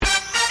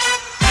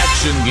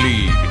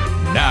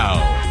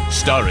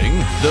Starring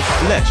The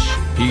Flesh.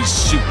 He's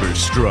super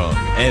strong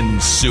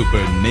and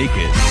super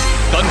naked.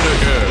 Thunder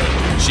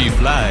Girl. She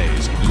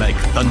flies like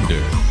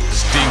thunder.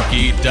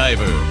 Stinky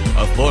Diver.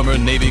 A former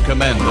Navy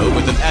commando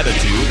with an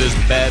attitude as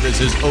bad as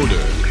his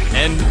odor.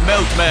 And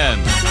Meltman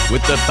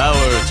with the power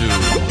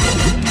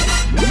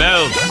to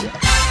melt.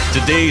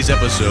 Today's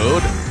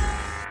episode...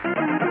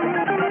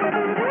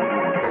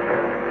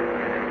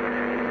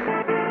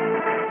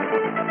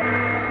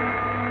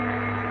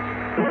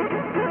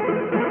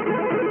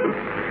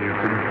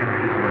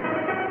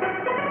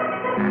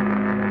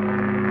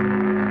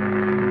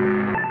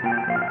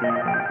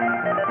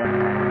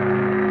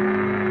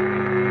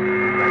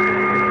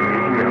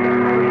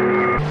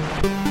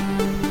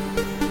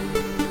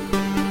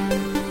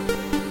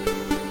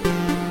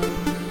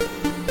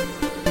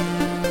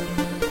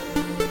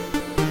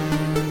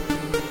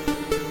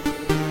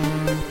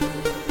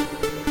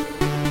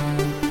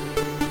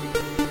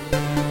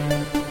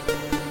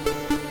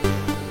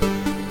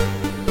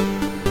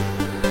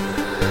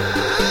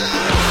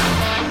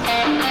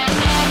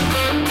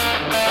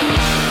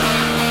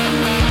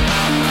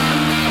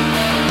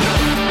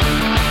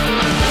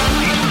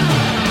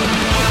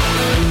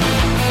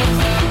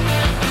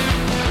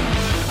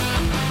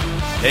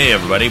 Hey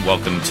everybody,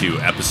 welcome to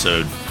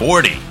episode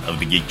 40 of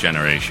the Geek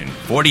Generation.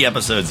 40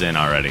 episodes in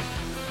already.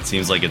 It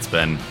seems like it's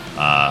been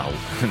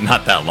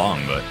not that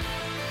long, but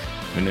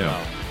who knew?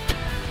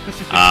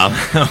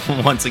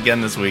 Once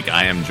again this week,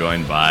 I am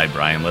joined by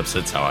Brian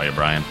Lipsitz. How are you,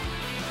 Brian?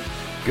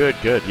 Good.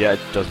 Yeah, it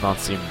does not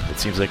seem... It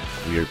seems like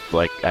we're,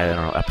 I don't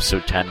know,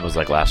 episode 10 was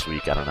like last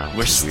week, I don't know.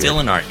 We're still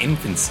in our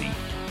infancy.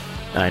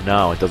 I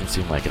know, it doesn't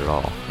seem like it at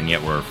all. And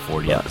yet we're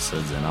 40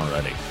 episodes in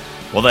already.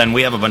 Well then,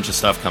 we have a bunch of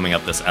stuff coming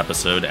up this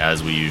episode,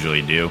 as we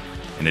usually do.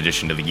 In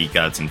addition to the Geek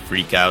Outs and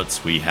Freak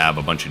Outs, we have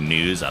a bunch of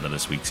news out of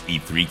this week's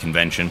E3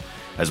 convention,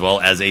 as well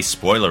as a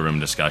spoiler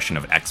room discussion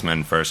of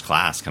X-Men First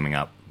Class coming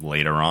up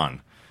later on.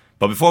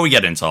 But before we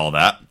get into all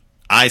that,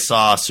 I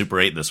saw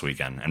Super 8 this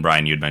weekend, and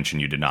Brian, you'd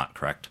mentioned you did not,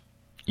 correct?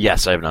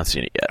 Yes, I have not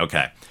seen it yet.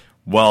 Okay.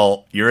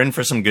 Well, you're in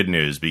for some good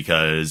news,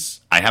 because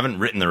I haven't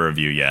written the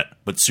review yet,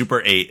 but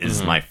Super 8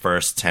 is my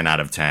first 10 out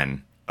of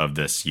 10 of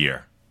this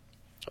year.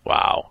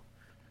 Wow.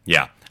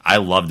 Yeah, I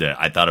loved it.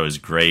 I thought it was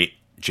great.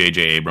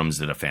 J.J. Abrams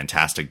did a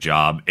fantastic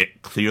job.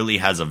 It clearly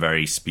has a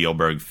very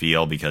Spielberg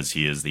feel because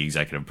he is the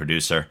executive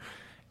producer.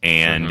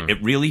 And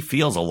it really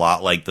feels a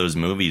lot like those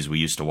movies we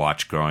used to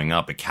watch growing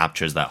up. It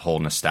captures that whole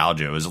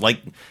nostalgia. It was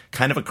like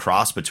kind of a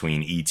cross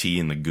between E.T.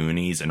 and the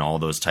Goonies and all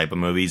those type of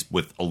movies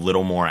with a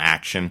little more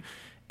action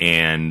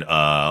and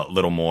a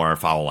little more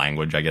foul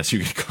language, I guess you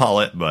could call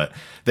it. But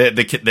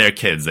they're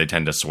kids. They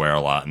tend to swear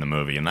a lot in the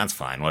movie, and that's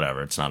fine.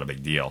 Whatever. It's not a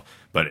big deal.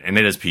 And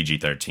it is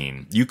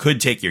PG-13. You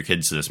could take your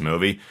kids to this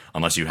movie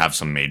unless you have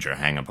some major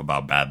hang-up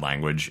about bad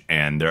language.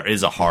 And there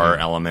is a horror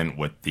element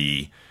with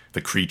the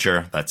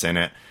creature that's in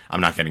it.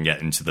 I'm not going to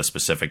get into the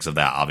specifics of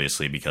that,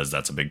 obviously, because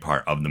that's a big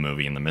part of the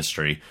movie and the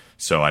mystery.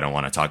 So I don't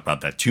want to talk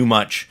about that too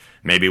much.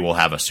 Maybe we'll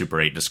have a Super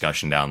 8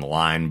 discussion down the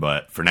line.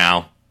 But for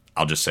now,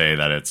 I'll just say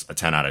that it's a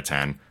 10 out of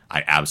 10.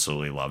 I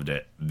absolutely loved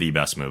it. The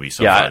best movie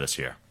so far this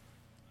year.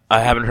 I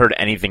haven't heard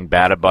anything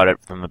bad about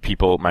it from the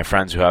people, my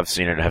friends who have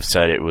seen it have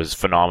said it was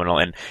phenomenal.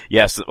 And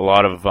yes, a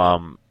lot of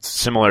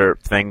similar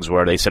things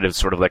where they said it's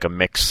sort of like a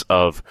mix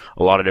of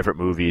a lot of different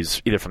movies,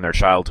 either from their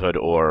childhood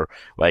or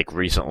like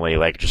recently,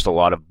 like just a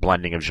lot of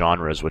blending of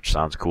genres, which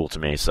sounds cool to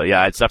me. So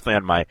yeah, it's definitely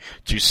on my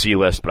to-see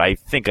list, but I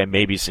think I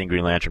may be seeing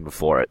Green Lantern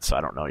before it, so I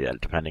don't know yet,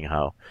 depending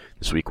how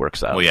this week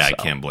works out. Well, yeah, so.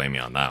 I can't blame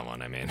you on that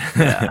one. I mean,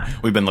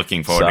 we've been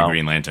looking forward to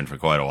Green Lantern for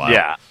quite a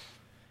while.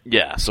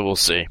 Yeah, so we'll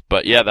see.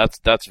 But yeah,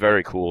 that's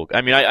very cool.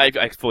 I mean,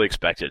 I fully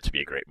expected it to be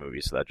a great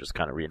movie, so that just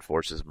kind of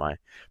reinforces my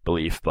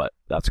belief, but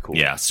that's cool.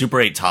 Yeah, Super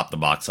 8 topped the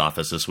box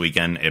office this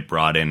weekend. It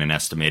brought in an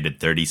estimated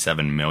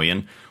 $37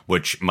 million,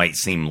 which might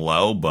seem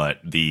low, but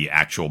the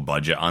actual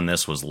budget on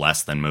this was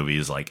less than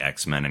movies like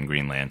X-Men and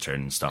Green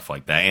Lantern and stuff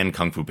like that, and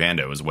Kung Fu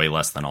Panda. It was way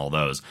less than all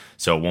those,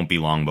 so it won't be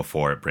long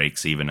before it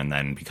breaks even and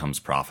then becomes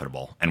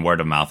profitable. And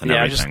word of mouth and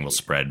everything will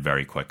spread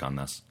very quick on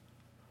this.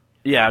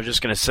 Yeah, I was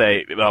just going to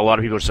say, a lot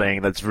of people are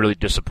saying that's really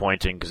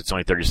disappointing because it's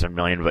only $37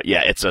 million, but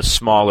yeah, it's a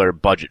smaller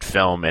budget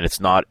film and it's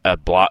not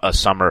a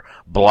summer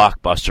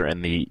blockbuster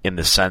in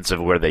the sense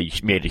of where they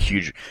used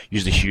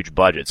a huge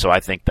budget. So I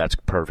think that's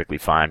perfectly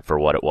fine for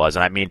what it was.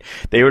 And I mean,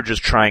 they were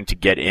just trying to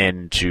get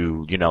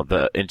into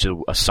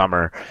a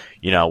summer,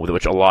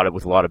 with a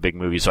lot of big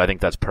movies. So I think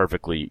that's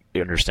perfectly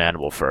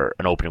understandable for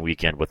an opening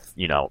weekend with,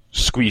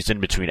 squeezed in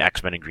between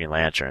X-Men and Green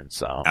Lantern.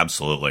 So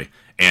absolutely.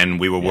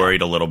 And we were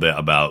worried a little bit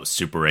about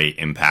Super 8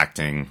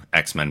 impacting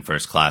X-Men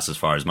First Class as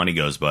far as money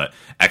goes, but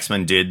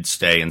X-Men did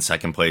stay in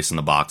second place in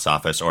the box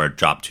office, or it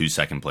dropped to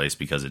second place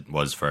because it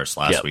was first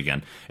last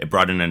weekend. It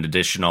brought in an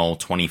additional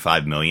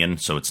 $25 million,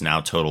 so it's now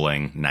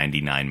totaling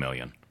 $99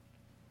 million.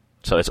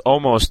 So it's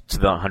almost to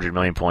the 100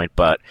 million point,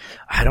 but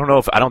I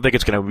don't think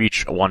it's going to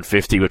reach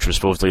 150, which was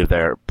supposedly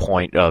their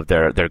point of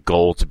their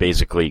goal to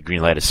basically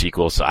greenlight a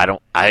sequel. So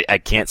I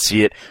can't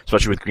see it,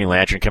 especially with Green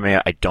Lantern coming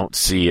out. I don't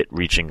see it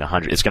reaching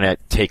 100. It's going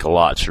to take a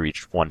lot to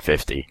reach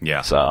 150.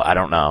 Yeah. So I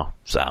don't know.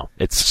 So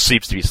it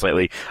seems to be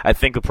slightly. I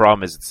think the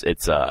problem is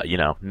it's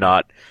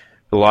not.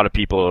 A lot of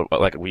people,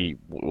 like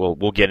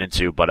we'll get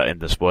into, but in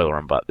the spoiler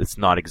room, but it's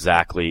not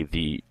exactly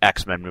the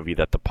X-Men movie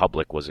that the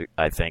public was,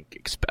 I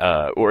think,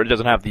 or it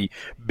doesn't have the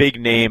big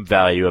name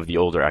value of the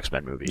older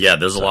X-Men movies. Yeah,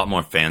 there's a lot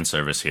more fan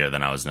service here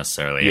than I was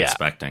necessarily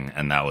expecting,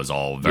 and that was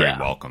all very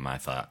welcome, I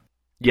thought.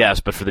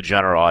 Yes, but for the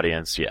general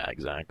audience, yeah,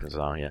 exactly.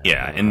 So, yeah.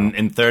 Yeah,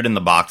 and third in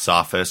the box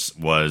office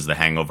was The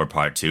Hangover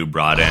Part 2,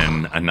 brought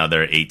in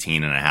another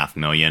 $18.5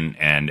 million,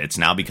 and it's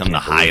now become the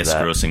highest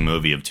grossing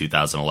movie of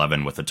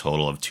 2011 with a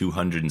total of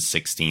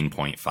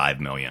 $216.5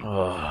 million,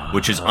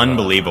 which is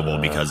unbelievable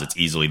because it's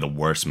easily the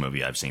worst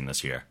movie I've seen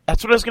this year.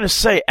 That's what I was going to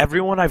say.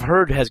 Everyone I've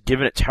heard has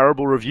given it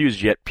terrible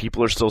reviews, yet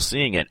people are still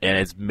seeing it, and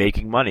it's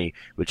making money,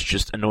 which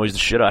just annoys the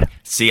shit out of me.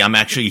 See, I'm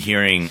actually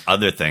hearing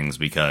other things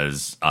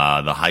because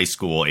the high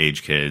school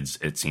age kids,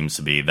 it seems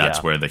to be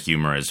that's where the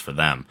humor is for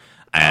them.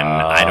 And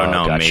I don't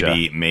know,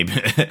 gotcha. maybe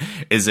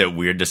is it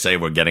weird to say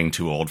we're getting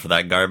too old for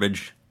that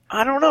garbage?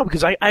 I don't know,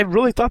 because I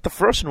really thought the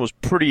first one was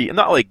pretty,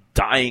 not like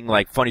dying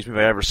like funniest movie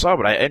I ever saw,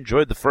 but I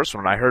enjoyed the first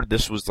one, and I heard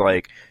this was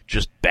like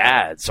just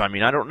bad. So I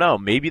mean, I don't know,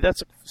 maybe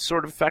that's a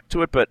sort of effect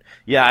to it, but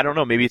yeah, I don't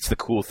know, maybe it's the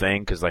cool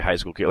thing because like high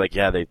school kids, like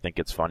they think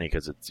it's funny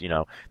because it's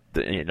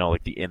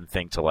like the in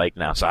thing to like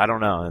now. So I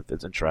don't know,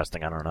 it's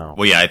interesting. I don't know.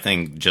 Well, yeah, I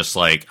think just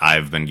like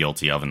I've been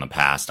guilty of in the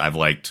past, I've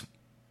liked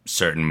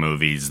certain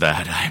movies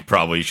that I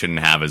probably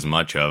shouldn't have as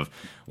much of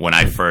when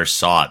I first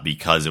saw it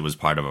because it was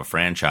part of a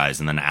franchise,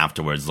 and then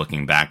afterwards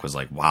looking back was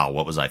like, wow,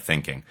 what was I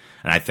thinking?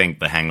 And I think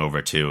The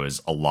Hangover 2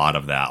 is a lot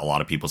of that. A lot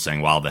of people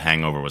saying, wow, The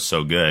Hangover was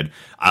so good,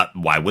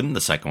 why wouldn't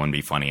the second one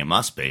be funny? It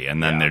must be.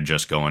 And then they're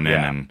just going in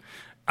and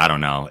I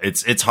don't know.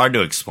 It's hard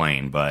to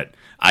explain, but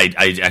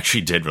I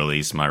actually did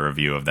release my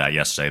review of that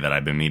yesterday that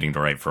I've been meaning to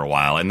write for a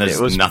while, and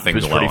there's nothing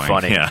glowing. Pretty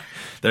funny. Yeah.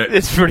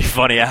 It's pretty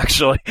funny,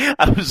 actually.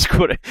 I was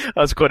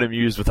quite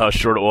amused with how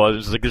short it was. It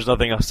was like there's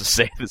nothing else to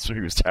say. This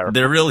movie was terrible.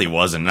 There really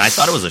wasn't, and I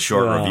thought it was a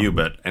short review,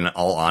 but in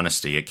all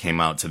honesty, it came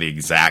out to the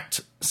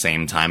exact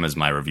same time as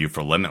my review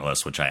for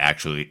Limitless, which I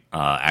actually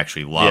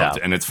loved.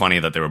 And it's funny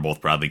that they were both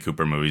Bradley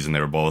Cooper movies, and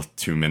they were both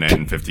 2-minute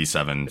and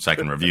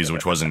 57-second reviews,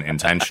 which wasn't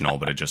intentional,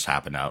 but it just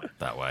happened out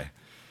that way.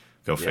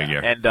 Go figure.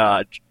 And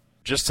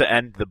just to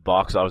end the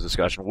box office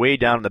discussion, way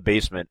down in the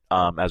basement,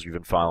 as we've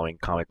been following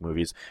comic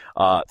movies,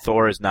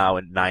 Thor is now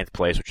in 9th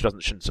place, which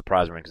shouldn't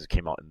surprise me because it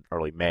came out in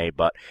early May,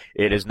 but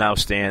it is now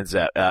stands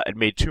at, it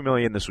made $2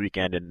 million this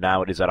weekend, and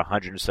now it is at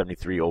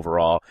 173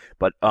 overall,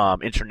 but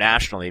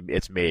internationally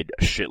it's made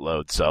a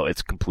shitload, so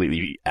it's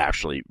completely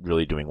actually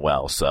really doing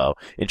well, so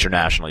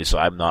internationally, so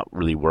I'm not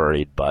really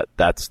worried, but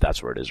that's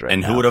where it is right now.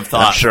 And who would have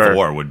thought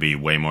Thor would be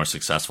way more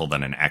successful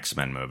than an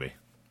X-Men movie?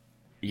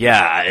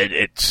 Yeah,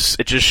 it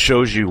just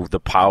shows you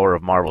the power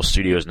of Marvel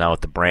Studios now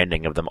with the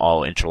branding of them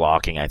all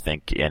interlocking, I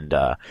think, and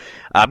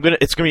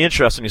it's gonna be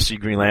interesting to see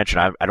Green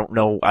Lantern. I don't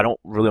know, I don't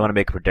really want to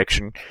make a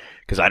prediction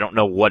because I don't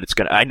know what it's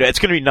gonna. I know it's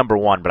gonna be number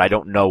one, but I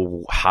don't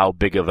know how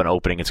big of an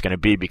opening it's gonna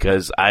be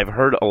because I've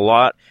heard a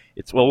lot.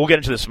 We'll get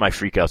into this in my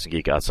freakouts and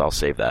geekouts. So I'll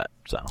save that.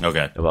 So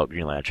about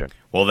Green Lantern.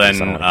 Well, then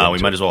we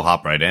might as well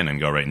hop right in and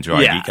go right into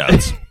our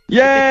geekouts.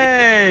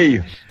 Yay!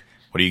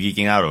 What are you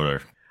geeking out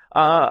over?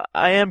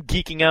 I am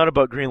geeking out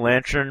about Green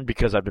Lantern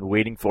because I've been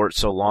waiting for it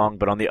so long,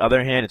 but on the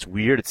other hand, it's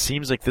weird. It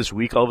seems like this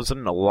week, all of a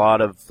sudden, a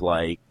lot of,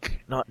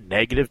 like, not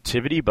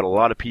negativity, but a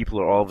lot of people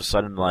are all of a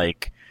sudden,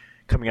 like,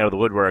 coming out of the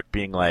woodwork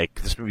being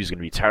like, this movie's going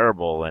to be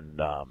terrible, and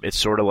it's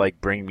sort of,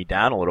 like, bringing me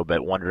down a little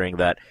bit, wondering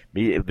that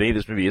maybe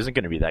this movie isn't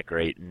going to be that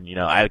great. And,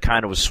 I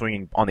kind of was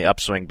swinging on the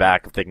upswing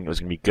back, thinking it was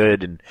going to be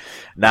good, and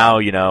now,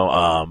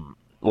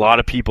 a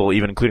lot of people,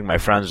 even including my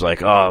friends, are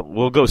like, oh,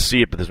 we'll go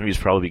see it, but this movie's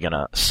probably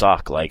gonna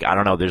suck. Like, I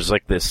don't know, there's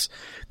like this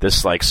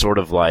like sort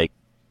of like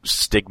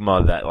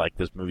stigma that like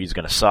this movie's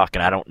gonna suck,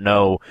 and I don't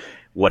know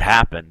what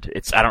happened.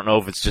 I don't know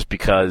if it's just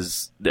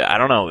because, I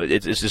don't know,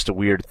 it's just a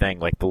weird thing.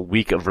 Like the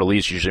week of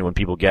release, usually when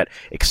people get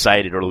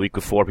excited, or the week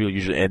before, people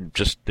usually, and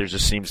there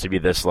just seems to be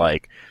this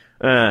like,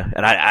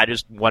 and I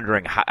just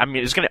wondering how, I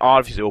mean, it's going to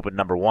obviously open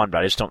number one, but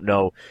I just don't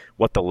know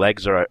what the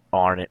legs are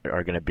going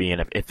to be,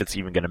 and if it's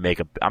even going to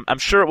make I'm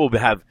sure it will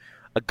have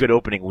a good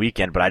opening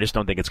weekend, but I just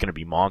don't think it's going to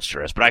be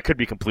monstrous. But I could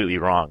be completely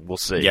wrong. We'll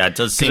see. Yeah, it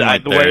does seem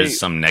like there's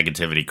some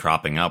negativity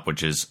cropping up,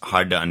 which is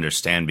hard to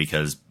understand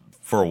because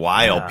for a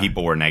while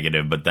people were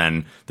negative, but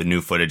then the new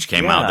footage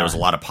came out. There was a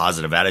lot of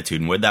positive attitude,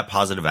 and where'd that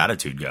positive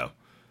attitude go?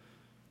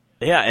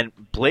 Yeah, and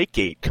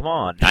Blakegate, come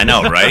on. I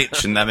know, right?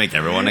 Shouldn't that make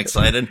everyone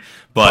excited?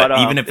 But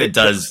even if it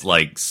does,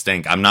 like,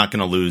 stink, I'm not going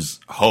to lose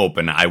hope,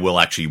 and I will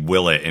actually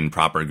will it in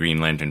proper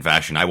Green Lantern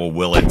fashion. I will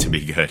will it to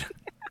be good.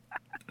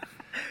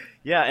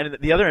 Yeah, and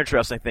the other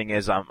interesting thing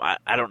is, I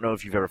don't know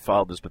if you've ever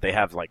followed this, but they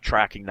have like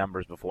tracking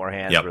numbers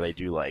beforehand where they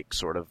do like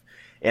sort of,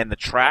 and the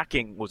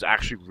tracking was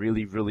actually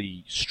really,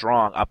 really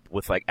strong up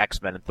with like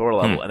X-Men and Thor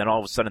level, and then all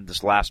of a sudden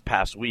this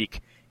past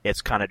week,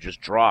 it's kind of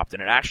just dropped,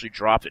 and it actually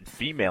dropped in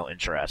female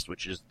interest,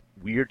 which is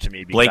weird to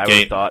me because I would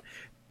have thought.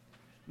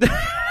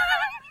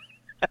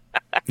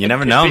 You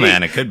never know,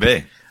 man. It could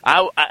be.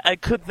 I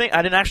could think.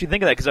 I didn't actually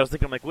think of that because I was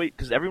thinking, I'm like, wait,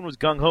 because everyone was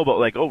gung ho about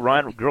like, oh,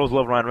 girls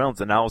love Ryan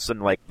Reynolds, and now all of a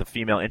sudden, like, the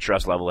female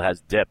interest level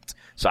has dipped.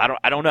 So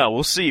I don't know.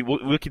 We'll see.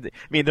 I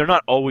mean, they're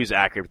not always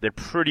accurate. But they're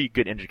pretty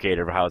good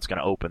indicator of how it's going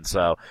to open.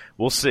 So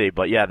we'll see.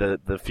 But yeah,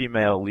 the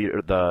female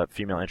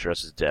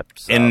interest has dipped.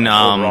 So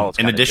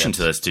in addition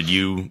to this, did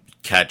you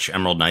catch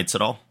Emerald Knights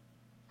at all?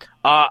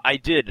 I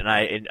did, and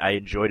I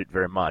enjoyed it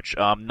very much.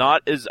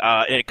 Not as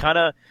it kind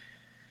of.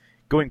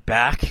 Going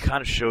back, it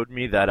kind of showed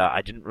me that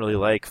I didn't really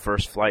like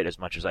First Flight as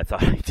much as I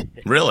thought I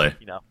did. Really?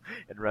 You know,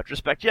 in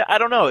retrospect. Yeah, I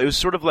don't know. It was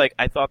sort of like,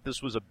 I thought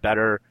this was a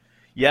better,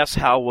 yes,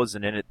 Hal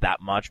wasn't in it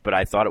that much, but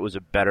I thought it was a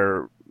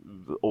better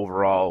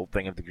overall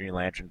thing of the Green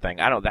Lantern thing.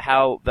 I don't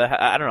know.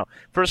 I don't know.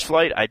 First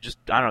Flight, I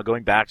don't know,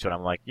 going back to it,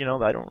 I'm like, you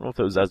know, I don't know if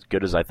it was as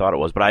good as I thought it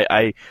was, but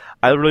I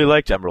really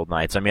liked Emerald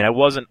Knights. I mean, I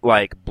wasn't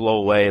like blow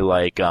away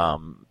like,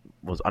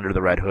 was Under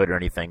the Red Hood or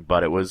anything,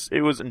 but it was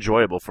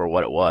enjoyable for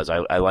what it was.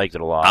 I liked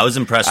it a lot. I was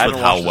impressed with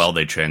how well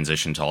they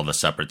transitioned to all the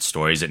separate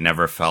stories. It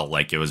never felt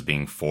like it was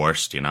being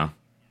forced, you know?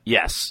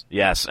 Yes,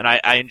 and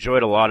I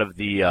enjoyed a lot of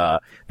the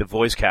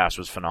voice cast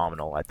was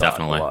phenomenal. I thought,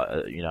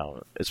 definitely, you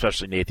know,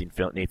 especially Nathan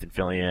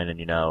Fillion, and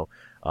you know,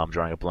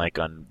 drawing a blank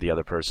on the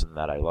other person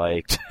that I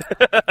liked.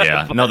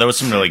 Yeah, no, there was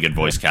some really good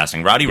voice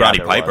casting. Roddy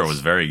Piper was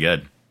very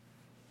good.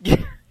 Yeah.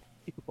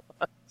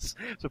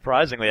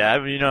 Surprisingly,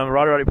 you know,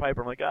 Roddy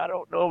Piper, I'm like, I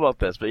don't know about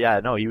this, but yeah,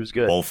 no, he was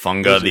good.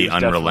 Bolfunga the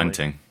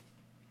Unrelenting.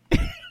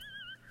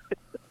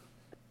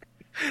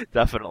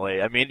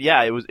 Definitely. I mean,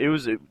 yeah, it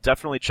was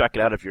definitely check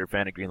it out if you're a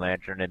fan of Green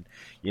Lantern, and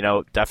you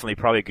know, definitely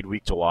probably a good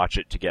week to watch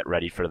it to get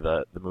ready for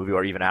the movie,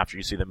 or even after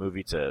you see the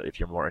movie, to if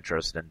you're more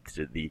interested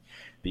in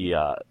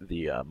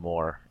the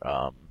more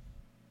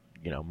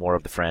you know, more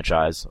of the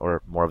franchise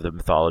or more of the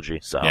mythology.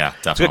 So yeah,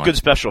 definitely. It's got good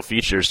special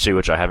features too,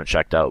 which I haven't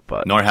checked out.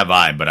 But nor have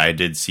I, but I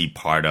did see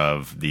part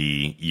of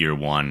the year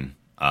one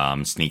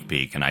sneak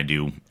peek, and I'm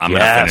going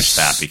to finish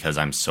that because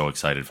I'm so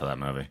excited for that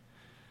movie.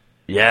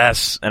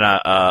 Yes, and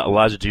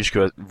Eliza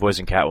Dushku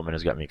voicing Catwoman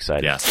has got me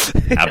excited. Yes,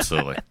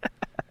 absolutely.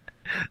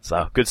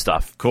 So good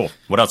stuff. Cool.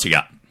 What else you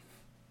got?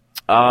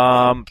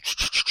 My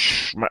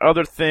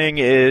other thing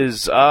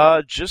is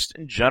just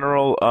in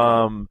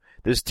general.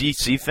 This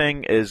DC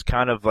thing is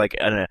kind of like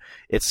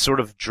it's sort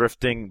of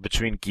drifting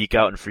between Geek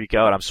Out and Freak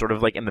Out. I'm sort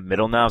of like in the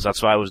middle now, so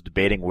that's why I was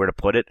debating where to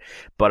put it.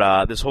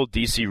 But this whole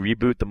DC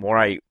reboot, the more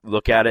I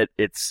look at it,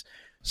 it's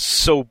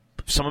so.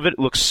 Some of it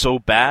looks so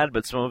bad,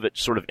 but some of it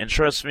sort of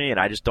interests me, and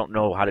I just don't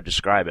know how to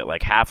describe it.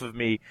 Like, half of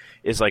me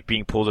is like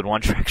being pulled in one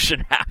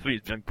direction, half of me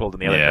is being pulled in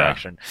the other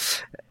direction.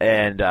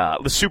 And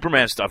the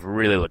Superman stuff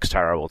really looks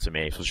terrible to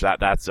me. So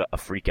that's a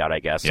freak out, I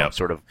guess. Yep. I'm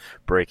sort of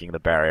breaking the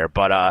barrier.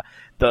 But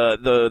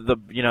the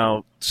you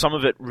know, some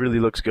of it really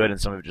looks good and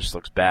some of it just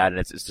looks bad, and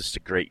it's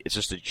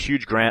just a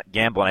huge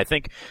gamble. And I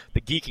think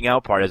the geeking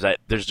out part is that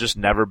there's just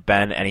never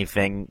been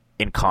anything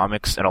in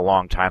comics in a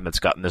long time that's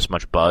gotten this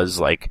much buzz.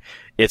 Like,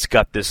 it's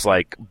got this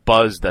like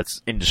buzz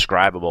that's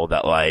indescribable,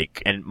 that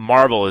like, and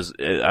Marvel is,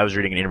 I was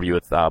reading an interview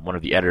with one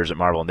of the editors at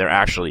Marvel, and they're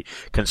actually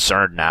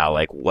concerned now,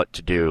 like, what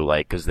to do,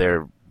 like, because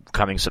they're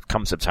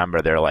come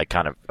September, they're like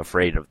kind of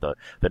afraid of the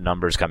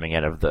numbers coming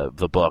in of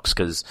the books,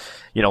 because,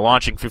 you know,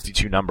 launching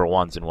 52 number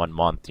ones in 1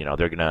 month, you know,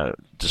 they're gonna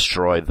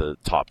destroy the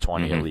top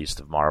 20 at least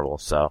of Marvel.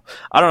 So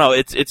I don't know,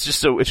 it's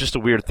just a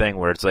weird thing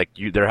where it's like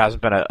there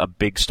hasn't been a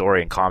big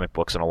story in comic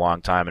books in a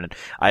long time, and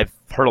I've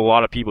heard a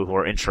lot of people who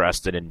are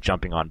interested in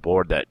jumping on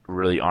board that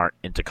really aren't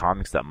into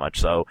comics that much,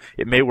 so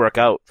it may work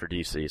out for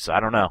DC. So I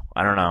don't know.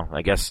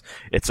 I guess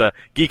it's a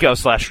geek out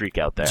 / freak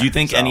out there. Do you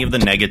think any of the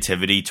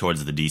negativity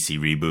towards the DC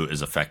reboot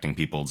is affecting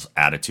people's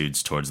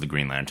attitudes towards the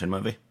Green Lantern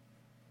movie?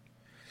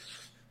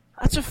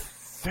 That's a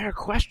fair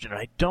question.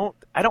 I don't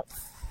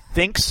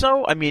think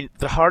so. I mean,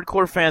 the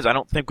hardcore fans, I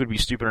don't think would be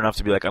stupid enough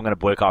to be like, I'm going to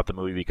boycott the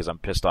movie because I'm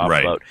pissed off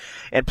about.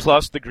 And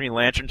plus, the Green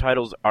Lantern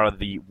titles are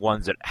the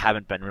ones that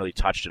haven't been really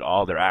touched at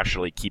all. They're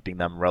actually keeping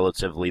them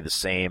relatively the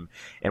same.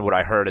 And what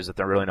I heard is that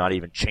they're really not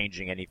even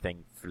changing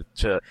anything.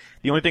 The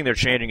only thing they're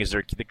changing is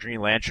the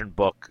Green Lantern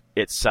book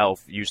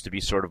itself used to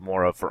be sort of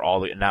more of for all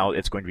the, now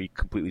it's going to be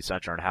completely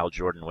centered on Hal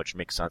Jordan, which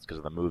makes sense because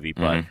of the movie.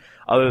 But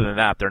other than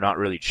that, they're not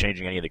really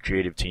changing any of the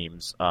creative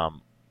teams.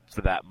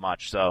 For that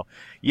much. So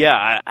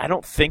yeah, I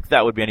don't think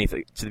that would be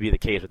anything to be the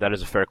case, but that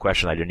is a fair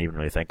question I didn't even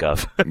really think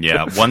of.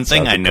 Yeah, one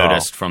thing I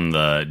noticed from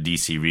the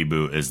DC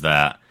reboot is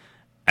that,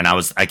 and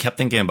I kept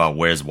thinking about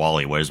where's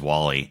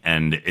Wally,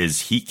 and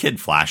is he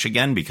Kid Flash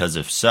again? Because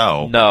if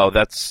so, no,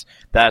 that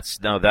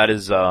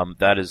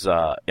is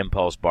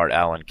Impulse Bart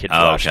Allen, Kid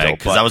Flash. Okay,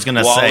 because I was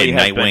gonna say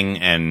Nightwing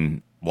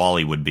and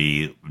Wally would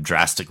be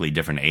drastically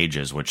different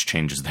ages, which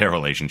changes their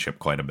relationship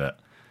quite a bit.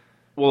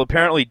 Well,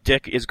 apparently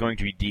Dick is going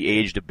to be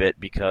de-aged a bit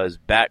because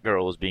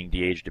Batgirl is being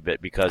de-aged a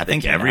bit because I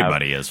think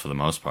everybody is for the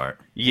most part.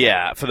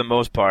 Yeah, for the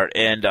most part.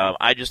 And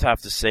I just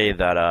have to say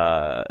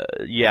that,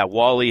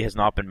 Wally has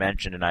not been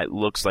mentioned, and it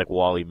looks like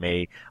Wally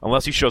may,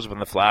 unless he shows up in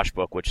the Flash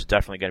book, which is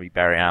definitely going to be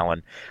Barry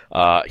Allen,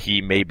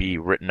 he may be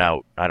written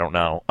out. I don't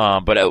know.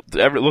 But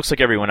it looks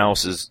like everyone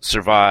else has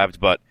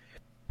survived, but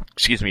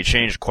it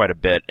changed quite a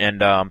bit.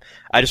 And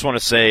I just want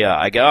to say,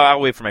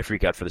 I'll wait for my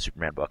freak out for the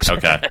Superman books.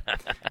 Okay.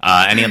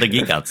 Any other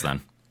geek outs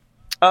then?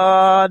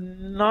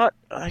 Not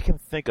I can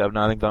think of.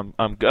 No, I think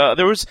I'm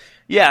there was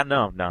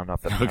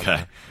nothing.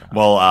 Okay.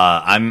 Well,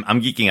 I'm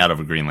geeking out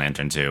over Green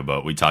Lantern too,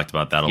 but we talked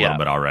about that a little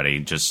bit already.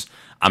 Just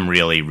I'm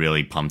really,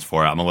 really pumped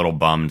for it. I'm a little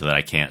bummed that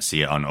I can't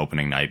see it on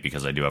opening night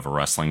because I do have a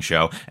wrestling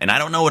show. And I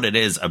don't know what it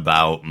is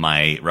about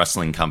my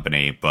wrestling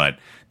company, but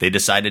they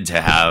decided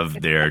to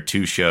have their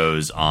 2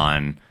 shows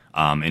on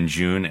in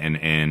June and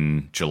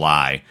in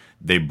July.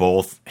 They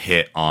both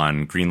hit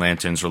on Green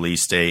Lantern's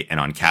release date and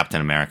on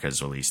Captain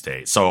America's release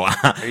date. So,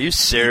 are you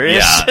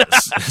serious? Yeah.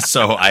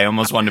 So I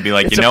almost wanted to be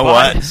like, it's you know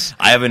what?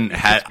 I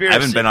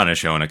haven't been on a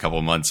show in a couple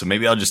of months, so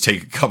maybe I'll just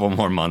take a couple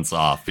more months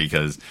off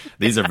because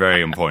these are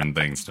very important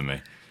things to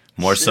me,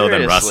 more so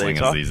than wrestling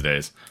is these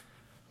days.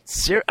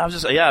 I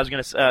was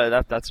gonna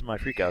say that's my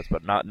freakouts,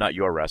 but not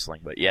your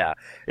wrestling. But yeah,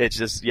 it's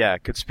just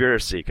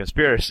conspiracy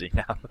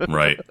now.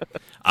 Right.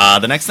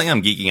 The next thing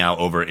I'm geeking out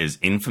over is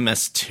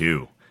Infamous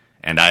 2.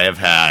 And I have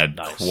had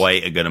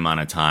quite a good amount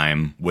of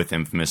time with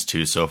Infamous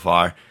 2 so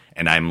far,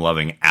 and I'm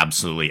loving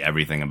absolutely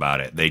everything about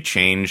it. They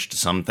changed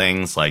some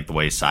things, like the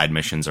way side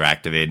missions are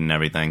activated and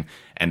everything,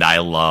 and I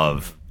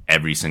love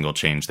every single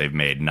change they've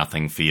made.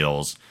 Nothing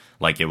feels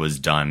like it was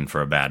done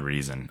for a bad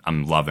reason.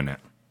 I'm loving it.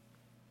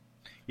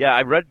 Yeah,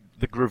 I read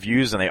the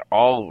reviews, and they're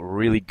all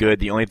really good.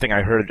 The only thing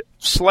I heard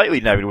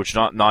slightly negative, which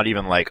not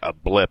even like a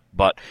blip,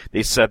 but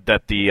they said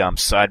that the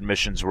side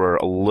missions were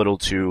a little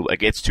too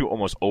it's too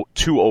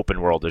open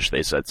worldish.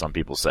 They said some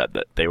people said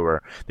that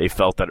they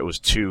felt that it was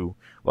too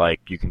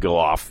you can go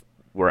off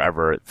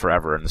wherever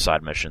forever in the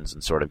side missions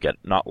and sort of get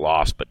not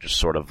lost, but just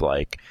sort of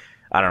I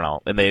don't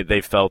know. And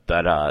they felt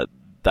that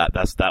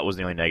that was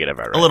the only negative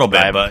I read. A little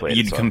bit, but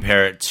you'd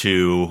compare it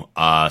to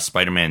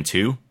Spider-Man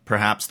 2,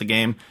 perhaps the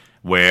game.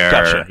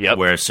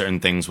 Where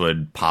certain things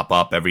would pop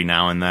up every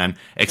now and then.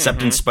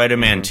 Except in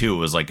Spider-Man 2, it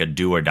was like a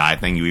do or die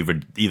thing. You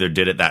either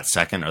did it that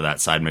second or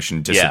that side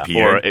mission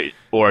disappeared.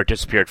 Or it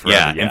disappeared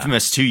forever. Yeah,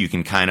 Infamous 2, you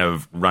can kind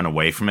of run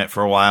away from it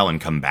for a while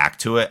and come back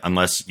to it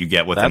unless you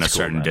get within a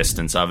certain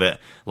distance of it.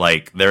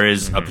 Like, there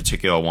is a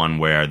particular one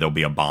where there'll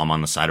be a bomb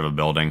on the side of a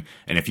building,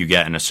 and if you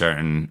get in a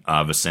certain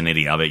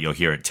vicinity of it, you'll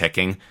hear it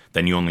ticking.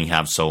 Then you only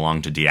have so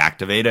long to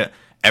deactivate it.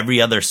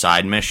 Every other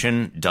side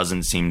mission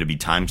doesn't seem to be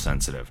time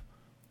sensitive.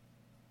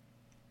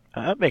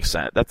 That makes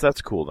sense.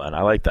 That's cool, then.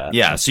 I like that.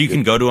 Yeah, so you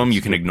can go to them,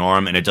 you can ignore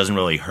them, and it doesn't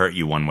really hurt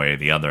you one way or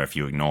the other if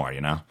you ignore, you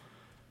know?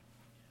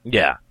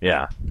 Yeah.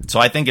 So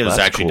I think it was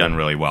actually done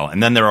really well.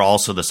 And then there are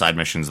also the side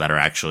missions that are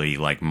actually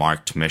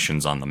marked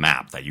missions on the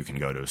map that you can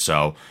go to.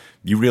 So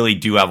you really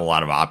do have a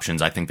lot of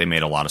options. I think they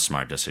made a lot of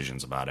smart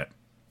decisions about it.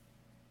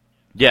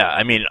 Yeah,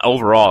 I mean,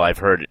 overall, I've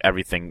heard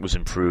everything was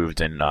improved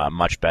and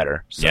much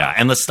better. So. Yeah,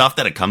 and the stuff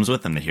that it comes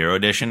with in the Hero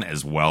Edition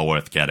is well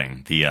worth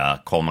getting.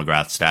 The Cole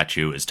McGrath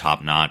statue is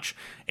top-notch,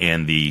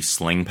 and the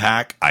Sling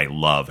Pack I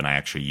love and I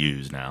actually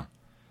use now.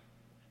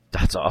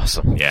 That's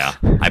awesome. Yeah,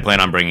 I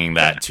plan on bringing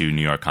that to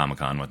New York Comic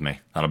Con with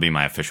me. That'll be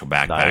my official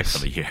backpack for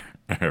the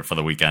year, for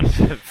the weekend.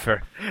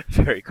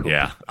 Very cool.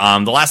 Yeah.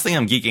 The last thing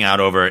I'm geeking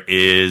out over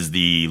is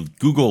the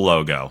Google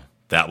logo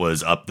that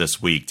was up this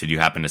week. Did you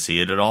happen to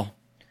see it at all?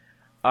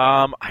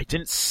 I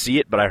didn't see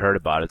it, but I heard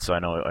about it, so I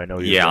know.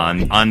 Yeah,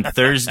 on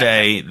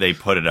Thursday they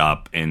put it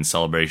up in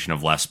celebration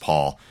of Les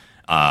Paul.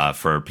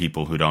 For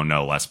people who don't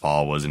know, Les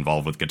Paul was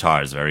involved with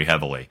guitars very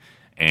heavily,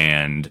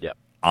 and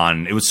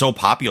it was so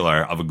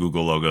popular of a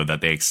Google logo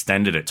that they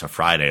extended it to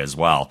Friday as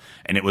well,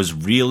 and it was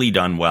really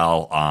done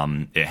well.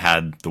 It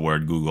had the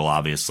word Google,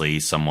 obviously,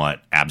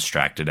 somewhat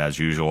abstracted as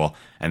usual,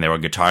 and there were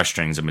guitar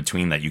strings in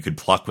between that you could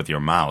pluck with your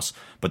mouse.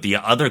 But the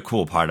other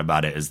cool part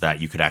about it is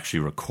that you could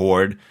actually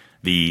record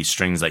the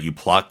strings that you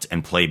plucked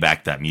and play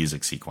back that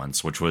music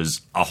sequence, which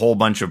was a whole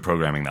bunch of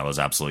programming that was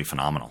absolutely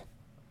phenomenal.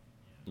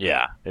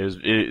 Yeah,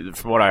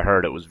 from what I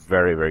heard, it was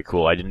very, very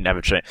cool. I didn't have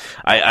a chance.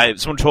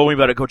 Someone told me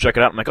about it. Go check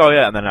it out. I'm like, oh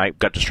yeah, and then I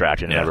got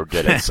distracted and never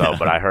did it. So,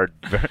 but I heard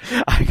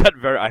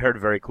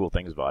very cool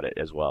things about it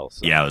as well.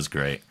 So. Yeah, it was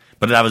great.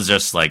 But that was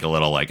just a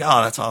little oh,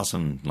 that's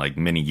awesome,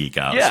 mini geek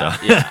out. Yeah,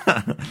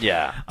 so.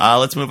 Yeah.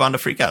 Let's move on to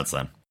freakouts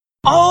then.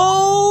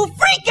 Oh,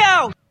 freak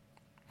out!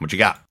 What you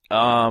got?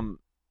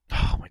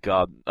 Oh my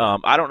god.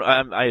 I don't.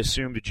 I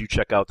assume, did you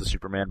check out the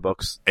Superman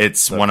books?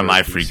 It's one of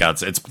my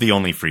freakouts. It's the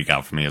only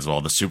freakout for me as well.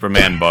 The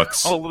Superman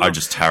books are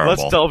just terrible.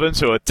 Let's delve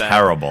into it then.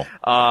 Terrible.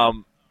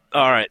 All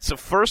right. So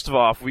first of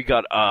all, we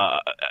got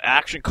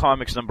Action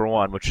Comics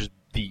 #1, which is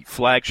the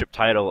flagship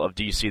title of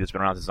DC that's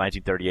been around since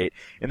 1938,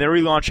 and they're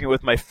relaunching it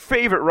with my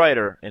favorite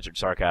writer, insert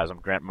sarcasm,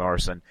 Grant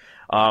Morrison,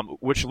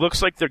 which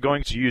looks like they're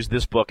going to use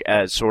this book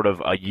as sort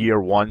of a year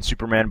one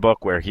Superman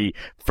book where he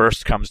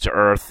first comes to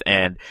Earth,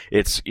 and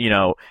it's,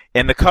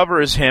 and the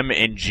cover is him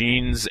in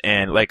jeans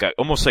and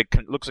almost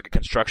looks like a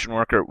construction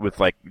worker with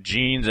like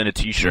jeans and a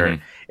t-shirt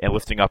and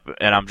lifting up,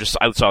 and I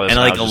saw this and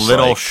like a just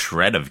little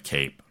shred of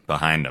cape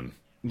behind him.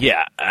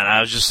 Yeah, and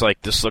I was just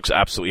like, this looks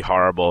absolutely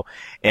horrible.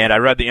 And I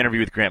read the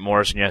interview with Grant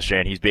Morrison yesterday,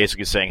 and he's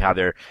basically saying how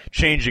they're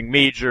changing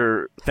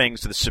major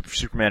things to the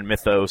Superman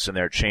mythos, and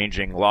they're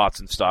changing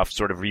lots and stuff,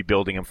 sort of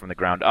rebuilding him from the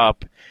ground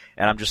up.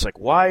 And I'm just like,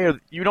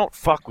 you don't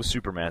fuck with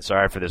Superman.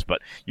 Sorry for this,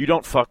 but you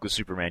don't fuck with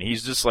Superman.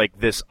 He's just like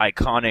this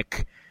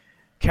iconic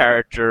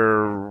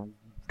character,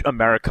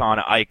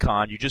 Americana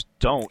icon. You just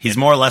don't. He's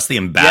more or less the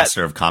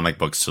ambassador of comic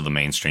books to the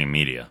mainstream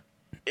media.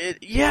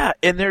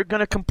 And they're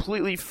going to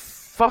completely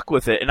fuck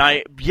with it, and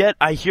I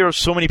hear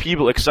so many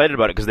people excited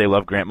about it because they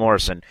love Grant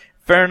Morrison.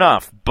 Fair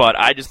enough, but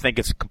I just think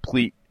it's a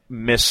complete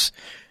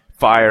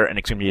misfire, and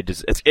it's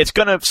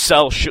gonna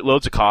sell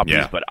shitloads of copies.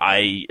 Yeah.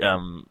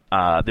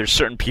 But there's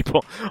certain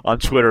people on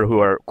Twitter who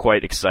are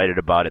quite excited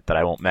about it that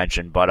I won't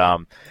mention. But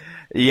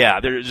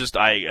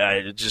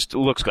it just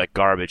looks like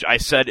garbage. I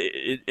said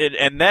it,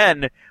 and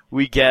then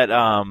we get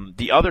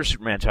the other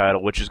Superman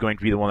title, which is going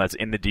to be the one that's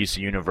in the DC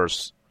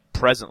universe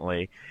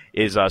presently,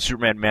 is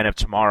Superman Man of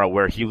Tomorrow,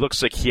 where he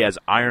looks like he has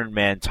Iron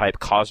Man type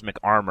cosmic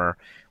armor,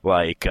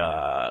 like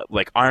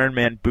Iron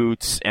Man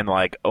boots, and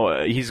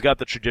he's got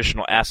the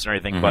traditional S and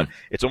everything, but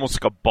it's almost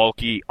like a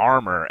bulky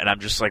armor, and I'm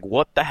just like,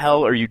 what the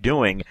hell are you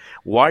doing?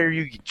 Why are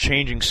you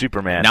changing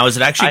Superman? Now, is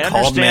it actually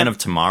called Man of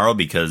Tomorrow?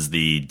 Because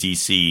the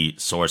DC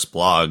Source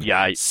blog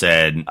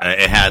said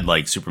it had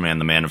like Superman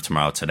the Man of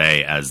Tomorrow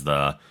Today as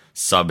the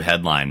sub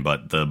headline,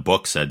 but the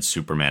book said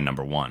Superman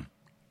 #1.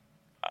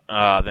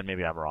 Then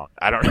maybe I'm wrong.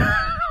 I don't know.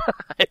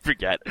 I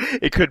forget.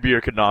 It could be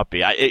or could not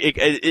be.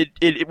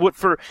 It would,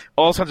 for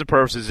all intents and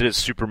purposes, it is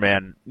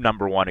Superman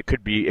 #1.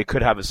 It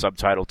could have a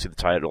subtitle to the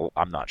title.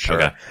 I'm not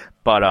sure. Okay.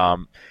 But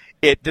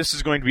this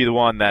is going to be the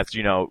one that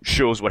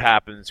shows what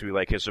happens to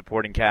like his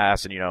supporting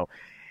cast, and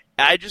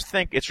I just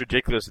think it's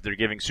ridiculous that they're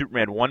giving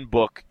Superman one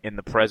book in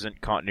the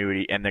present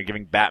continuity, and they're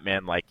giving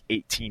Batman like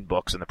 18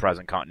 books in the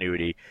present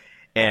continuity.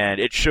 And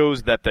it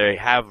shows that they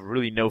have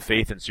really no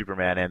faith in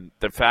Superman, and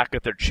the fact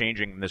that they're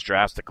changing this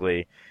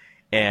drastically,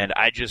 and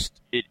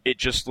it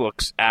just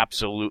looks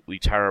absolutely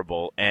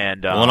terrible.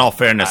 And well, in all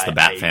fairness, the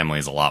Bat family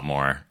is a lot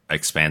more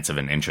expansive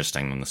and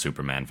interesting than the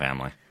Superman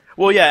family.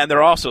 Well, yeah, and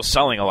they're also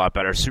selling a lot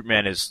better.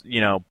 Superman is,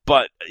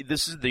 but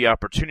this is the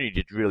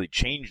opportunity to really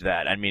change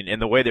that. I mean, in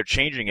the way they're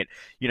changing it,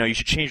 you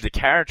should change the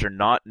character,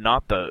 not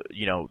the,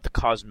 the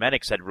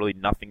cosmetics had really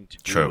nothing to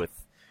do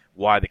with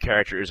why the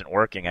character isn't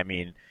working. I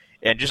mean.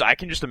 And I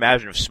can just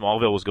imagine if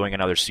Smallville was going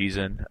another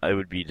season, it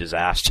would be a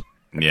disaster.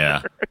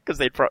 Yeah, because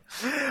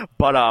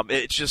but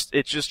it's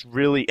just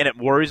really, and it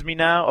worries me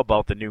now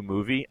about the new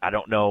movie. I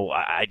don't know.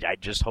 I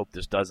just hope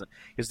this doesn't,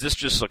 because this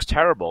just looks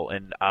terrible,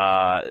 and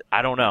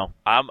I don't know.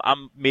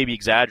 I'm maybe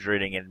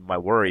exaggerating in my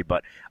worry,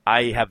 but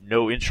I have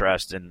no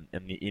interest in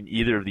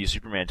either of these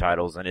Superman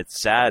titles, and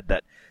it's sad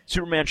that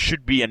Superman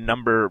should be a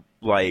number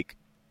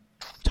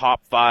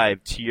top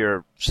 5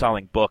 tier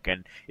selling book,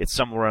 and it's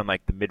somewhere in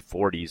like the mid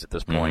 40s at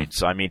this point.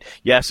 So I mean,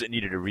 yes, it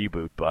needed a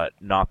reboot, but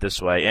not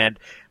this way. And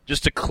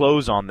just to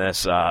close on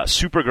this,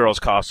 Supergirl's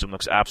costume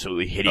looks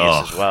absolutely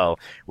hideous as well.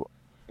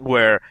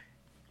 Where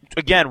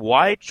again,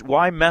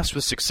 why mess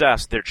with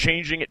success? They're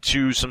changing it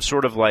to some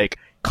sort of like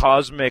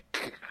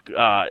cosmic.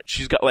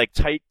 She's got like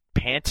tight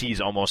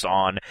panties almost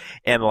on,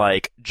 and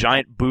like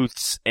giant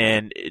boots,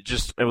 and it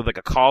with like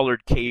a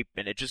collared cape,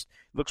 and it just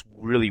looks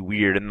really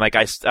weird. And like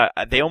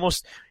they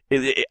almost,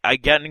 I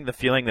getting the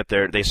feeling that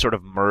they sort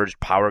of merged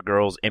Power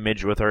Girl's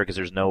image with her, because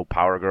there's no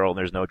Power Girl and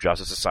there's no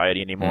Justice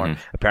Society anymore,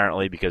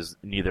 apparently, because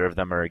neither of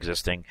them are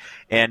existing.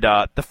 And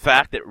the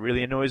fact that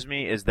really annoys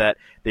me is that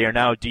they are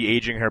now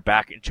de-aging her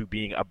back into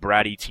being a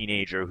bratty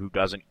teenager who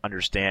doesn't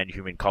understand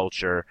human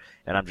culture,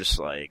 and I'm just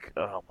like,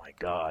 oh my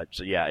god.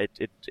 So yeah,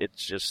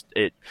 it's just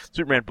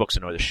Superman books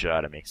annoy the shit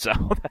out of me. So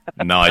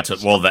no,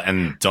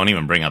 and don't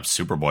even bring up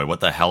Superboy. What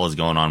the hell is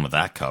going on with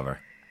that cover?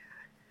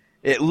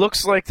 It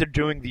looks like they're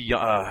doing the.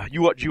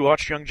 You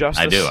watch Young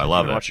Justice? I do. I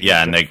love it.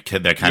 Yeah, and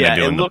they're kind of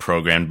doing the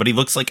program, but he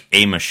looks like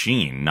a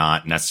machine,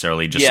 not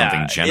necessarily just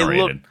something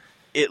generated.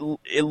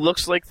 It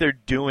looks like they're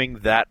doing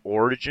that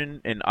origin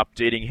and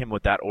updating him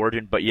with that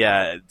origin, but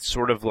yeah, it's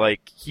sort of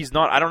like he's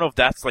not. I don't know if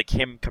that's like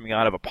him coming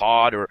out of a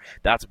pod or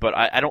that's, but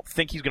I don't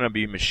think he's going to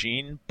be a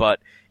machine, but.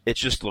 It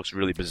just looks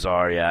really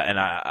bizarre, yeah, and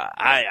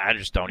I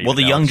just don't even know. Well,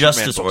 the Young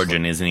Justice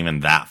origin isn't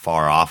even that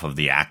far off of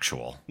the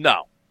actual.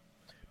 No.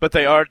 But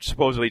they are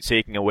supposedly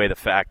taking away the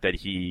fact that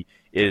he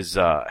has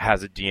a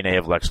DNA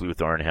of Lex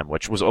Luthor in him,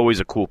 which was always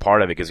a cool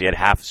part of it, because he had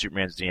half of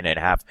Superman's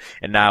DNA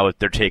and now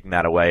they're taking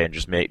that away and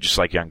just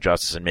like Young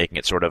Justice and making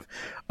it sort of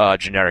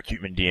generic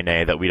human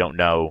DNA that we don't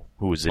know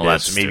whose it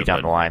is. So maybe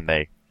down the line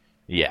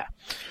yeah.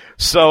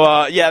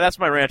 So, that's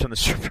my rant on the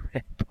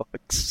Superman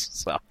book.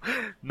 So,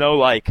 no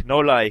like.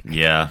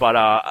 Yeah. But,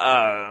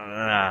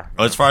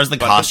 as far as the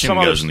costume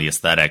some goes and the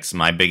aesthetics,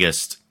 my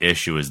biggest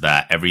issue is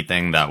that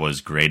everything that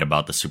was great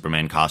about the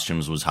Superman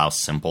costumes was how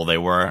simple they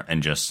were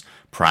and just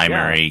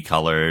primary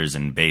colors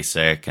and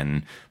basic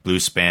and blue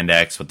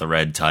spandex with the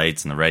red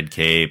tights and the red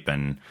cape,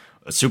 and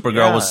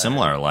Supergirl was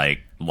similar,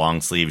 like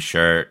long sleeve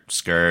shirt,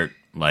 skirt.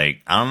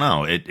 Like, I don't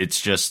know. It's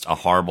just a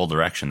horrible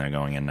direction they're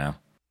going in now.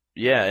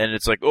 Yeah, and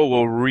it's like, oh,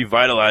 well,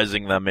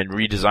 revitalizing them and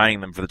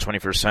redesigning them for the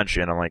 21st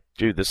century. And I'm like,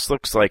 dude, this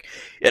looks like...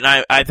 And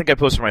I think I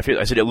posted on my Facebook,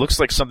 I said, it looks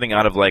like something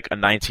out of, like, a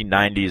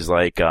 1990s,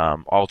 like,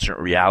 alternate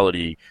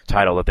reality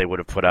title that they would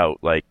have put out,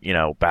 like, you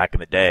know, back in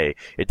the day.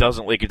 It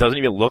doesn't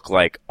even look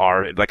like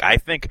I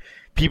think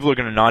people are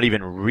going to not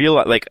even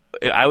realize... Like,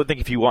 I would think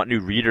if you want new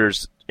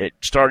readers,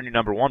 start a new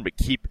number one, but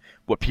keep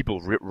what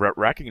people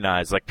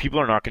recognize. Like, people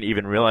are not going to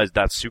even realize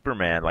that's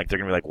Superman. Like, they're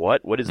going to be like,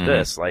 what? What is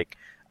this? Like...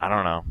 I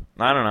don't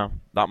know.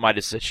 Not my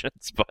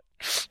decisions, but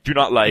do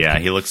not like. Yeah,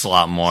 he looks a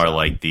lot more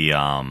like the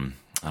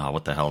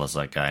what the hell is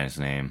that guy's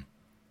name?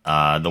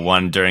 The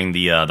one during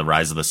the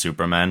Rise of the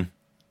Supermen.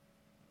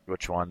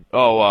 Which one?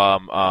 Oh,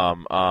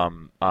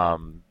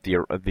 the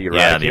Eradicator.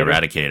 Yeah, the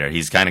Eradicator.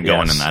 He's kind of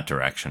going in that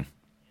direction.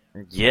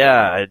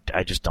 Yeah,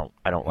 I just don't.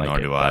 I don't like it. Nor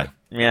do I.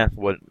 Yeah.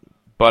 What?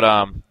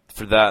 But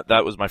for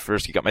that was my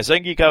first geek out. My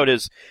second geek out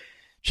is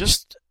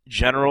just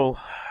general.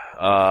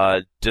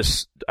 I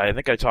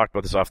think I talked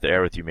about this off the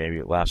air with you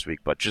maybe last week,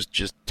 but just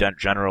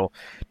general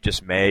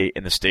dismay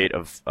in the state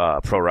of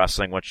pro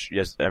wrestling, which,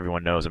 yes,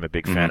 everyone knows I'm a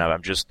big fan of.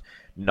 I'm just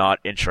not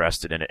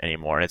interested in it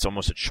anymore, and it's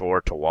almost a chore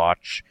to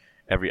watch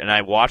and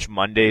I watch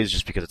Mondays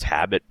just because it's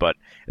habit, but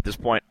at this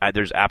point,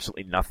 there's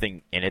absolutely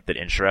nothing in it that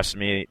interests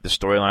me. The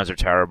storylines are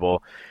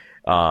terrible.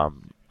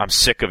 I'm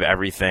sick of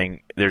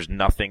everything. There's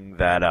nothing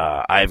that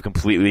I've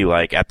completely,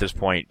 like, at this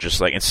point, just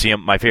like,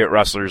 and my favorite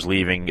wrestler is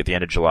leaving at the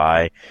end of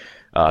July.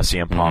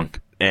 CM Punk,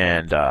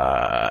 and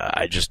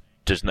I just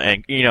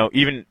and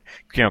even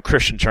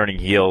Christian turning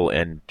heel,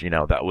 and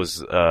that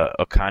was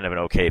a kind of an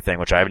okay thing,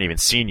 which I haven't even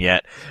seen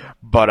yet.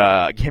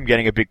 But him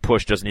getting a big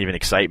push doesn't even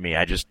excite me.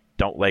 I just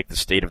don't like the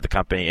state of the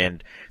company,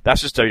 and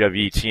that's just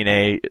WWE.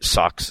 TNA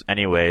sucks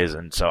anyways,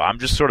 and so I'm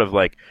just sort of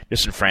like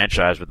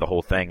disenfranchised with the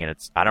whole thing, and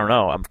I don't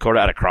know. I'm sort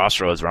of at a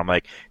crossroads where I'm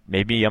like,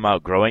 maybe I'm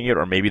outgrowing it,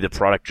 or maybe the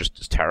product just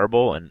is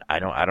terrible, and I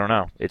don't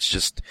know. It's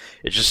just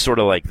sort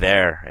of like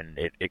there,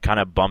 and it kind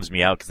of bums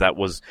me out because that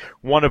was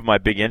one of my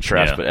big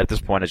interests, but at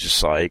this point it's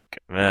just like,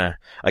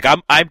 like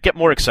I get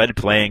more excited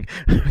playing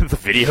the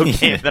video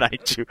game than I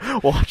do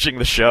watching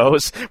the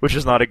shows, which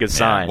is not a good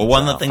sign. Well,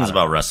 one of the things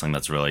about wrestling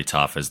that's really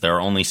tough is there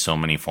are only so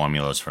many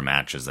formulas for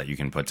matches that you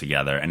can put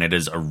together, and it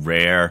is a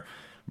rare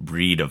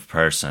breed of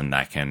person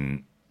that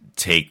can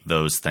take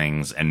those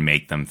things and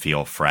make them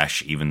feel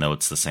fresh, even though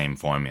it's the same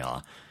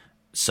formula.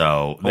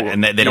 So,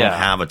 and they don't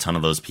have a ton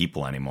of those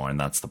people anymore, and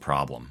that's the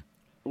problem.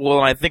 Well,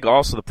 and I think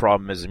also the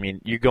problem is, I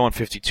mean, you're going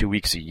 52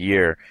 weeks a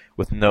year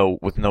with no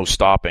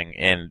stopping,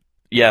 and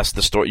yes,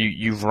 the story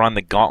you've run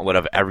the gauntlet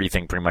of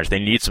everything pretty much. They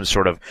need some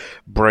sort of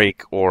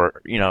break,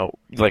 or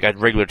like a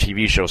regular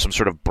TV show, some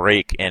sort of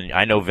break. And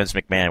I know Vince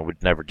McMahon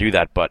would never do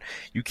that, but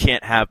you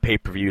can't have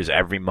pay-per-views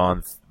every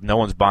month. No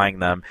one's buying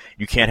them.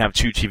 You can't have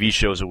 2 TV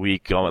shows a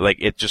week going. Like,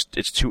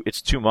 it's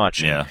too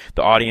much. Yeah.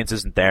 The audience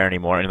isn't there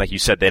anymore. And like you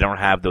said, they don't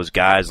have those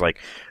guys like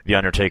The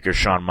Undertaker,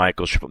 Shawn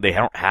Michaels. They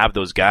don't have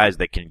those guys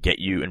that can get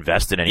you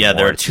invested anymore. Yeah,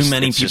 there are too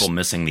many people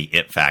missing the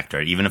it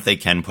factor, even if they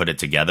can put it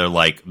together.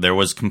 Like, there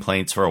was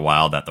complaints for a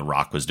while that The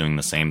Rock was doing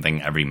the same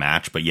thing every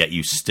match, but yet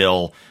you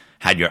still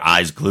had your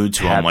eyes glued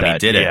to him when he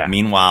did it.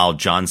 Meanwhile,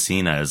 John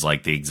Cena is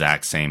like the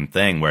exact same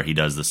thing, where he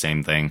does the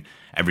same thing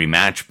every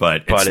match,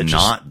 but it's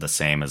not the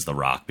same as The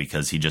Rock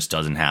because he just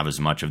doesn't have as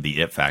much of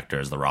the it factor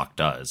as The Rock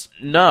does.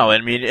 No, I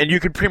mean, and you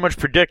can pretty much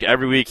predict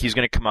every week he's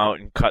going to come out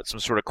and cut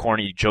some sort of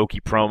corny,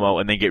 jokey promo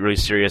and then get really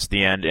serious at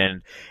the end,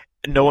 and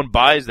no one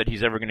buys that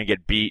he's ever going to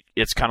get beat.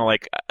 It's kind of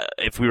like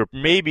if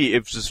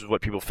this is what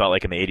people felt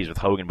like in the 80s with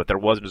Hogan, but there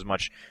wasn't as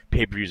much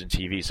pay-per-views and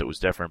TV, so it was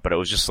different. But it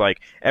was just like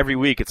every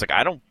week, it's like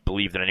I don't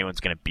believe that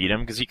anyone's going to beat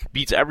him because he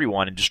beats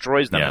everyone and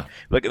destroys them. Yeah.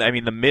 Look, I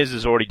mean, the Miz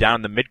is already down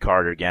in the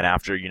mid-card again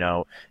after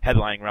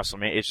headlining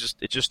WrestleMania.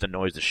 It just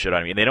annoys the shit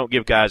out of me. And they don't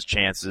give guys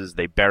chances.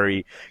 They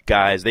bury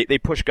guys. They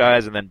push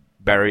guys and then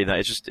bury them.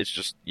 It's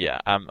just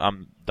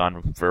I'm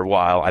done for a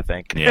while, I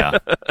think. Yeah.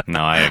 No,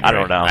 I agree. I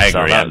don't know. I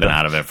agree. I've been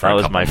out of it for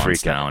a couple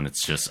months now, and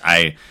it's just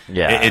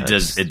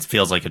it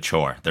feels like a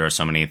chore. There are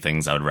so many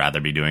things I would rather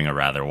be doing or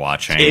rather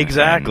watching.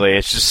 Exactly.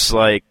 It's just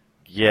like,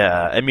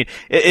 yeah. I mean,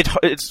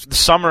 it's the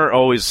summer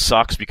always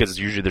sucks because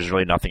usually there's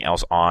really nothing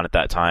else on at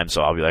that time,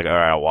 so I'll be like, all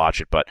right, I'll watch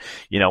it. But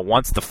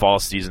once the fall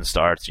season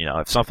starts,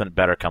 if something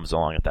better comes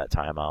along at that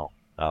time, I'll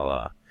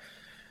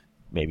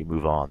maybe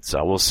move on.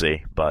 So we'll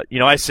see. But,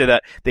 I say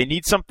that they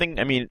need something.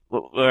 I mean,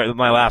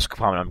 my last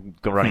comment,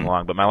 I'm running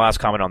long, but my last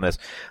comment on this,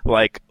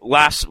 like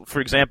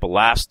for example,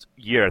 last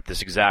year at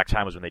this exact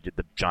time was when they did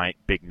the giant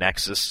big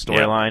Nexus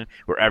storyline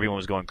where everyone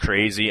was going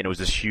crazy and it was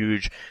this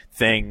huge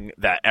thing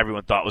that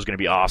everyone thought was going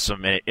to be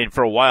awesome. And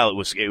for a while it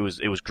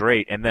was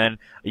great. And then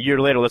a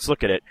year later, let's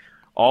look at it.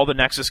 All the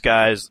Nexus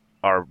guys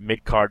are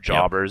mid-card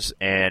jobbers,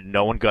 and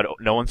no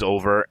one's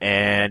over,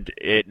 and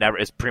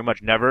it's pretty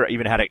much never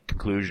even had a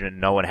conclusion.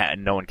 No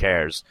one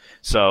cares.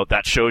 So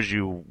that shows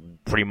you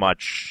pretty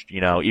much,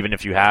 even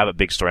if you have a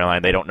big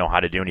storyline, they don't know how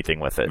to do anything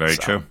with it. Very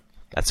true.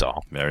 That's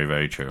all. Very,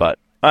 very true. But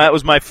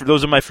those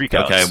are my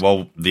freakouts. Okay,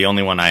 well, the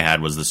only one I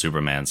had was the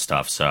Superman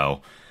stuff.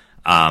 So,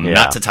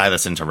 not to tie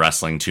this into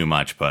wrestling too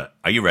much, but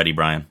are you ready,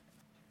 Brian?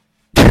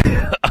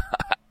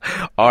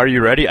 Are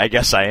you ready? I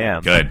guess I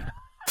am. Good.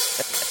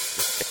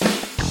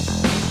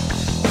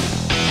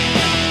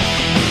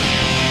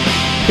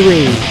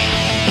 Three,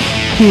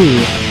 two,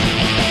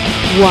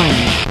 one.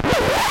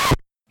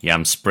 Yeah,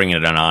 I'm springing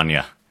it on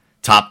you.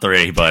 Top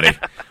 3, buddy.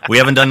 We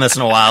haven't done this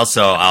in a while,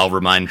 so I'll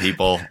remind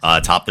people.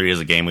 Top 3 is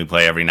a game we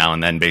play every now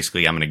and then.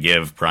 Basically, I'm going to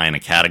give Brian a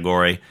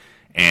category,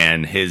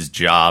 and his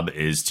job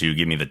is to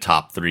give me the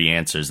top 3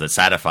 answers that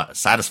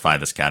satisfy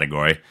this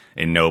category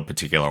in no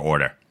particular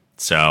order.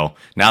 So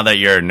now that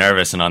you're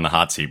nervous and on the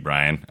hot seat,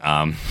 Brian,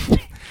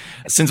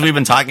 since we've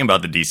been talking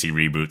about the DC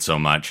reboot so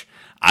much,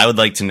 I would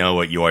like to know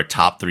what your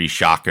top 3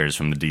 shockers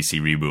from the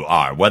DC reboot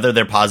are. Whether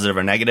they're positive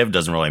or negative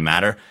doesn't really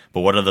matter,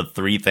 but what are the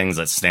 3 things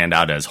that stand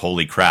out as,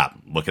 holy crap,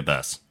 look at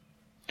this?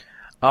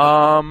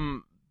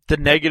 The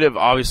negative,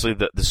 obviously,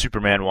 the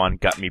Superman one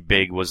got me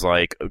big, was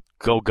like,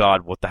 oh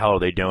God, what the hell are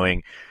they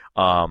doing?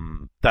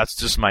 That's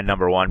just my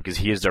number one, because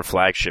he is their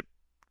flagship.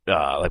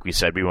 Like we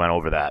said, we went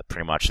over that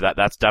pretty much.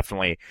 That's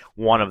definitely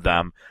one of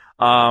them.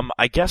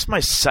 I guess my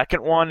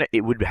second one,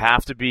 it would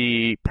have to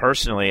be,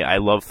 personally, I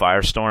love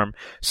Firestorm,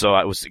 so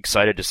I was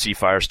excited to see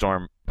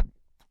Firestorm,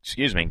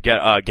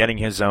 getting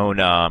his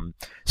own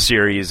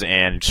series,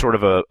 and sort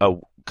of a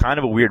kind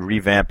of a weird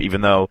revamp,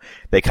 even though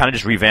they kind of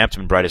just revamped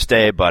him in Brightest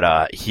Day,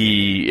 but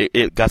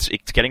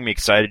it's getting me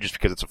excited just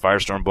because it's a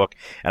Firestorm book,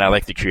 and I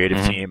like the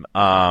creative team.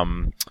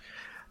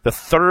 The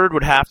third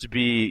would have to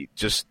be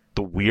just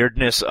the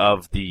weirdness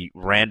of the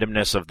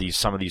randomness of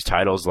some of these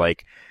titles.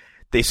 Like,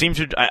 they seem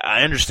to,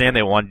 I understand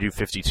they want to do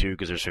 52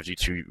 because there's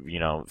 52,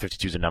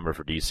 52 is a number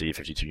for DC,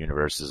 52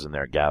 universes in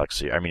their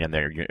galaxy,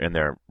 in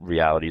their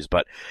realities,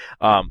 but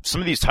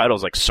some of these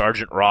titles like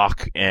Sergeant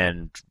Rock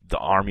and the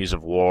Armies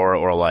of War,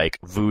 or like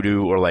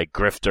Voodoo, or like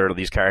Grifter,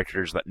 these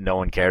characters that no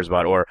one cares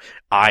about, or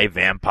I,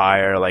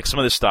 Vampire, like some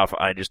of this stuff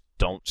I just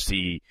don't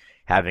see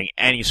having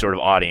any sort of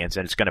audience,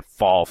 and it's going to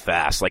fall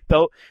fast. Like,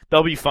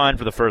 they'll be fine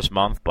for the first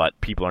month, but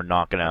people are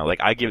not going to,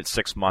 like, I give it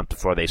 6 months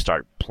before they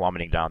start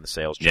plummeting down the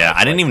sales charts. Yeah,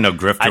 I didn't even know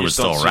Grifter was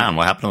still around.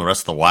 What happened to the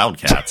rest of the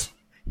Wildcats?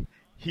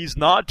 He's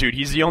not, dude.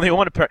 He's the only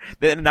one.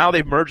 Now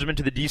they've merged him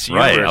into the DC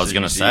universe. Right, I was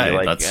going to say,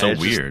 like, that's so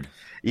weird.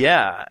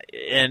 Yeah,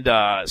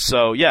 and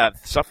so, yeah,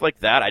 stuff like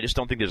that, I just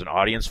don't think there's an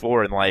audience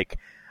for, and, like,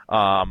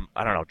 I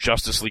don't know,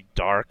 Justice League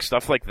Dark,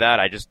 stuff like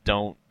that, I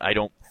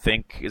don't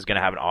think is going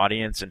to have an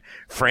audience. And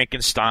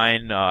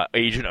Frankenstein,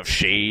 Agent of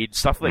Shade,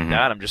 stuff like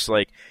that, I'm just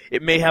like,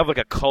 it may have like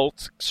a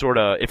cult sort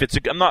of,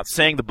 I'm not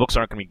saying the books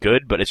aren't going to be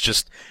good, but it's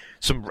just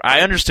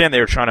I understand they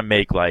were trying to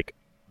make like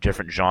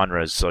different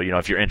genres, so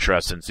if you're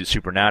interested in the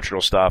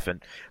supernatural stuff,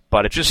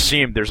 but it just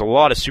seemed there's a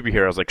lot of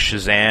superheroes like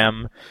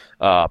Shazam,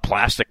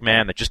 Plastic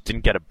Man, that just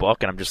didn't get a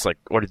book, and I'm just like,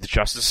 or the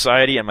Justice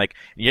Society, I'm like,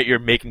 yet you're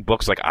making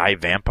books like I,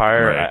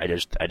 Vampire. Right.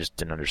 I just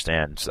didn't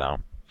understand. So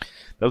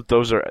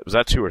those are, was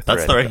that 2 or 3?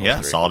 That's 3.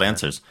 Yeah, 3. Solid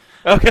answers.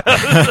 Okay.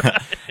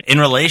 In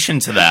relation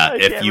to that,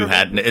 if you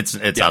had, it's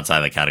outside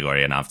the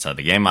category and outside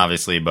the game,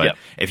 obviously, but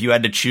if you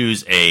had to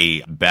choose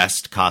a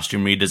best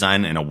costume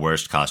redesign and a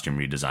worst costume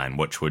redesign,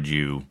 which would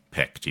you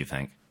pick, do you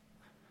think?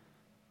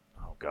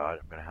 Oh God,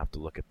 I'm gonna have to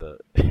look at the.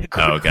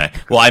 Oh, okay.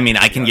 Well, I mean,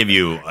 I can give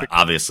you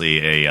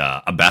obviously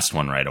a best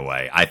one right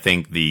away. I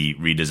think the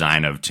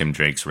redesign of Tim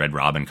Drake's Red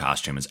Robin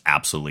costume is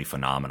absolutely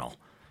phenomenal.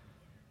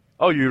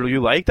 Oh, you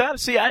like that?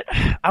 See, I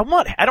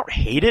don't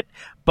hate it,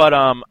 but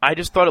I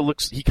just thought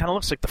he kind of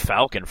looks like the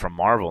Falcon from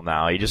Marvel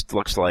now. He just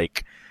looks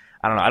like,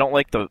 I don't know.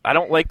 I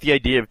don't like the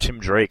idea of Tim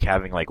Drake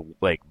having like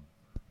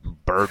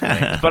bird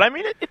wings. But I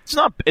mean, it's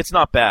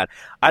not bad.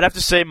 I'd have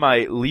to say my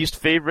least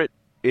favorite,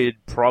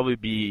 it'd probably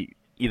be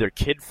either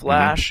Kid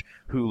Flash,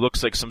 who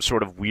looks like some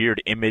sort of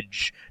weird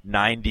Image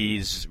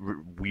 90s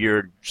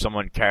weird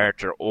someone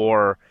character,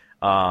 or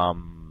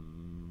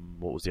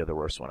what was the other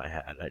worst one I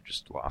had? I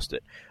just lost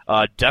it.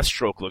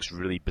 Deathstroke looks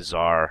really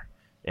bizarre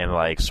and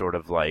like sort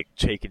of like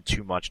taken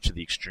too much to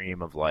the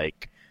extreme of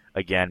like,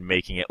 again,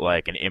 making it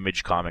like an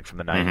Image comic from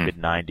the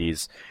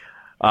mid-90s.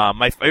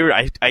 My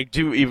favorite,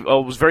 it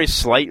was very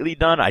slightly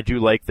done. I do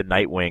like the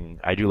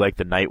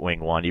Nightwing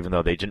one, even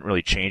though they didn't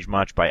really change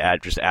much by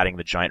just adding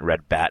the giant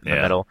red bat in the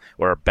middle,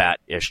 or a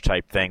bat-ish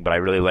type thing, but I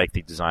really like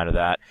the design of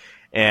that.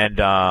 And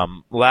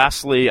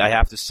lastly, I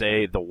have to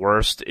say the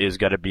worst is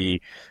going to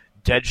be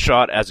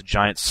Deadshot as a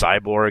giant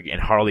cyborg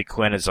and Harley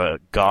Quinn as a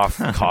goth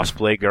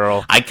cosplay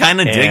girl. I kind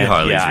of dig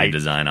Harley's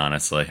redesign,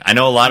 honestly. I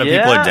know a lot of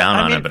people are down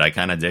on it, but I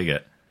kind of dig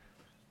it.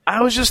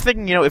 I was just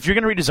thinking, if you're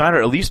going to redesign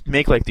her, at least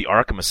make like the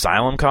Arkham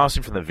Asylum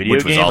costume from the video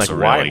game. Which was also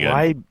like, really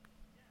good.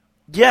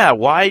 Yeah,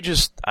 why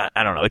just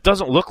I don't know. It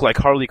doesn't look like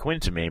Harley Quinn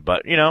to me,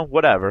 but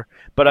whatever.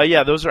 But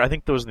yeah, I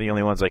think those are the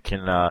only ones I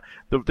can.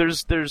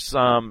 There's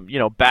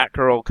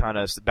Batgirl kind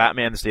of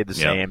Batman stayed the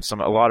same.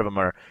 A lot of them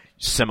are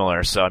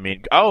similar. So I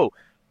mean, I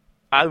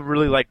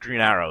really like Green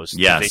Arrows.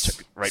 Yes, they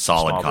took right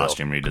solid from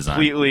costume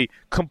redesign.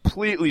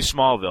 Completely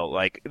Smallville.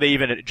 Like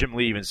Jim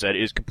Lee even said,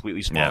 is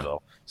completely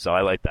Smallville. Yeah. So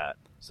I like that.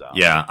 So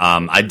yeah,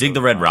 I dig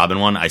the Red Robin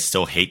one. I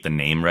still hate the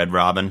name Red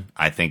Robin.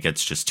 I think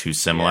it's just too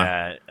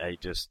similar.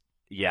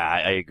 Yeah,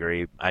 I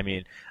agree. I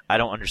mean, I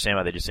don't understand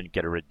why they just didn't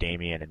get rid of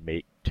Damian and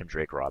make Tim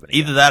Drake Robin again.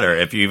 Either that, or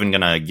if you're even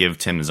gonna give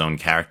Tim his own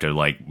character,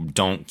 like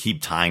don't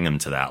keep tying him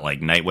to that.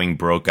 Like Nightwing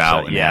broke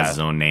out and has his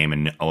own name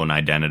and own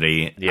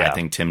identity. Yeah. I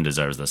think Tim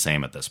deserves the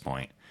same at this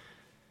point.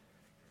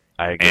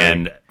 I agree.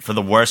 And for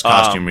the worst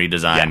costume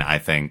redesign, I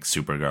think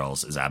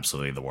Supergirl's is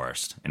absolutely the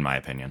worst, in my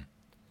opinion.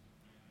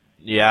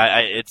 Yeah,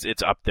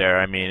 it's up there.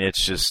 I mean,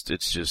 it's just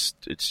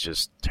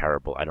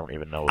terrible. I don't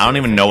even know. I don't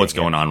even know what's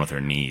going on with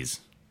her knees.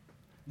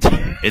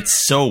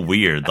 It's so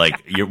weird. Like,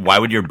 why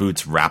would your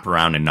boots wrap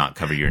around and not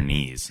cover your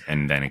knees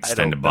and then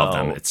extend above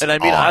them? It's and I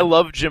mean, odd. I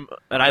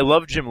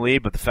love Jim Lee,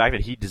 but the fact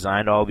that he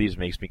designed all these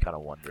makes me kind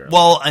of wonder.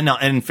 Well, and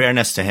in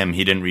fairness to him,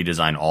 he didn't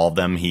redesign all of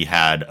them. He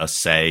had a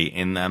say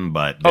in them,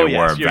 but there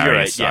were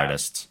various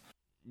artists.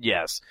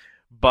 Yes.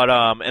 But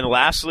and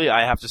lastly,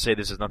 I have to say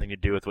this has nothing to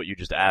do with what you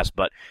just asked,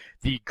 but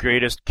the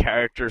greatest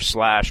character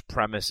 /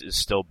 premise is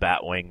still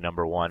Batwing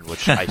 #1,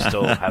 which I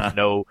still have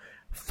no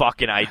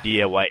fucking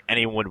idea why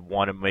anyone would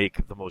want to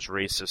make the most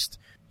racist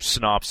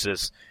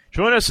synopsis.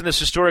 Join us in this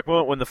historic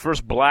moment when the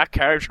first black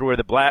character to wear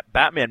the black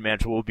Batman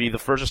mantle will be the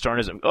first to star in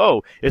his...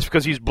 Oh, it's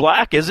because he's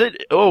black, is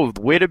it? Oh,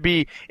 way to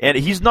be... And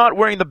he's not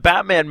wearing the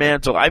Batman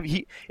mantle.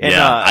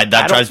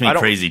 That drives me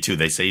crazy, too.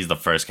 They say he's the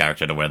first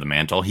character to wear the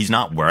mantle. He's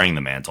not wearing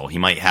the mantle. He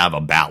might have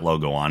a Bat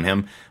logo on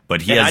him,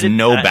 but he has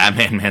no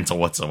Batman mantle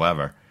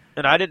whatsoever.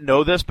 And I didn't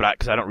know this, but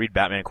because I don't read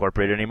Batman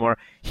Incorporated anymore,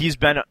 he's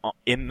been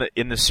in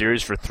the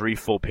series for 3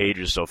 full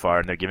pages so far,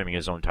 and they're giving him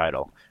his own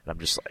title. And I'm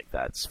just like,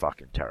 that's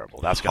fucking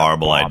terrible. That's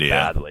horrible idea.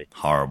 Badly.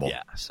 Horrible.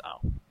 Yeah. So,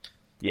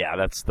 yeah,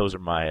 those are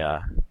mine.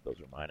 I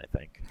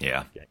think.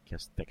 Yeah. I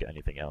can't think of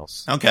anything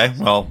else. Okay.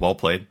 Well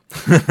played.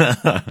 We're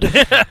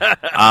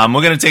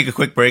gonna take a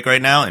quick break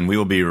right now, and we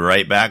will be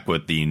right back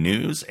with the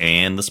news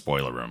and the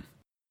spoiler room.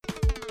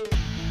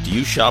 Do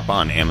you shop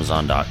on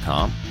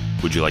Amazon.com?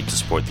 Would you like to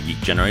support the Geek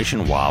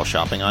Generation while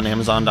shopping on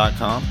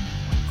Amazon.com?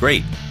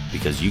 Great,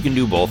 because you can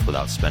do both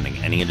without spending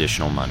any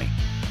additional money.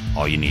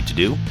 All you need to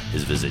do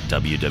is visit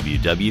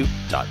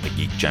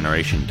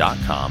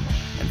www.thegeekgeneration.com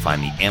and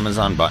find the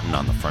Amazon button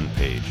on the front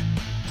page.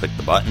 Click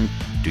the button,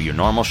 do your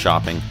normal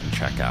shopping, and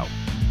check out.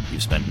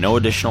 You've spent no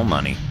additional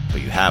money,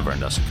 but you have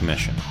earned us a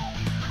commission.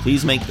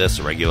 Please make this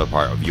a regular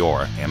part of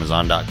your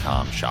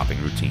Amazon.com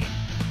shopping routine.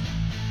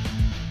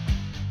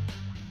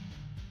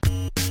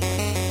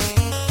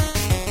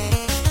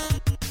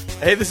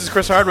 Hey, this is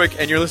Chris Hardwick,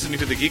 and you're listening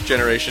to The Geek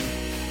Generation.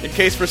 In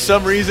case for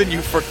some reason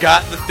you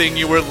forgot the thing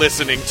you were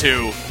listening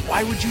to.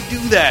 Why would you do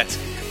that?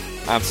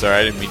 I'm sorry,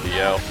 I didn't mean to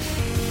yell.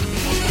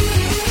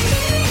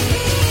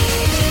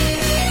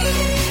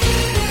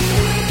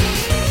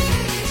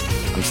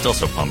 I'm still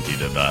so pumped you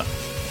did that.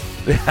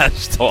 That's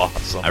still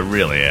awesome. I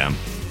really am.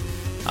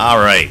 All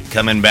right,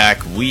 coming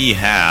back, we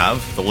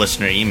have the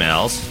listener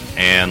emails.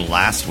 And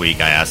last week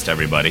I asked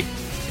everybody,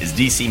 is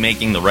DC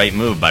making the right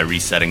move by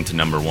resetting to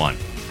 #1?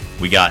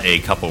 We got a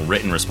couple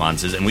written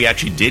responses, and we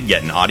actually did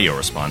get an audio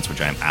response,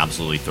 which I'm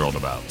absolutely thrilled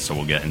about. So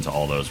we'll get into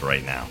all those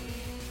right now.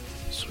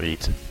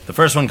 Sweet. The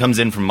first one comes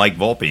in from Mike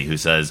Volpe, who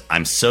says,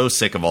 I'm so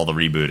sick of all the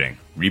rebooting.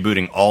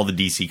 Rebooting all the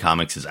DC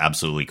comics is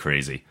absolutely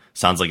crazy.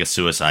 Sounds like a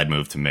suicide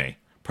move to me.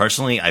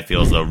 Personally, I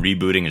feel as though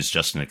rebooting is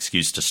just an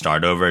excuse to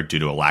start over due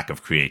to a lack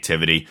of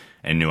creativity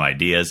and new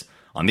ideas.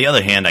 On the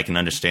other hand, I can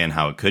understand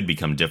how it could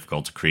become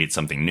difficult to create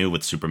something new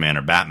with Superman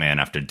or Batman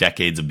after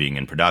decades of being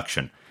in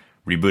production.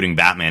 Rebooting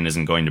Batman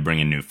isn't going to bring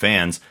in new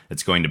fans,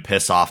 it's going to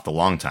piss off the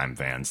longtime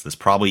fans. This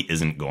probably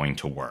isn't going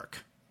to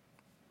work.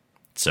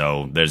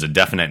 So there's a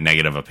definite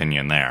negative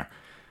opinion there.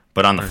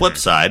 But on the flip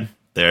side,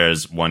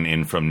 there's one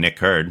in from Nick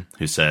Hurd,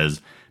 who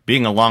says,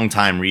 being a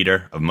longtime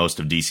reader of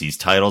most of DC's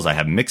titles, I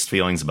have mixed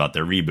feelings about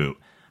their reboot.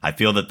 I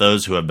feel that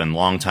those who have been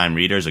longtime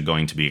readers are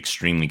going to be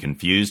extremely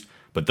confused,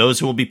 but those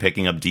who will be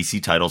picking up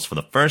DC titles for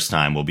the first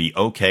time will be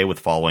okay with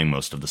following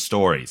most of the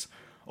stories.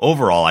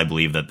 Overall, I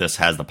believe that this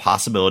has the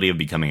possibility of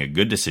becoming a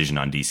good decision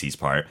on DC's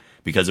part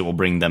because it will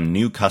bring them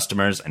new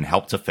customers and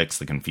help to fix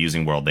the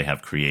confusing world they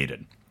have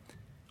created.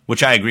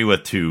 Which I agree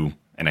with to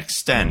an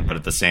extent, but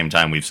at the same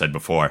time, we've said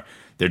before,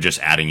 they're just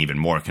adding even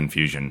more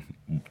confusion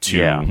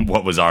to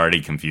what was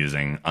already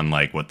confusing,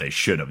 unlike what they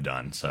should have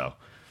done. So,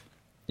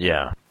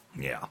 yeah.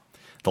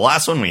 The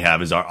last one we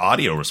have is our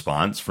audio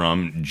response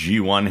from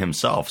G1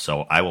 himself,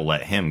 so I will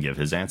let him give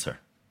his answer.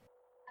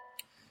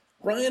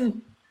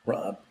 Ryan,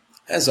 Rob,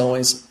 as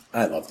always,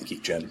 I love the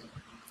Geek Gen.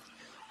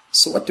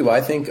 So what do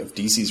I think of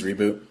DC's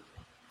reboot?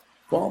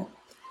 Well,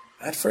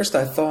 at first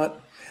I thought,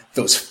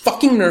 those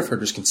fucking nerf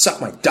herders can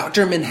suck my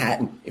Dr.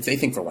 Manhattan if they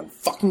think for one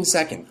fucking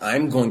second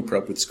I'm going pro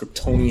with this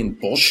Kryptonian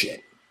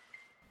bullshit.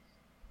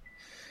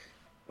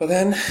 But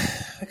then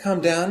I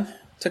calmed down,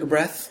 took a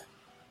breath,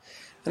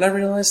 and I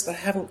realized that I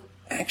haven't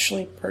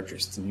actually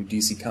purchased a new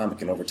DC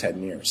comic in over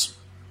 10 years.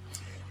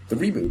 The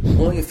reboot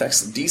only affects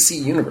the DC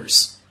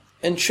universe,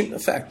 and shouldn't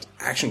affect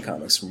Action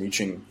Comics from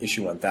reaching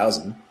issue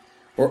 1000,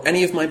 or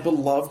any of my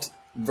beloved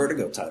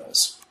Vertigo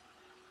titles.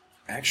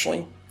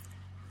 Actually,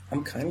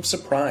 I'm kind of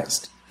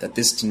surprised that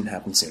this didn't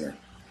happen sooner.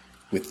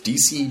 With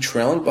DC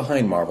trailing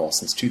behind Marvel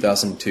since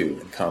 2002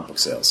 in comic book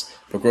sales,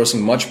 but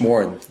grossing much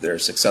more in their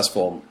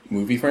successful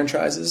movie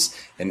franchises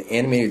and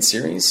animated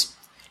series,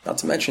 not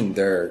to mention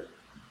their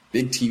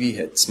big TV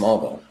hit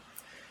Smallville,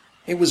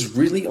 it was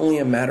really only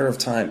a matter of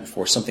time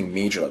before something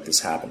major like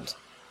this happened.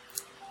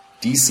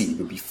 DC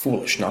would be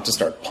foolish not to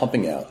start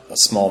pumping out a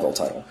Smallville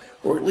title,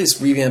 or at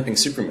least revamping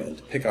Superman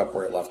to pick up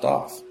where it left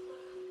off.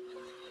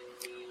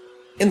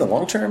 In the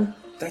long term,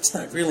 that's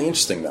not really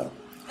interesting though.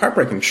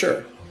 Heartbreaking,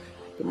 sure.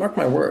 But mark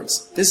my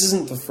words, this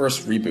isn't the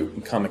first reboot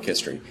in comic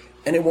history,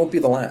 and it won't be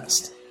the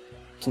last.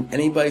 Can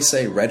anybody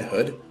say Red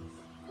Hood?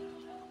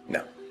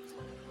 No.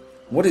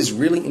 What is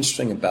really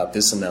interesting about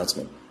this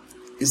announcement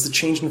is the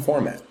change in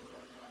format.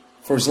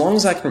 For as long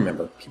as I can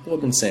remember, people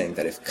have been saying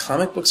that if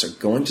comic books are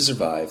going to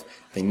survive,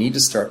 they need to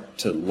start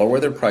to lower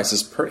their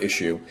prices per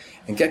issue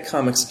and get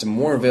comics into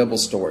more available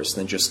stores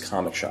than just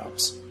comic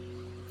shops.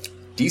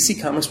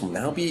 DC Comics will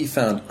now be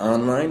found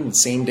online the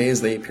same day as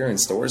they appear in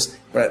stores,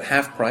 but at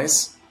half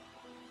price.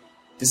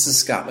 This is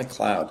Scott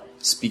McCloud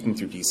speaking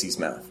through DC's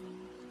mouth.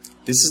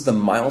 This is the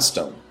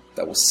milestone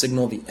that will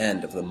signal the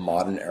end of the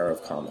modern era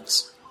of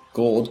comics.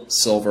 Gold,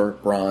 silver,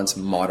 bronze,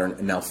 modern,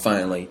 and now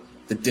finally,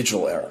 the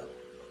digital era.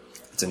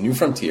 It's a new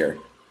frontier.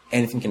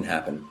 Anything can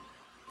happen.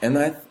 And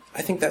I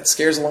think that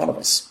scares a lot of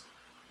us.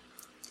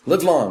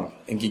 Live long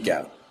and geek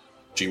out.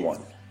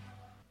 G1.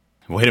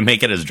 Way to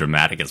make it as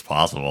dramatic as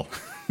possible.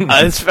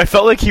 I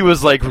felt like he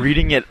was like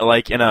reading it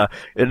like in a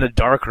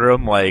dark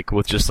room, like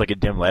with just like a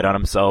dim light on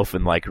himself,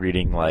 and like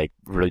reading like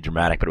really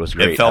dramatic. But it was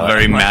great. It felt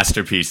very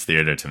masterpiece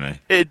theater to me.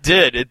 It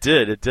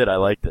did. I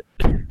liked it.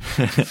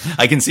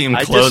 I can see him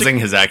closing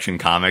his Action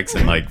Comics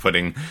and like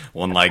putting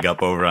one leg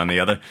up over on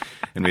the other,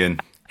 and being,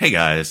 "Hey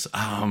guys,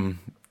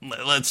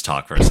 let's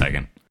talk for a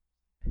second."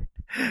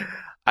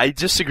 I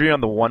disagree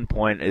on the one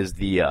point is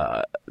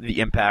the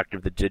impact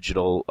of the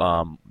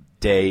digital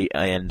day,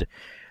 and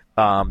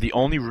the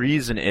only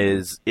reason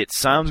is it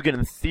sounds good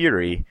in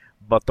theory,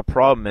 but the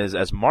problem is,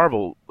 as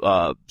Marvel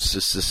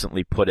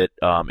consistently put it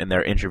in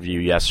their interview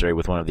yesterday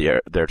with one of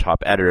their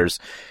top editors,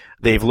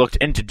 they've looked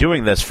into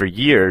doing this for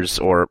years,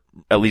 or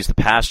at least the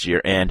past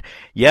year, and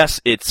yes,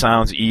 it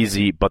sounds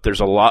easy, but there's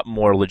a lot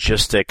more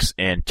logistics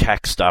and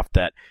tech stuff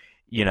that,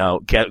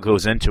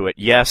 goes into it.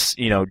 Yes,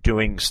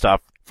 doing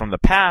stuff from the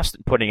past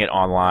and putting it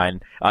online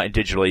and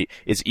digitally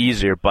is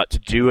easier, but to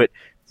do it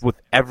with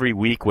every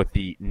week with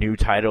the new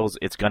titles,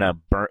 it's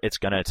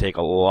gonna take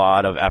a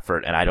lot of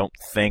effort, and I don't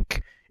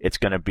think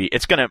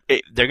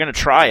they're gonna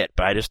try it,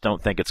 but I just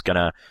don't think it's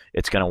gonna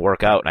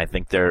work out. And I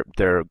think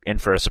they're in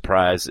for a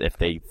surprise if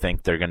they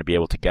think they're gonna be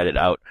able to get it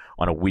out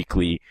on a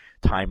weekly,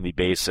 timely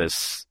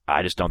basis.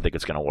 I just don't think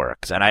it's gonna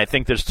work, and I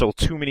think there's still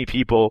too many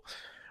people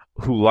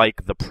who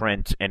like the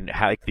print and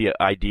like the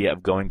idea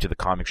of going to the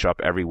comic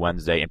shop every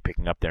Wednesday and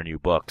picking up their new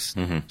books.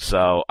 Mm-hmm.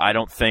 So I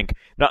don't think,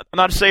 not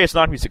to say it's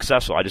not going to be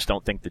successful, I just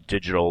don't think the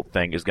digital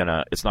thing it's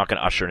not going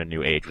to usher in a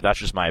new age. But that's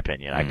just my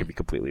opinion. I could be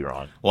completely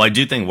wrong. Well, I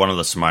do think one of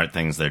the smart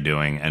things they're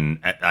doing, and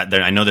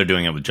I know they're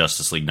doing it with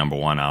Justice League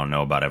 #1. I don't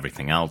know about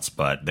everything else,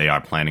 but they are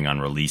planning on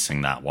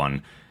releasing that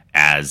one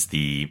as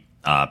the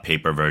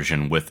paper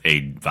version with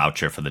a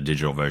voucher for the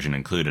digital version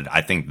included.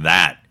 I think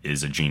that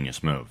is a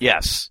genius move.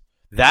 Yes.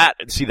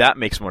 That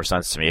makes more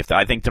sense to me.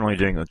 I think they're only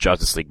doing it with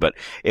Justice League, but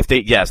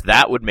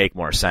that would make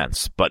more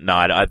sense. But no,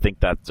 I think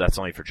that's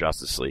only for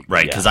Justice League.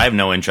 Right, because I have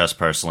no interest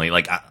personally.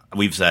 Like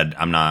we've said,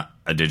 I'm not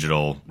a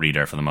digital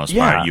reader for the most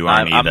part. You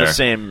aren't either. I'm the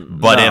same.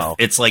 But if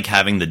it's like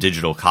having the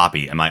digital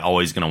copy, am I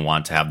always going to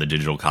want to have the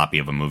digital copy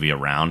of a movie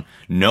around?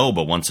 No,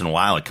 but once in a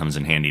while it comes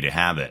in handy to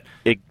have it.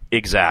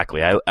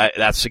 Exactly.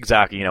 That's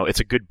exactly, it's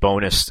a good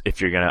bonus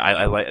if you're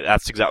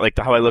that's exactly like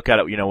how I look at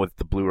it, with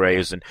the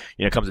Blu-rays and,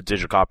 it comes a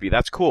digital copy.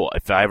 That's cool.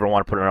 If I ever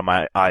want to put it on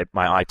my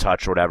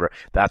iTouch or whatever,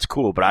 that's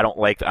cool. But I don't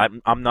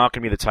I'm not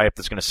going to be the type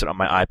that's going to sit on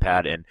my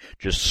iPad and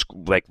just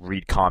like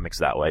read comics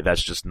that way.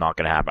 That's just not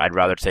going to happen. I'd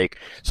rather take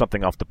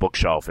something off the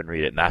bookshelf and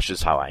read it. And that's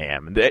just how I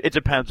am. And it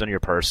depends on your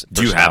person.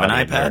 Do you have an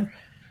iPad?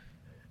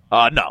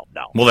 No.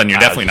 Well, then you're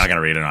definitely not going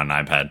to read it on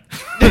an iPad.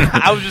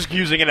 I was just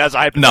using it as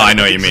iPad. No, I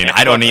know what you mean.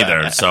 I don't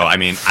either. So, I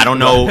mean, I don't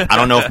know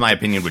if my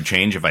opinion would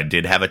change if I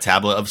did have a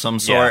tablet of some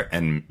sort.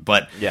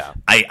 Yeah.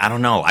 I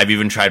don't know. I've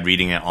even tried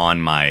reading it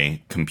on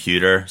my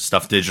computer,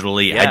 stuff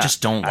digitally. Yeah, I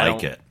just don't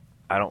like it.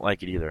 I don't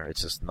like it either.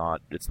 It's just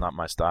not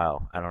my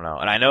style. I don't know.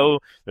 And I know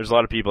there's a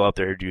lot of people out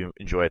there who do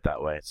enjoy it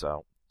that way.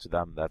 So, to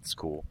them, that's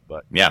cool.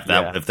 But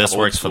if this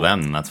works for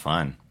them, then that's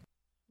fine.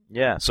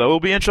 Yeah, so it'll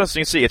be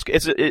interesting to see.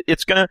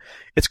 It's gonna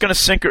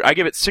sink or I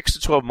give it 6 to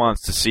 12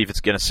 months to see if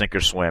it's gonna sink or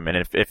swim, and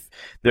if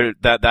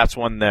that's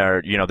when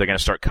they're gonna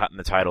start cutting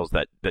the titles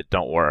that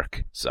don't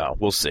work. So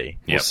we'll see,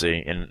 we'll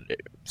see, and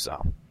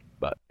so,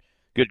 but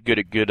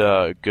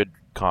Good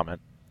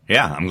comment.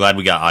 Yeah, I'm glad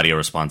we got audio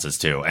responses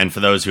too. And for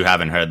those who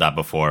haven't heard that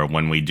before,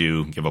 when we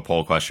do give a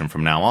poll question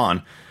from now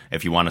on,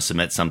 if you want to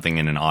submit something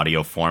in an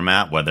audio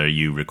format, whether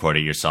you record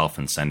it yourself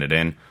and send it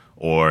in,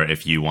 or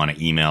if you want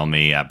to email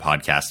me at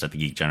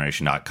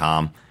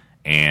podcast@thegeekgeneration.com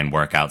and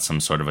work out some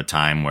sort of a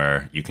time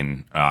where you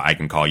can, I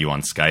can call you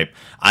on Skype.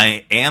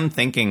 I am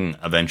thinking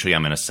eventually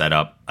I'm going to set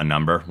up a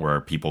number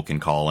where people can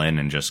call in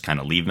and just kind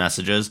of leave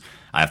messages.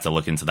 I have to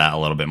look into that a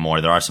little bit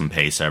more. There are some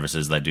pay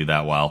services that do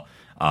that well.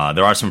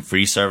 There are some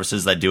free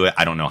services that do it.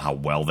 I don't know how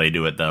well they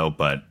do it, though,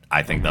 but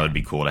I think that would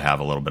be cool to have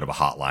a little bit of a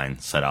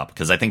hotline set up,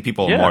 because I think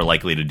people are more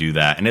likely to do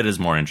that, and it is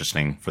more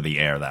interesting for the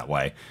air that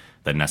way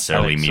than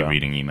necessarily me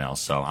reading emails.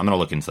 So I'm going to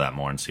look into that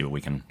more and see what we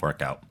can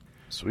work out.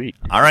 Sweet.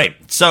 All right,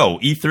 so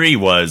E3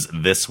 was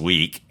this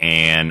week,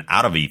 and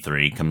out of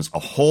E3 comes a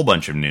whole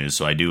bunch of news.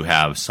 So I do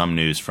have some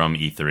news from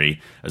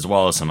E3, as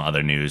well as some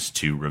other news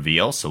to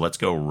reveal. So let's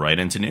go right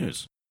into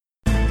news.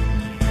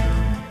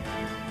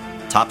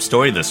 Top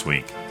story this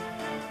week.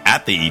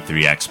 At the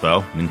E3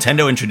 Expo,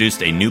 Nintendo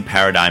introduced a new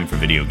paradigm for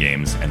video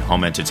games and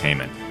home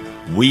entertainment,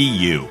 Wii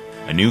U,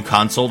 a new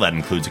console that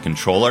includes a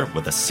controller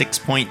with a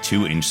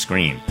 6.2-inch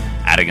screen.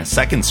 Adding a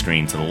second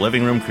screen to the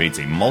living room creates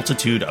a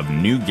multitude of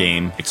new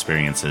game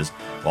experiences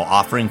while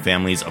offering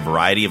families a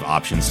variety of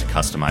options to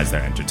customize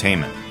their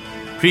entertainment.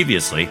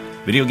 Previously,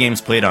 video games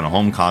played on a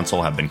home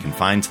console have been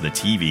confined to the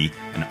TV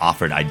and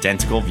offered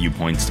identical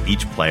viewpoints to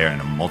each player in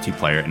a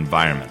multiplayer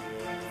environment.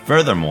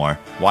 Furthermore,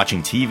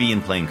 watching TV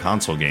and playing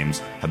console games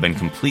have been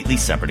completely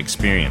separate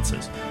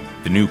experiences.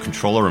 The new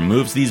controller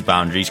removes these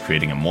boundaries,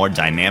 creating a more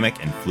dynamic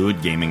and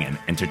fluid gaming and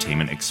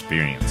entertainment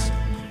experience.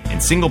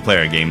 In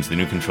single-player games, the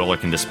new controller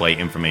can display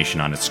information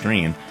on a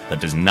screen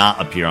that does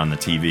not appear on the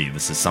TV.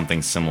 This is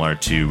something similar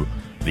to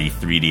the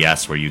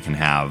 3DS, where you can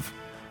have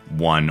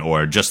one,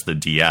 or just the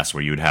DS,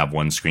 where you would have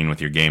one screen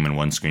with your game and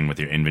one screen with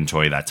your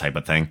inventory, that type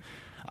of thing.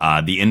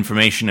 The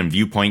information and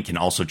viewpoint can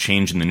also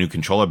change in the new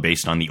controller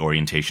based on the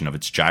orientation of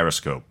its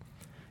gyroscope.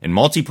 In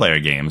multiplayer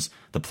games,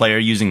 the player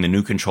using the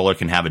new controller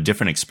can have a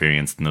different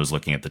experience than those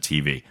looking at the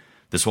TV.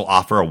 This will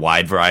offer a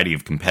wide variety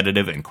of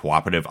competitive and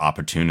cooperative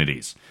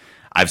opportunities.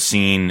 I've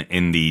seen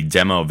in the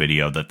demo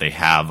video that they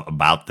have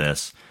about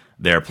this,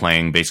 they're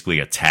playing basically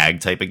a tag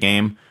type of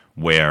game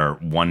where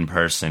one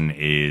person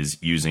is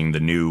using the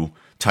new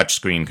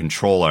touchscreen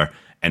controller,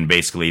 and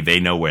basically they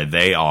know where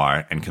they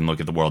are and can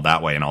look at the world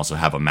that way and also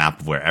have a map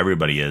of where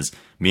everybody is.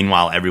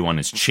 Meanwhile, everyone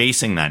is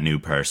chasing that new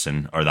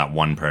person, or that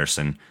one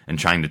person, and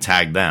trying to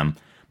tag them.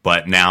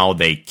 But now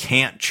they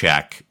can't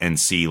check and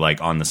see,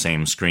 like, on the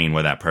same screen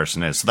where that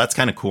person is. So that's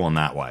kind of cool in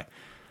that way.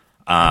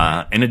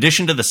 In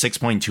addition to the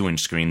 6.2-inch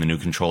screen, the new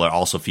controller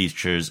also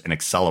features an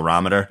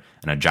accelerometer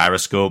and a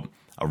gyroscope,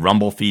 a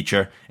rumble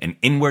feature, an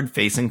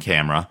inward-facing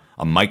camera,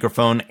 a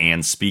microphone,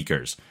 and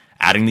speakers.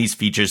 Adding these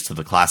features to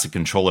the classic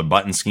controller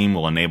button scheme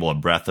will enable a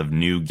breadth of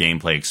new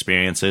gameplay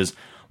experiences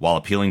while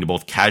appealing to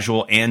both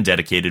casual and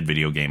dedicated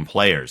video game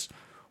players.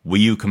 Wii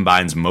U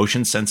combines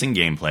motion-sensing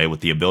gameplay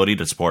with the ability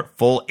to support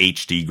full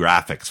HD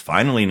graphics.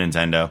 Finally,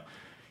 Nintendo.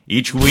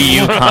 Each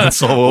Wii U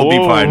console will be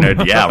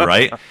partnered. Yeah,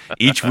 right?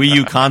 Each Wii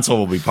U console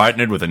will be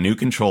partnered with a new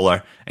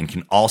controller and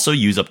can also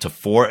use up to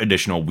 4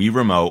 additional Wii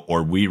Remote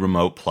or Wii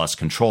Remote Plus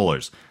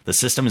controllers. The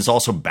system is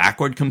also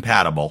backward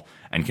compatible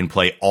and can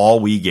play all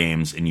Wii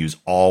games and use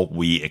all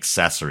Wii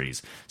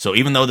accessories. So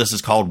even though this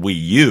is called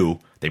Wii U,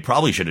 they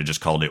probably should have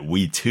just called it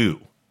Wii 2.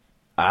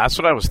 That's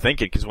what I was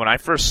thinking, because when I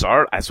first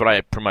saw it, that's what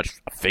I pretty much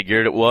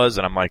figured it was,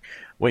 and I'm like,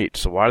 wait,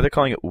 so why are they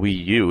calling it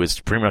Wii U?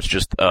 It's pretty much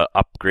just an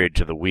upgrade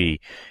to the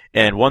Wii.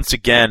 And once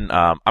again,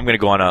 I'm going to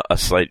go on a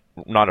slight,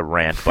 not a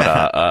rant, but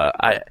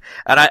I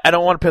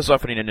don't want to piss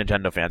off any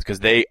Nintendo fans, because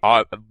the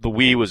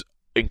Wii was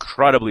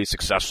incredibly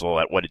successful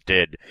at what it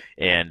did,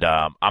 and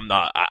I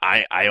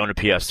own a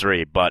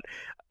PS3, but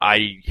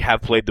I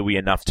have played the Wii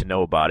enough to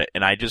know about it,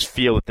 and I just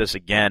feel that this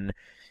again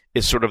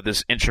is sort of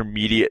this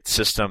intermediate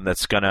system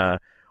that's gonna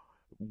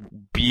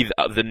be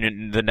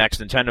the next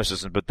Nintendo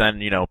system, but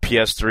then, you know,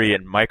 PS3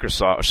 and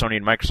Microsoft, or Sony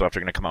and Microsoft, are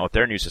going to come out with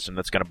their new system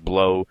that's going to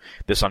blow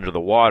this under the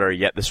water,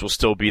 yet this will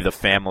still be the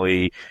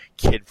family,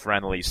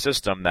 kid-friendly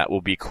system that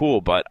will be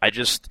cool, but I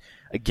just,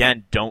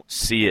 again, don't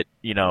see it,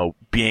 you know,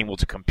 being able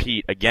to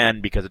compete,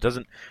 again, because it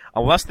doesn't,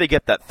 unless they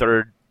get that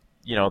third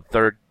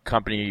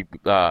company,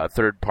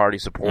 third-party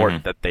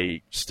support that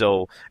they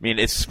still, I mean,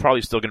 it's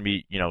probably still going to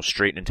be, you know,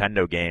 straight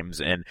Nintendo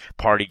games and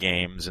party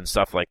games and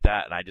stuff like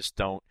that, and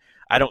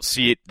I don't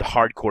see it, the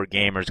hardcore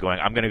gamers going,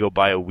 I'm going to go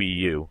buy a Wii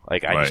U.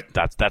 Like,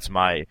 that's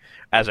my,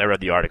 as I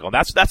read the article. And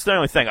that's the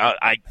only thing.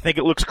 I think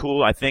it looks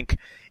cool. I think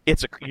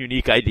it's a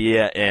unique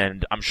idea,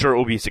 and I'm sure it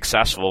will be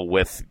successful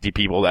with the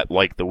people that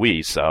like the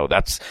Wii. So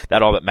that's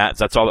all that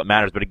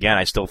matters. But again,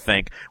 I still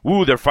think,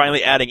 they're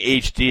finally adding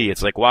HD.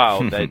 It's like, wow.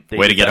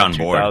 Way to get on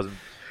board.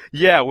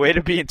 Yeah, way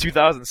to be in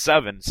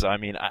 2007. So, I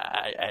mean,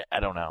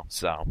 I don't know.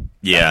 So,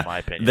 yeah, that's my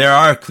opinion. There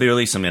are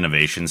clearly some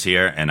innovations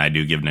here, and I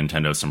do give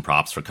Nintendo some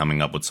props for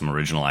coming up with some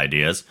original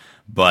ideas.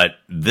 But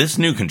this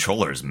new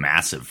controller is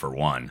massive, for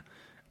one.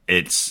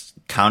 It's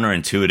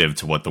counterintuitive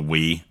to what the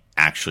Wii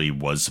actually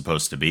was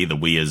supposed to be. The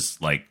Wii is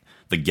like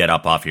the get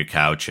up off your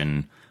couch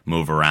and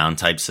move around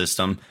type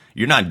system.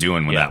 You're not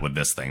doing with that with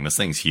this thing. This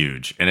thing's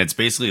huge, and it's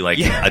basically like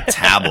a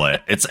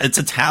tablet. It's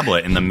a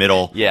tablet in the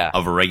middle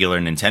of a regular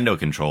Nintendo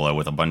controller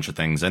with a bunch of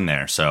things in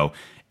there. So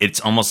it's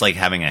almost like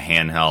having a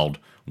handheld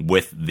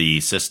with the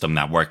system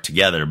that work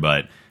together.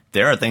 But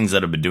there are things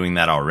that have been doing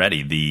that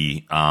already.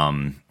 The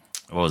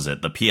what was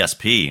it? The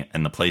PSP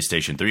and the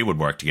PlayStation 3 would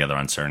work together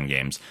on certain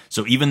games.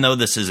 So even though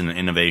this is an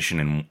innovation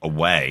in a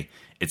way,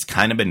 it's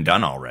kind of been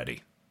done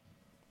already.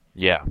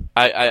 Yeah,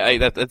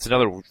 that's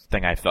another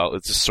thing I felt.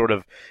 It's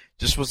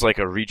just was like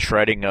a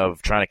retreading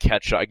of trying to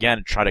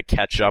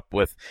catch up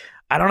with,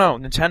 I don't know,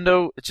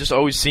 Nintendo. It just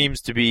always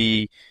seems to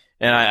be,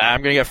 and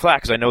I'm going to get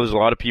flack because I know there's a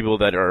lot of people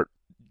that are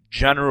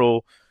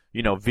general,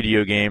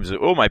 video games.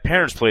 Oh, my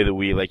parents play the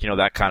Wii, like,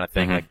 that kind of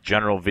thing, like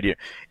general video.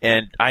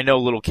 And I know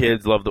little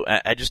kids love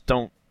I just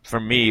don't. For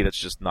me, that's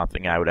just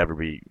nothing I would ever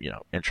be,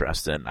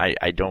 interested in.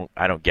 I don't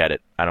get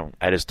it.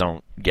 I just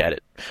don't get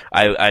it.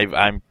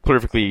 I'm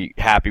perfectly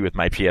happy with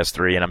my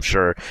PS3, and I'm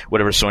sure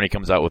whatever Sony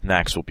comes out with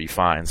next will be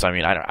fine. So, I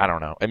mean, I don't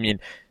know. I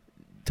mean,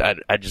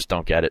 I just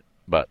don't get it,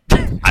 but.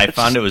 I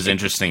found it was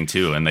interesting,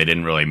 too, and they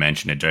didn't really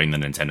mention it during the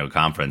Nintendo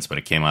conference, but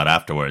it came out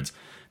afterwards.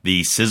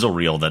 The sizzle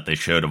reel that they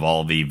showed of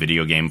all the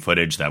video game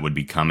footage that would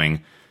be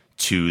coming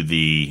to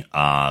the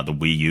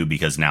Wii U,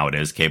 because now it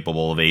is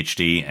capable of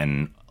HD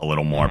and a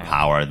little more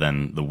power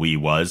than the Wii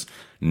was.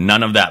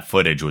 None of that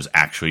footage was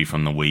actually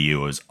from the Wii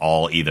U. It was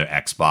all either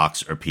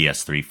Xbox or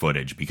PS3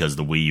 footage because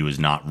the Wii U is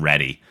not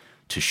ready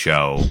to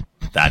show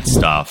that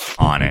stuff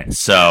on it.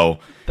 So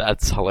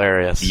that's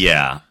hilarious.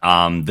 Yeah.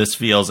 This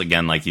feels,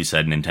 again, like you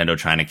said, Nintendo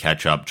trying to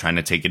catch up, trying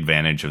to take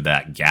advantage of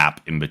that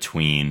gap in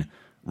between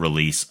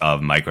release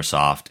of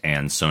Microsoft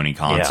and Sony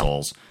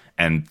consoles. Yeah.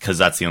 And because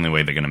that's the only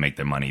way they're going to make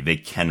their money. They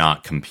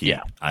cannot compete,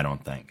 I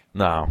don't think.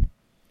 No.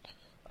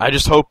 I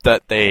just hope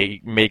that they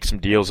make some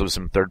deals with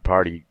some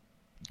third-party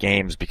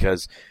games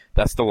because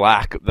that's the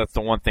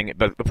one thing.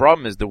 But the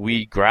problem is the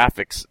Wii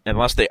graphics,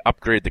 unless they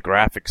upgrade the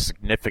graphics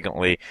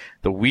significantly,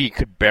 the Wii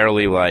could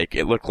barely,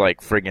 it looked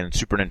like friggin'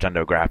 Super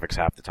Nintendo graphics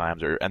half the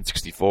times, or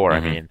N64. I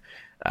mean,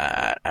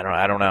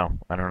 I don't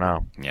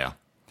know. Yeah.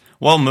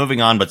 Well, moving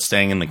on, but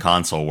staying in the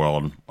console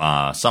world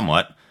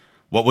somewhat.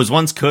 What was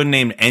once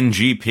codenamed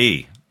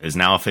NGP is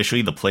now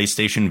officially the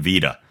PlayStation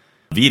Vita.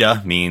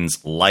 Vita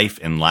means life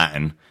in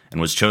Latin and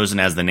was chosen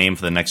as the name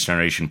for the next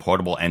generation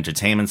portable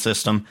entertainment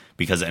system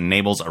because it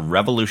enables a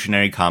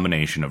revolutionary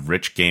combination of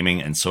rich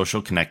gaming and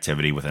social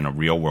connectivity within a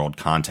real-world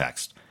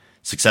context.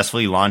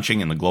 Successfully launching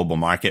in the global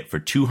market for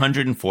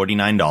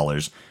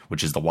 $249,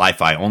 which is the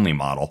Wi-Fi only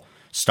model,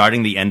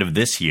 starting the end of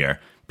this year,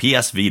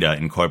 PS Vita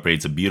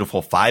incorporates a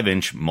beautiful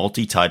 5-inch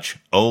multi-touch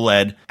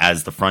OLED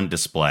as the front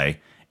display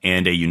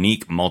and a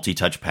unique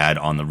multi-touch pad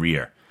on the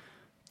rear.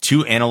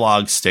 2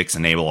 analog sticks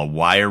enable a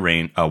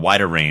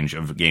wider range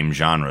of game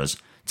genres.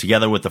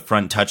 Together with the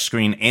front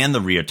touchscreen and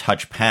the rear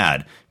touch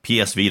pad,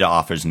 PS Vita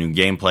offers new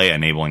gameplay,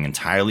 enabling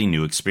entirely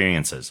new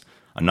experiences.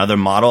 Another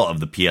model of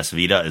the PS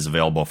Vita is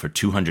available for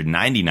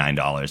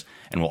 $299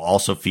 and will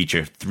also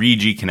feature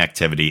 3G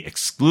connectivity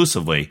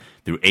exclusively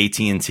through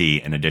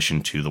AT&T in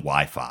addition to the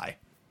Wi-Fi.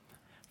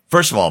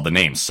 First of all, the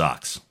name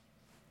sucks.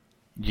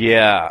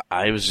 Yeah,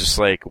 I was just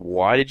like,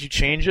 why did you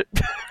change it?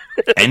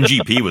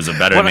 NGP was a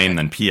better name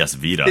than PS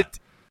Vita.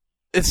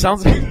 It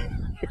sounds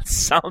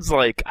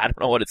like I don't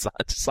know what it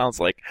sounds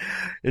like.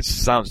 It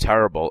just sounds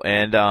terrible,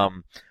 and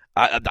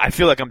I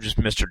feel like I'm just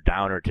Mr.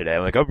 Downer today.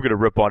 I'm like, I'm gonna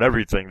rip on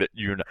everything that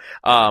you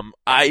know.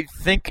 I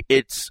think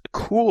it's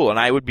cool, and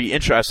I would be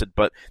interested,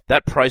 but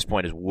that price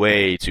point is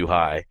way too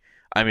high.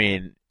 I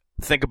mean,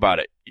 think about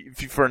it.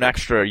 For an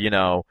extra,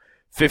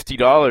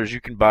 $50, you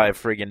can buy a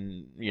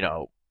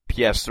friggin',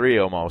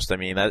 PS3 almost. I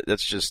mean,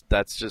 that's just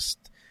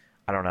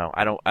I don't know.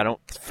 I don't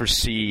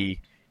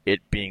foresee it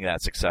being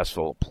that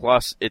successful.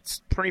 Plus,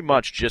 it's pretty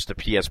much just a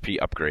PSP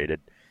upgraded.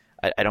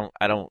 I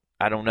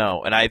don't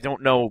know, and I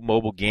don't know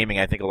mobile gaming.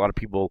 I think a lot of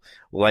people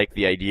like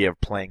the idea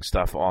of playing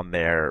stuff on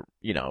their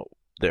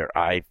their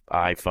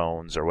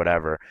iPhones or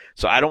whatever.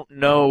 So I don't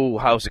know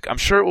how. I'm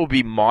sure it will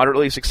be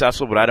moderately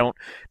successful, but I don't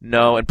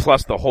know. And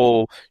plus the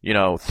whole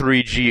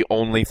 3G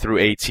only through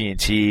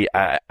AT&T.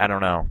 I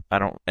don't know.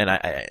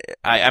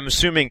 I'm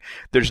assuming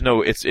there's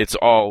no. It's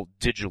all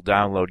digital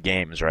download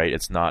games, right?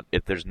 It's not.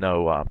 There's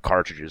no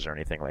cartridges or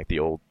anything like the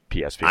old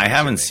PSP. I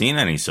haven't seen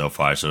any so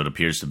far, so it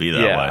appears to be that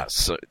way. Yeah,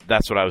 so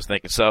that's what I was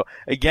thinking. So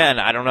again,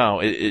 I don't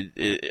know.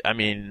 I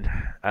mean,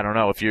 I don't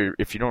know if you're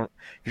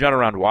not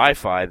around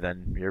Wi-Fi,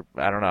 then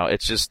I don't know.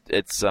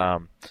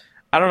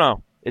 I don't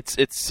know.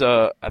 It's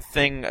a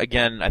thing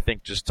again. I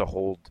think just to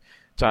hold.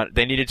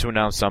 They needed to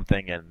announce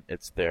something, and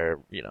it's their.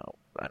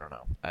 I don't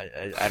know.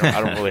 I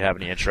don't really have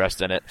any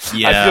interest in it.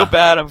 Yeah. I feel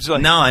bad. I'm just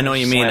like, no, I know what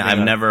you mean. I've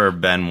never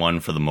been one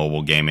for the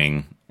mobile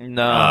gaming.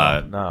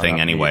 Thing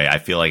anyway. I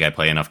feel like I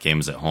play enough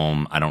games at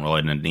home. I don't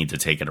really need to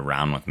take it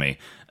around with me.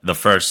 The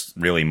first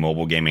really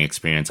mobile gaming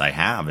experience I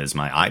have is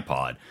my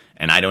iPod,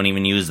 and I don't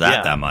even use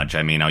that much.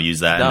 I mean, I'll use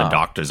that in the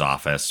doctor's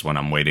office when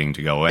I'm waiting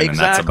to go in, and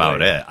that's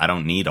about it. I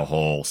don't need a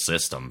whole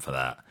system for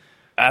that.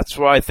 That's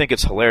why I think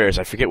it's hilarious.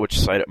 I forget which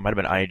site. It might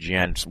have been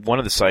IGN. One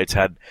of the sites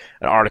had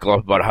an article up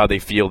about how they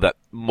feel that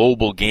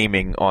mobile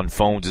gaming on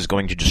phones is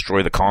going to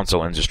destroy the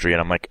console industry. And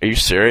I'm like, are you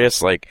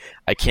serious? Like,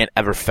 I can't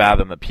ever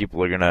fathom that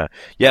people are going to...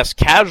 Yes,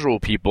 casual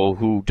people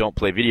who don't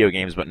play video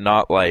games, but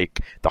not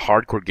like the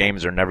hardcore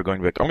gamers are never going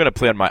to be like, I'm going to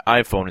play on my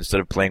iPhone instead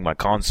of playing my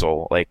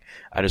console. Like,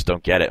 I just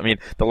don't get it. I mean,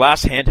 the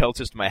last handheld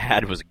system I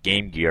had was a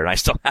Game Gear, and I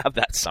still have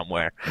that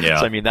somewhere. Yeah.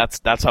 So, I mean,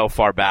 that's how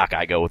far back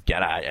I go with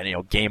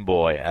Game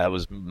Boy. That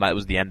was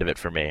the end of it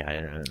for me.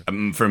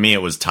 For me,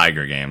 it was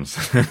Tiger Games.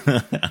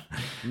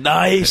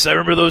 Nice. I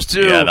remember those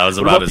too. Yeah, that was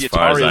about as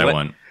far as I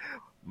went.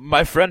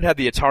 My friend had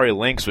the Atari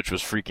Lynx, which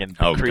was freaking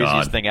the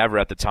craziest thing ever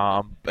at the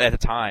time, but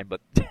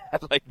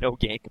had like no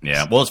games.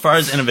 Yeah. Well, as far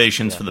as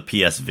innovations for the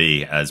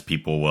PSV, as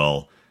people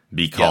will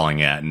be calling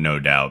it, no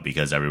doubt,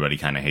 because everybody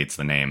kind of hates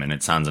the name, and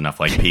it sounds enough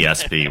like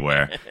PSP,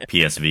 where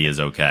PSV is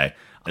okay.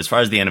 As far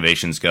as the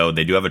innovations go,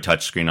 they do have a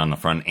touchscreen on the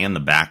front and the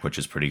back, which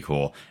is pretty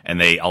cool.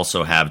 And they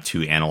also have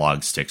 2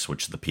 analog sticks,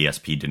 which the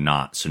PSP did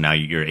not. So now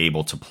you're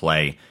able to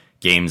play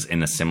games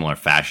in a similar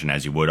fashion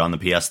as you would on the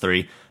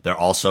PS3. There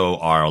also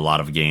are a lot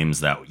of games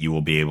that you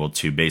will be able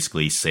to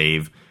basically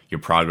save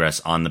your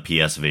progress on the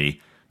PSV,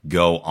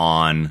 go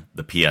on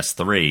the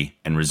PS3,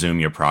 and resume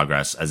your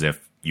progress as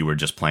if you were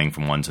just playing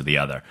from one to the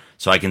other.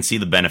 So I can see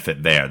the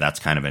benefit there. That's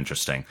kind of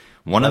interesting.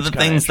 One of the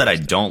things that I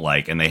don't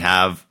like, and they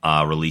have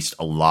released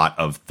a lot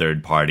of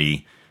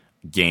third-party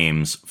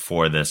games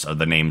for this, or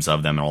the names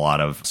of them, and a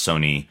lot of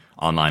Sony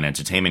online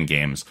entertainment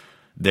games.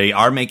 They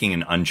are making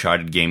an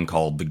Uncharted game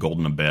called The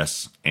Golden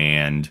Abyss,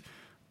 and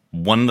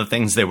one of the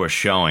things they were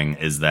showing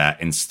is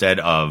that instead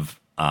of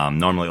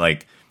normally,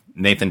 like,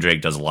 Nathan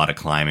Drake does a lot of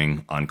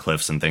climbing on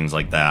cliffs and things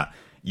like that,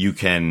 you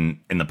can,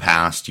 in the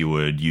past, you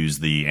would use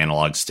the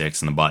analog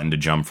sticks and the button to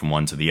jump from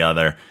one to the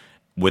other.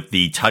 With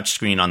the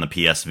touchscreen on the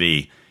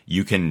PSV,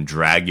 you can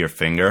drag your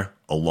finger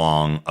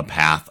along a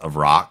path of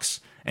rocks,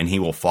 and he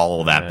will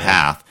follow that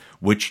path,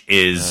 which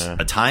is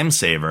a time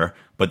saver.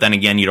 But then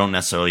again, you don't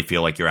necessarily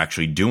feel like you're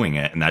actually doing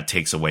it, and that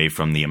takes away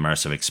from the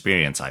immersive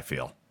experience, I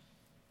feel.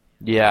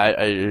 Yeah,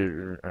 I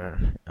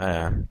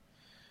don't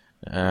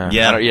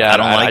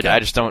like it. I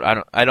just don't.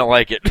 I don't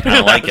like it. I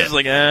don't like it.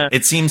 Like,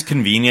 It seems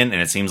convenient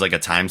and it seems like a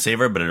time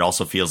saver, but it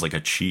also feels like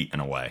a cheat in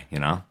a way, you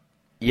know?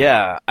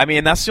 Yeah, I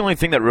mean that's the only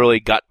thing that really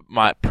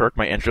perked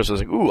my interest. I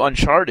was like, "Ooh,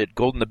 Uncharted,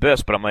 Golden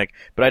Abyss," but I'm like,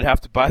 "But I'd have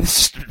to buy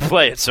this to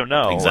play it." So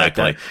no,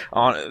 exactly.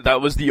 Like,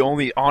 that was the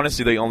only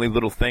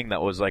little thing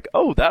that was like,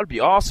 "Oh, that would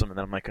be awesome." And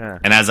then I'm like,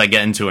 And as I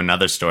get into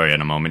another story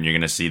in a moment, you're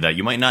going to see that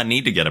you might not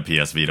need to get a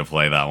PSV to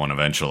play that one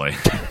eventually.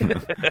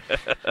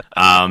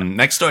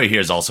 Next story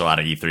here is also out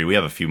of E3. We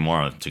have a few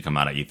more to come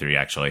out of E3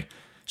 actually.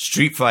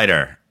 Street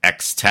Fighter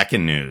X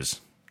Tekken news.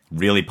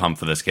 Really pumped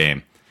for this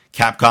game.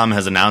 Capcom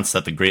has announced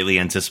that the greatly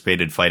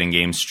anticipated fighting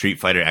game Street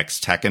Fighter X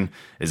Tekken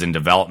is in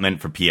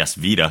development for PS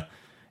Vita.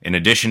 In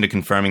addition to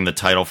confirming the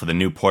title for the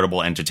new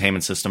portable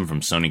entertainment system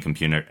from Sony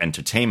Computer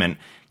Entertainment,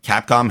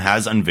 Capcom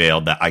has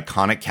unveiled that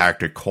iconic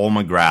character Cole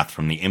McGrath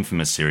from the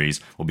Infamous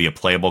series will be a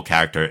playable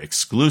character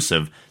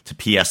exclusive to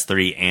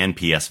PS3 and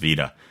PS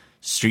Vita.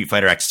 Street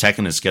Fighter X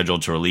Tekken is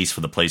scheduled to release for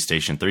the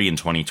PlayStation 3 in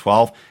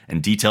 2012,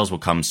 and details will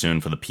come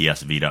soon for the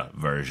PS Vita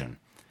version.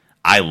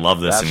 I love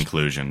this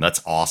inclusion.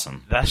 That's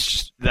awesome.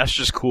 That's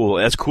just cool.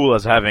 As cool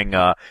as having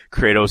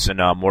Kratos in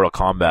Mortal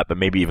Kombat, but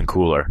maybe even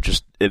cooler.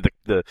 Just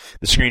the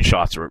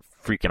screenshots are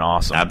freaking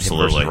awesome.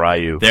 Absolutely.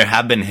 Ryu. There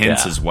have been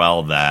hints as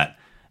well that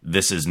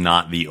this is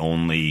not the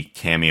only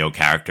cameo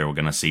character we're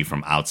going to see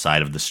from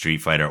outside of the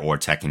Street Fighter or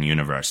Tekken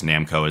universe.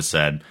 Namco has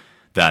said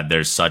that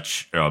there's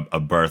such a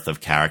birth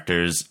of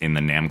characters in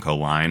the Namco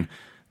line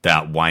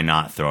that why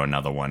not throw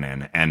another one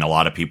in? And a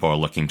lot of people are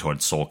looking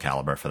towards Soul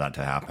Calibur for that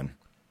to happen.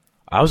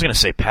 I was going to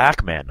say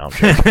Pac-Man. No, I'm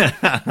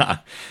sure.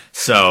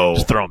 So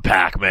just throwing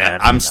Pac-Man.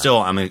 I'm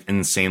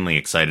insanely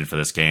excited for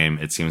this game.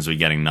 It seems to be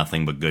getting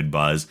nothing but good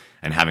buzz,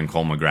 and having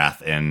Cole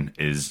McGrath in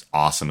is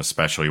awesome,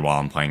 especially while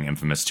I'm playing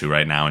Infamous 2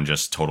 right now and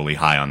just totally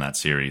high on that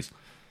series.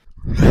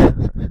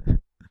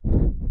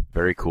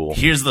 Very cool.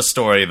 Here's the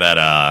story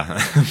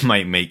that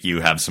might make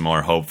you have some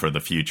more hope for the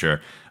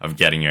future of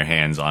getting your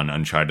hands on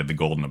Uncharted: The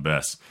Golden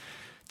Abyss.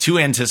 2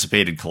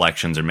 anticipated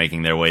collections are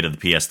making their way to the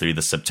PS3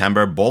 this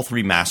September, both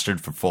remastered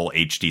for full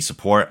HD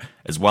support,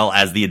 as well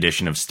as the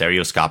addition of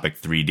stereoscopic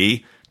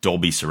 3D,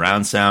 Dolby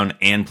surround sound,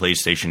 and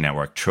PlayStation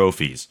Network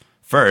trophies.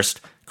 First,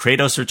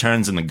 Kratos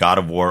returns in the God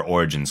of War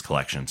Origins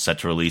collection, set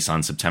to release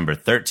on September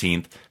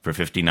 13th for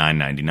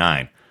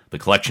 $59.99. The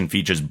collection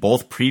features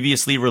both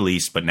previously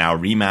released but now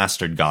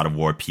remastered God of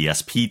War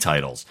PSP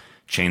titles,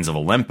 Chains of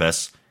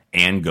Olympus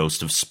and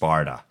Ghost of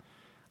Sparta.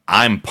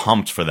 I'm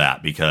pumped for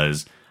that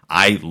because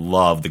I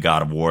love the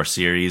God of War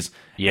series,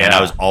 and I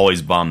was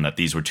always bummed that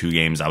these were 2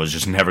 games I was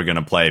just never going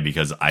to play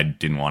because I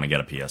didn't want to get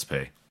a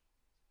PSP.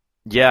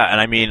 Yeah, and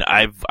I mean,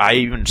 I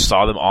even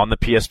saw them on the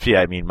PSP.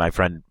 I mean, my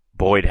friend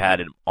Boyd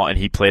had it, and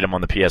he played them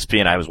on the PSP,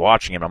 and I was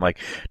watching him. I'm like,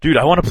 dude,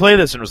 I want to play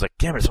this, and it was like,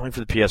 damn it, it's only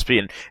for the PSP,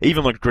 and it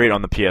even looked great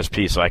on the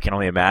PSP. So I can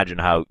only imagine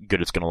how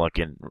good it's going to look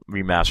in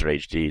remastered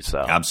HD. So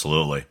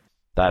absolutely.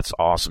 That's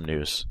awesome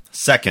news.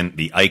 Second,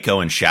 the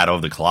Ico and Shadow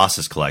of the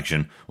Colossus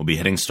collection will be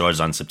hitting stores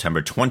on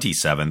September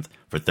 27th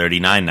for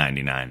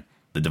 $39.99.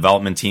 The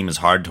development team is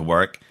hard to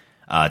work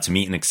to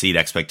meet and exceed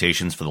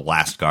expectations for The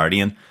Last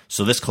Guardian,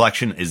 so this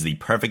collection is the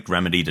perfect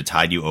remedy to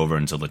tide you over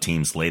until the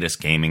team's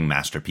latest gaming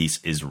masterpiece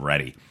is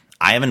ready.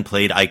 I haven't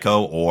played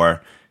Ico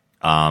or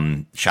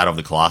Shadow of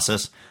the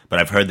Colossus, but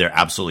I've heard they're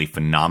absolutely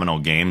phenomenal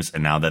games,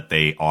 and now that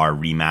they are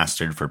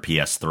remastered for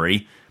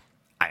PS3,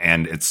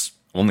 and it's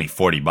only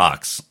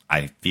 $40,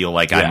 I feel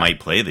like I might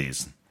play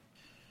these.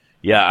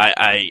 Yeah,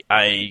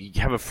 I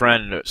have a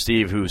friend,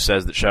 Steve, who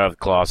says that Shadow of the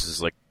Colossus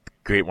is like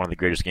one of the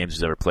greatest games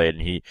he's ever played,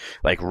 and he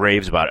like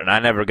raves about it. And I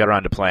never got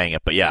around to playing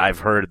it, but yeah, I've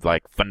heard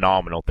like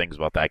phenomenal things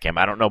about that game.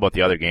 I don't know about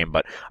the other game,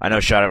 but I know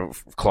Shadow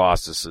of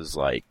Colossus is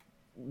like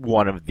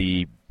one of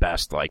the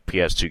best like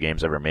PS2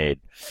 games ever made.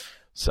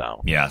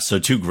 So yeah, so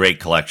two great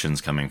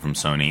collections coming from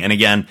Sony. And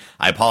again,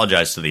 I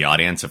apologize to the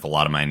audience if a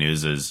lot of my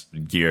news is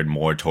geared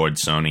more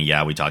towards Sony.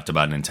 Yeah, we talked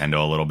about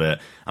Nintendo a little bit.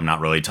 I'm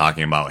not really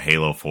talking about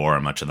Halo 4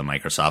 or much of the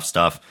Microsoft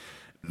stuff.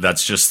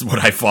 That's just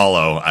what I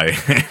follow. I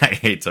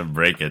hate to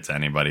break it to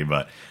anybody,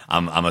 but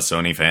I'm a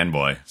Sony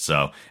fanboy.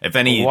 So if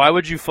any, why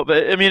would you?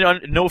 I mean,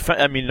 no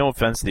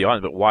offense to the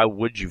audience, but why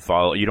would you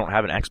follow? You don't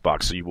have an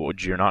Xbox, so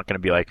you're not going to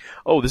be like,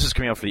 oh, this is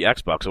coming out for the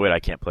Xbox. Oh wait,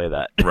 I can't play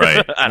that.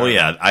 Right. Well,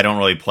 yeah, I don't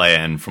really play it,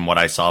 and from what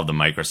I saw of the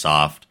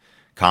Microsoft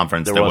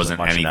conference, there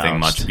wasn't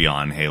anything much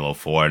beyond Halo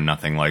 4.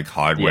 Nothing like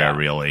hardware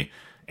really.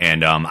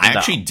 And I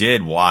actually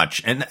did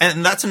watch, and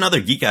that's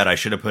another geek out I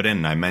should have put in.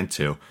 And I meant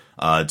to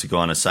go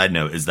on a side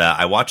note, is that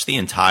I watched the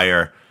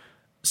entire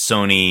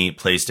Sony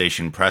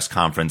PlayStation press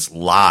conference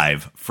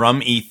live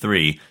from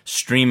E3,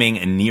 streaming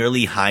a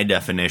nearly high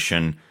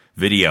definition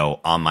video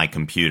on my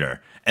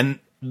computer. And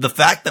the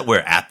fact that we're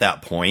at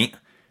that point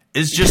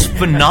is just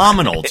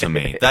phenomenal to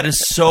me. That is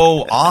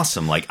so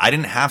awesome. Like, I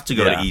didn't have to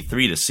go to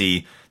E3 to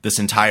see this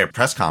entire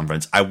press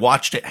conference. I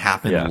watched it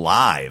happen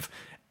live.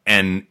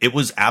 And it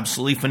was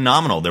absolutely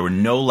phenomenal. There were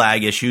no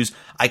lag issues.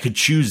 I could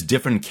choose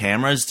different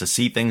cameras to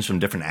see things from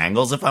different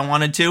angles if I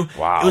wanted to.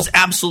 Wow. It was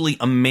absolutely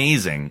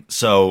amazing.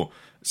 So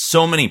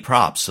many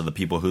props to the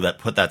people who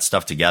put that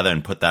stuff together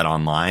and put that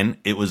online.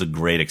 It was a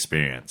great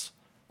experience.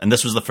 And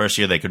this was the first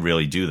year they could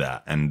really do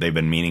that. And they've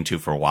been meaning to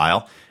for a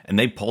while. And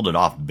they pulled it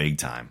off big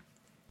time.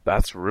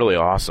 That's really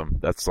awesome.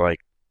 That's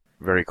like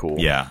very cool.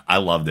 Yeah, I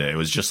loved it. It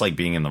was just like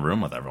being in the room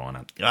with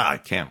everyone. I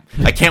can't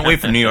wait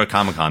for New York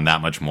Comic Con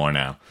that much more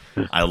now.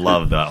 I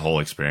love that whole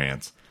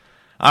experience.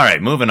 All right,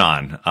 moving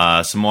on.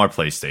 Some more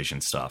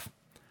PlayStation stuff.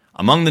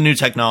 Among the new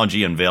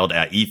technology unveiled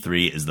at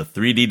E3 is the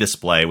 3D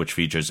display, which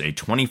features a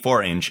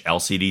 24-inch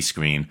LCD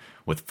screen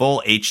with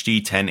full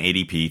HD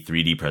 1080p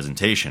 3D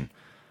presentation.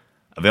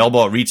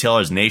 Available at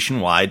retailers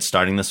nationwide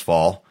starting this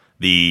fall,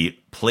 the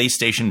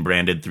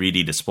PlayStation-branded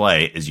 3D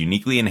display is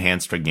uniquely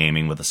enhanced for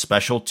gaming with a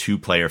special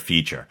two-player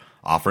feature,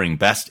 offering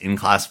best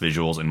in-class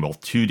visuals in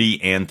both 2D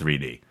and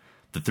 3D.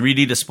 The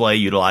 3D display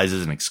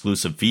utilizes an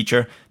exclusive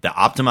feature that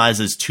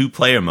optimizes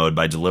two-player mode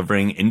by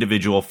delivering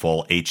individual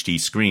full HD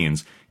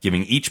screens,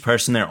 giving each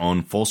person their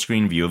own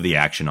full-screen view of the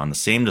action on the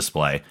same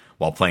display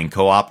while playing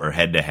co-op or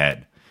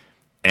head-to-head.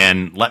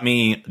 And let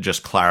me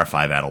just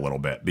clarify that a little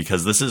bit,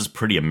 because this is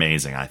pretty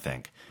amazing, I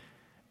think.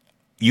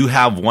 You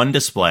have one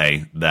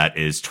display that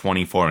is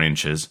 24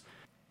 inches.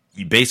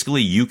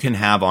 Basically, you can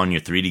have on your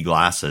 3D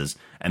glasses,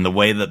 and the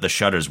way that the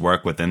shutters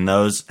work within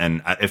those,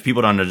 and if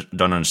people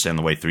don't understand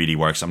the way 3D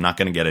works, I'm not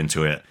going to get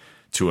into it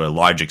to a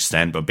large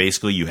extent, but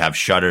basically you have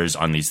shutters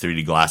on these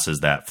 3D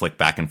glasses that flick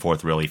back and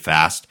forth really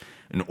fast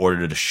in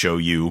order to show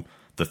you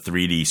the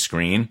 3D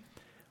screen.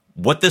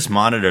 What this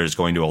monitor is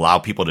going to allow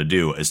people to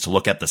do is to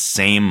look at the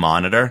same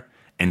monitor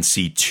and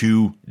see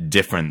two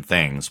different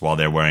things while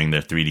they're wearing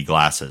their 3D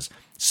glasses.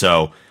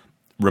 So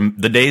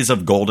the days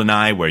of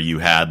GoldenEye where you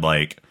had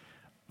like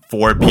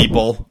 4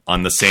 people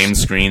on the same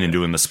screen and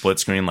doing the split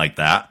screen like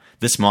that,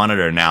 this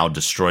monitor now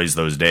destroys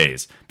those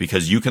days,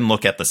 because you can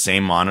look at the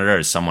same monitor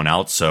as someone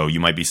else. So you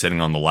might be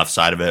sitting on the left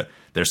side of it,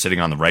 they're sitting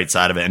on the right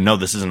side of it. And no,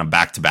 this isn't a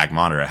back-to-back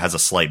monitor. It has a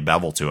slight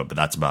bevel to it, but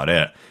that's about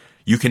it.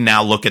 You can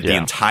now look at the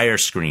entire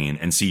screen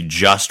and see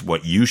just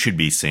what you should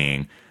be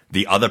seeing.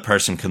 The other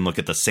person can look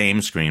at the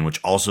same screen, which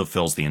also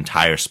fills the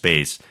entire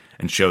space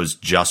and shows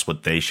just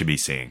what they should be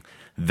seeing.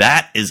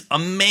 That is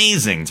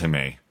amazing to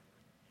me.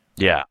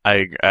 Yeah,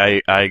 I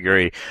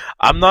agree.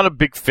 I'm not a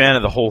big fan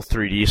of the whole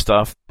 3D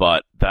stuff,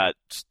 but that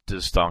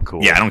does sound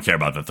cool. Yeah, I don't care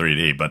about the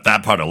 3D, but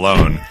that part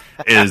alone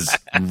is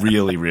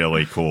really,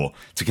 really cool.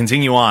 To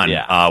continue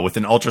on, with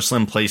an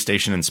ultra-slim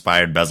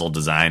PlayStation-inspired bezel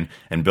design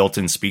and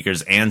built-in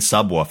speakers and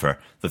subwoofer,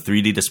 the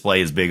 3D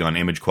display is big on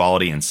image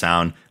quality and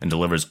sound and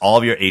delivers all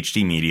of your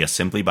HD media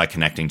simply by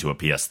connecting to a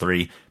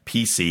PS3,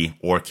 PC,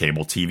 or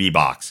cable TV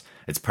box.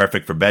 It's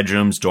perfect for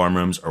bedrooms, dorm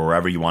rooms, or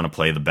wherever you want to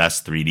play the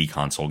best 3D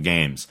console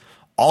games.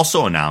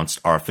 Also announced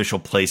are official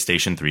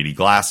PlayStation 3D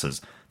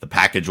glasses. The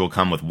package will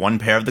come with one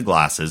pair of the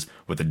glasses,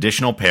 with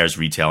additional pairs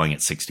retailing at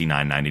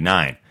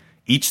 $69.99.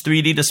 Each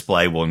 3D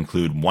display will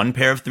include one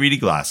pair of 3D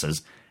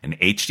glasses, an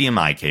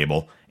HDMI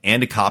cable,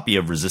 and a copy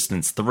of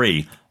Resistance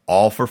 3,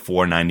 all for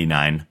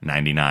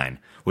 $499.99,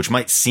 which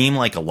might seem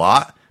like a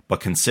lot, but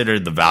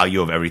considered the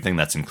value of everything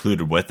that's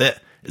included with it,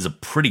 is a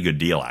pretty good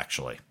deal,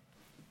 actually.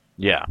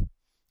 Yeah,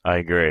 I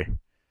agree.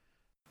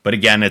 But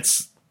again,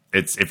 it's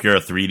if you're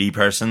a 3D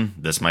person,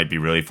 this might be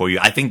really for you.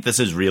 I think this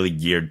is really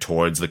geared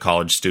towards the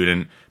college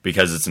student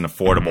because it's an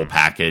affordable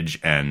package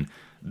and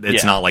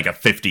it's not like a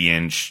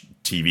 50-inch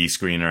TV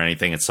screen or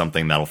anything. It's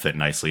something that'll fit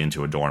nicely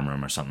into a dorm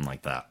room or something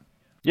like that.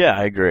 Yeah,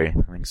 I agree.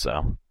 I think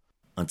so.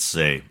 Let's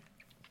see.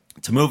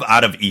 To move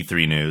out of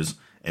E3 news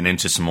and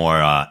into some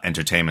more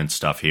entertainment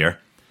stuff here,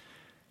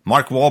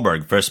 Mark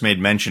Wahlberg first made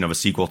mention of a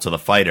sequel to The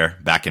Fighter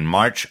back in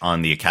March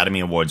on the Academy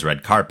Awards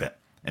red carpet.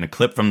 In a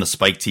clip from the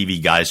Spike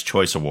TV Guys'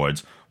 Choice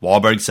Awards,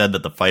 Wahlberg said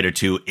that The Fighter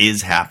 2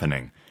 is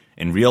happening.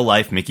 In real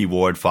life, Mickey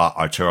Ward fought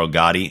Arturo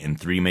Gatti in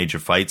 3 major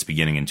fights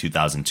beginning in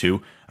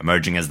 2002,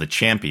 emerging as the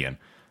champion.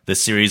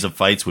 This series of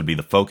fights would be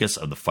the focus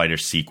of The Fighter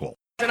sequel.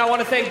 And I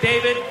want to thank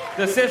David,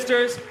 the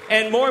sisters,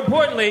 and more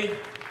importantly,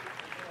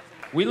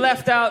 we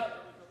left out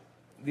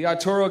the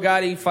Arturo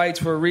Gatti fights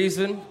for a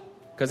reason,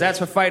 because that's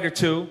for Fighter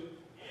 2.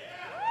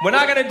 We're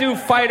not going to do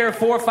Fighter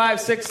 4, 5,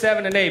 6,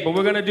 7, and 8, but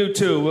we're going to do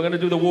 2. We're going to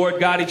do the Ward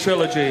Gotti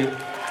trilogy.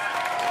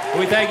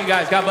 We thank you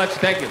guys. God bless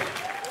you. Thank you.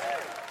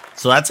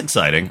 So that's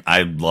exciting.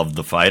 I love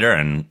The Fighter,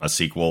 and a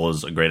sequel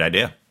is a great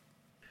idea.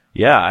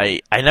 Yeah,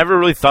 I never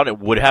really thought it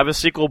would have a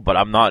sequel, but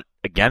I'm not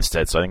against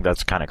it, so I think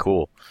that's kind of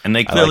cool. And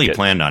they clearly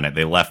planned on it.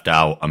 They left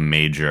out a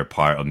major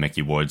part of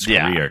Mickey Ward's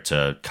career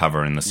to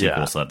cover in the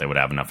sequel so that they would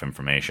have enough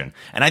information.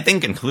 And I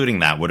think including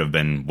that would have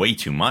been way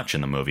too much in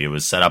the movie. It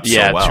was set up so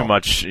well. Yeah, too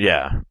much.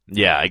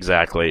 Yeah,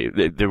 exactly.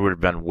 There would have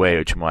been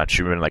way too much.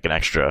 It would have been like an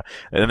extra.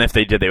 And then if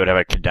they did, they would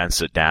have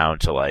condensed it down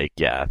to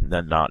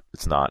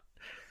it's not.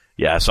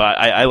 Yeah, so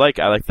I like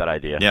that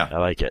idea. Yeah. I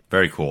like it.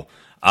 Very cool.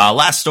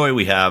 Last story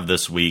we have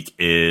this week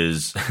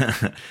is,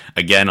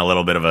 again, a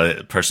little bit of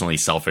a personally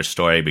selfish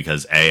story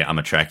because A, I'm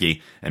a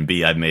Trekkie, and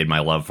B, I've made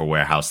my love for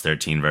Warehouse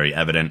 13 very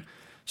evident.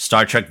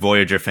 Star Trek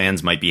Voyager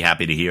fans might be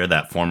happy to hear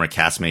that former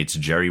castmates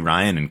Jerry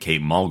Ryan and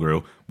Kate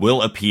Mulgrew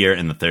will appear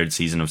in the 3rd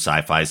season of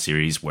sci-fi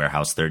series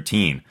Warehouse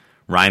 13.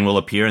 Ryan will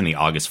appear in the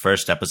August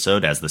 1st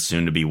episode as the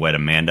soon-to-be wed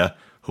Amanda,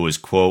 who is,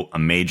 quote, a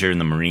major in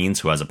the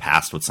Marines who has a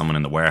past with someone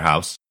in the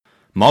warehouse.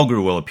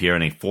 Mulgrew will appear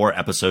in a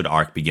 4-episode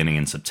arc beginning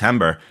in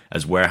September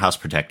as warehouse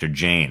protector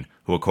Jane,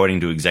 who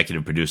according to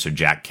executive producer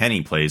Jack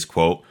Kenny plays,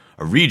 quote,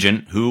 a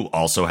regent who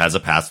also has a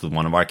past with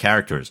one of our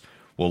characters.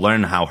 We'll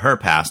learn how her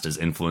past is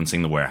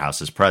influencing the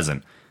warehouse's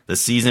present.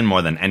 This season,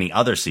 more than any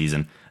other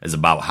season, is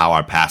about how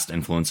our past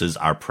influences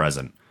our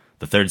present.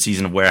 The 3rd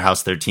season of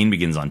Warehouse 13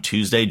 begins on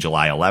Tuesday,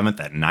 July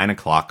 11th at 9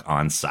 o'clock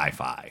on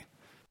Sci-Fi.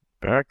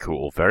 Very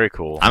cool, very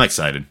cool. I'm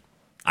excited.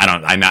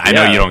 I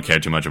know you don't care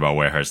too much about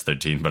Warehouse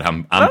 13, but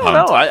I'm pumped.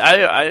 No,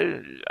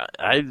 I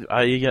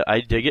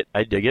dig it.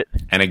 I dig it.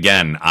 And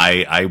again,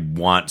 I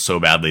want so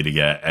badly to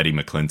get Eddie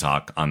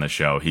McClintock on the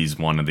show. He's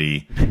one of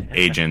the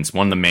agents,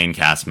 one of the main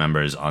cast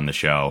members on the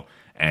show,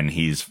 and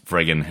he's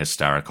friggin'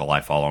 hysterical.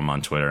 I follow him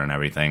on Twitter and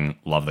everything.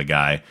 Love the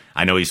guy.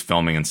 I know he's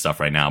filming and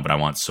stuff right now, but I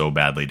want so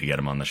badly to get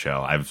him on the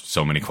show. I have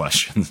so many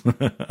questions.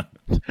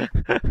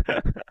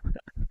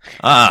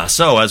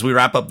 So as we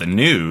wrap up the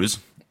news,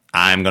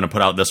 I'm going to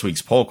put out this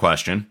week's poll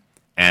question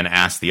and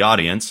ask the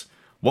audience,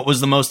 what was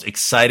the most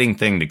exciting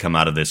thing to come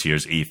out of this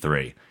year's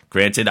E3?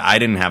 Granted, I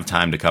didn't have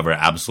time to cover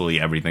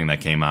absolutely everything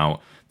that came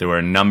out. There were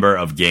a number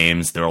of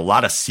games. There were a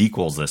lot of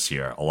sequels this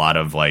year. A lot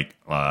of,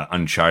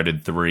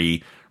 Uncharted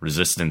 3,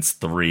 Resistance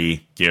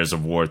 3, Gears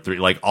of War 3.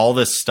 Like, all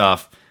this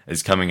stuff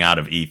is coming out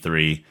of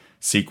E3.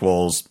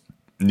 Sequels,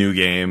 new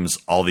games,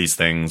 all these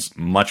things.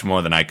 Much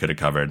more than I could have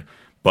covered.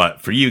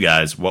 But for you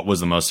guys, what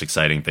was the most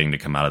exciting thing to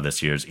come out of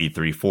this year's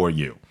E3 for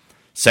you?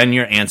 Send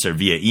your answer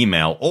via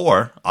email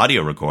or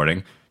audio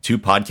recording to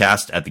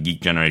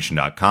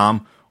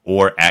podcast@thegeekgeneration.com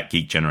or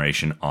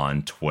 @geekgeneration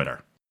on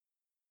Twitter.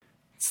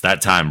 It's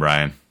that time,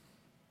 Brian.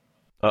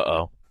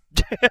 Uh-oh.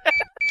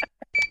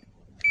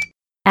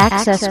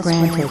 Access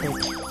granted.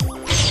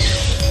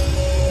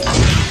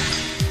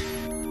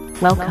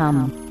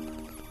 Welcome.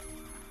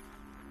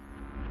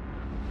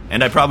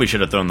 And I probably should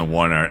have thrown the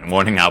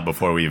warning out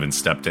before we even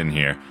stepped in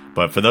here.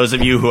 But for those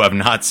of you who have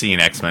not seen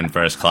X-Men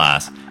First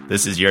Class,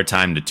 this is your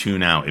time to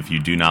tune out if you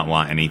do not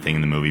want anything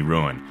in the movie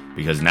ruined.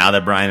 Because now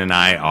that Brian and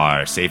I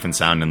are safe and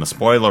sound in the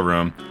spoiler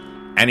room,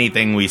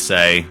 anything we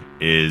say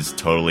is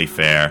totally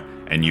fair,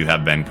 and you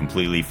have been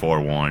completely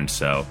forewarned.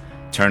 So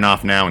turn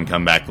off now and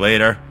come back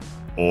later,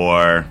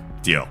 or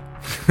deal,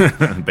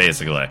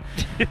 basically.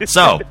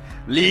 So,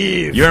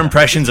 leave. Your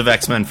impressions of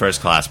X-Men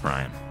First Class,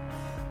 Brian.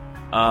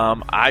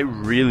 I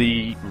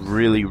really,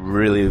 really,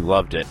 really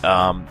loved it.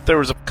 There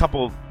was a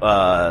couple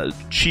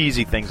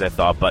cheesy things I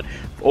thought, but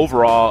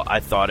overall,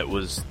 I thought it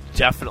was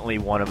definitely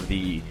one of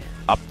the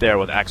up there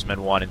with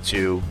X-Men 1 and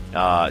 2.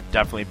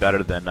 Definitely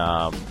better than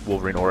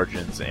Wolverine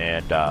Origins,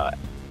 and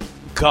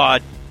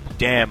god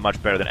damn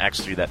much better than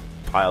X3 that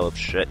pile of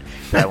shit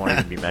that I won't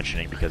even be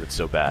mentioning because it's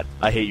so bad.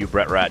 I hate you,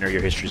 Brett Ratner.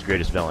 You're history's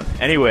greatest villain.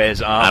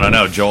 Anyways, I don't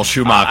know, Joel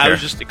Schumacher. I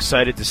was just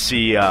excited to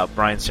see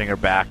Bryan Singer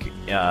back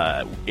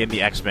in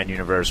the X-Men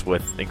universe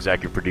with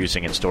executive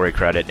producing and story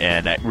credit,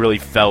 and it really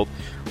felt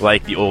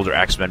like the older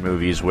X-Men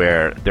movies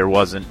where there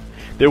was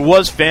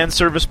fan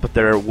service, but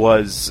there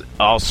was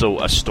also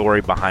a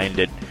story behind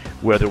it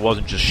where there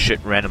wasn't just shit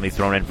randomly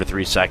thrown in for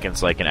 3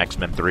 seconds like in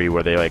X-Men 3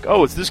 where they're like,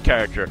 oh, it's this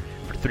character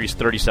for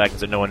 30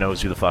 seconds and no one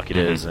knows who the fuck it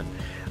is. And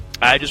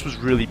I just was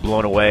really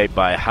blown away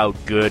by how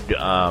good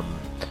the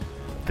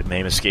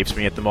name escapes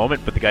me at the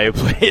moment, but the guy who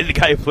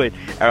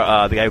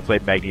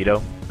played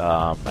Magneto,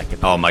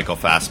 Michael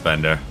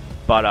Fassbender.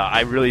 But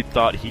I really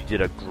thought he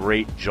did a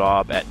great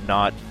job at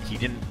he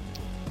didn't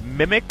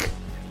mimic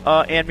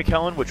Ian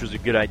McKellen, which was a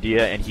good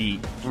idea, and he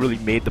really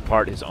made the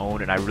part his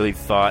own, and I really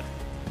thought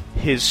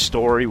his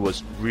story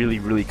was really,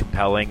 really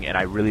compelling, and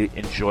I really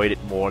enjoyed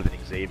it more than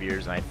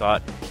Xavier's, and I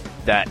thought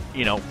that,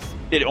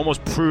 it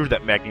almost proved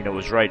that Magneto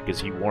was right, because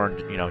he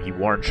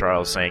warned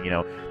Charles, saying,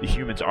 the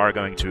humans are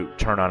going to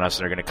turn on us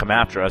and are going to come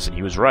after us, and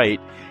he was right,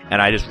 and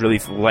I just really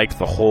liked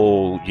the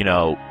whole,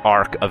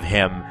 arc of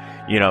him,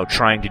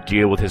 trying to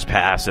deal with his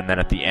past, and then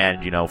at the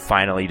end,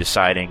 finally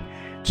deciding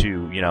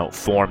to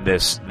form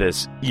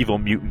this evil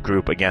mutant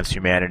group against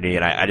humanity,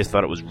 and I just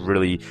thought it was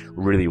really,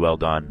 really well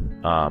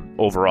done.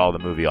 Overall, the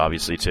movie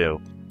obviously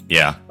too.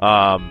 Yeah.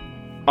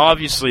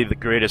 Obviously, the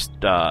greatest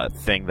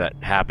thing that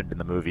happened in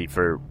the movie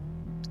for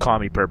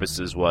comedy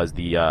purposes was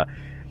the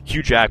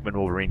Hugh Jackman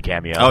Wolverine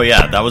cameo. Oh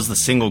yeah, that was the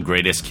single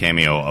greatest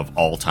cameo of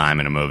all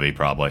time in a movie,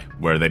 probably,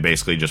 where they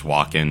basically just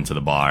walk into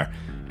the bar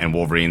and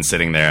Wolverine's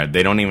sitting there.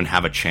 They don't even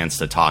have a chance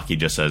to talk. He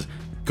just says,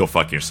 "Go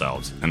fuck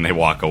yourselves," and they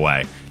walk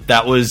away.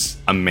 That was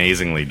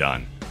amazingly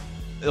done.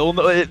 Well,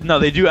 no,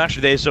 they do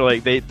actually.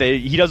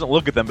 He doesn't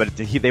look at them, but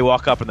they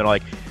walk up and they're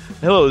like,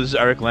 "Hello, this is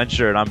Eric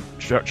Lenscher, and I'm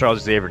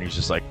Charles Xavier," and he's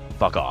just like,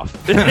 "Fuck off!"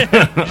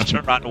 Just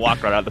turn around and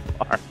walk right out of the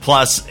bar.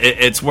 Plus,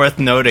 it's worth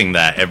noting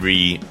that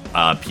every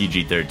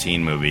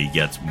PG-13 movie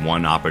gets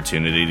one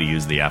opportunity to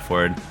use the F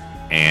word,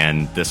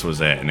 and this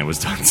was it, and it was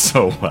done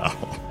so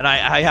well. And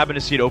I happened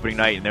to see it opening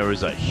night, and there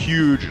was a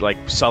huge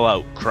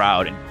sellout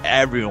crowd, and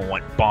everyone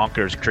went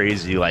bonkers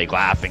crazy,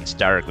 laughing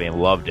hysterically,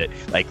 and loved it.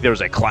 There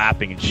was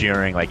clapping and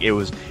cheering. It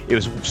was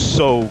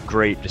so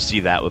great to see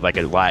that with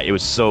it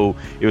was so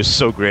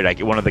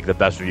great. One of the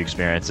best movie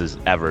experiences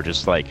ever.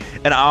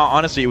 And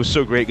honestly, it was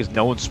so great because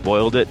no one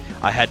spoiled it.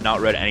 I had not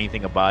read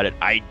anything about it.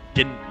 I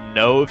didn't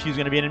know if he was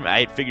going to be in it.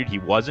 I had figured he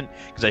wasn't,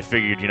 because I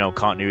figured,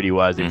 continuity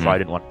wise, they probably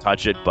didn't want to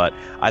touch it, but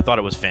I thought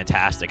it was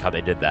fantastic how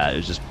they did that. It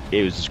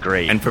was just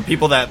great. And for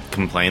people that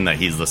complain that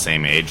he's the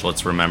same age,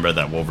 let's remember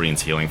that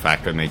Wolverine's healing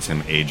factor makes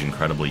him age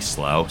incredibly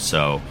slow,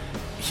 so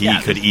he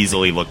could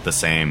easily look the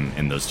same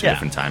in those two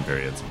different time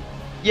periods.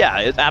 Yeah,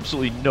 it's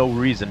absolutely no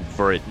reason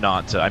for it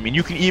not to. I mean,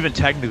 you can even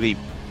technically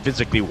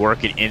physically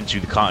work it into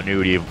the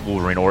continuity of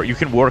Wolverine, or you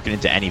can work it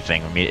into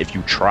anything. I mean, if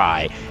you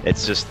try.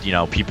 It's just,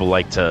 people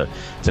like to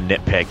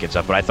nitpick and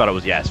stuff, but I thought it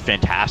was, it's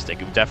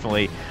fantastic. It was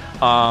definitely,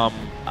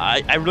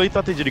 I really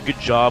thought they did a good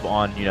job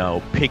on,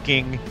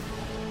 picking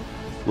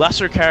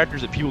lesser characters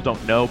that people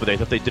don't know, but I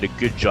thought they did a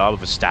good job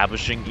of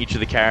establishing each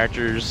of the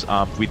characters,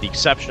 with the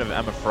exception of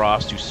Emma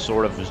Frost, who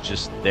sort of was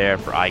just there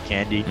for eye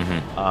candy.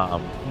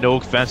 No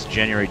offense to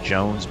January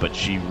Jones, but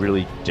she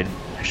really didn't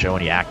show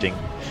any acting.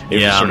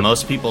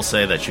 Most people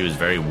say that she was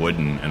very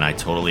wooden, and I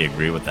totally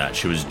agree with that.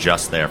 She was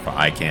just there for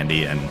eye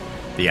candy, and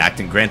the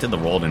acting, granted the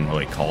role didn't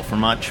really call for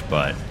much,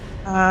 but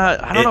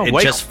I don't know.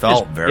 It just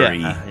felt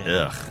very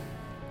ugh.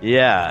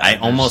 Yeah. I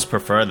almost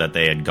prefer that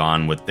they had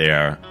gone with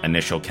their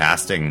initial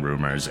casting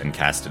rumors and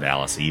casted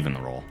Alice Eve in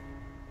the role.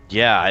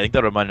 Yeah, I think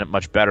that would have been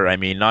much better. I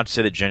mean, not to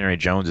say that January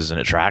Jones isn't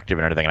attractive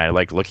and everything, and I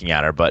like looking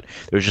at her, but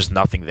there's just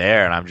nothing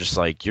there, and I'm just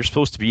like, you're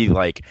supposed to be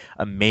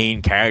a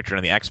main character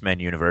in the X-Men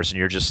universe, and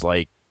you're just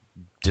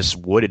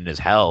wooden as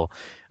hell.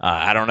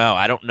 I don't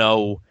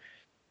know.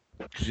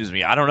 Excuse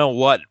me. I don't know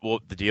what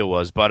the deal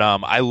was, but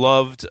I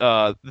loved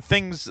the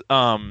things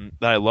that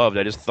I loved.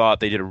 I just thought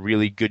they did a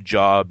really good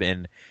job,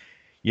 and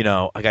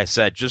like I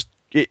said,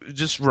 it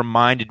just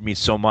reminded me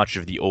so much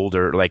of the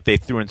older. They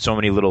threw in so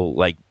many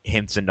little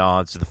hints and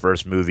nods to the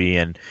first movie,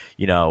 and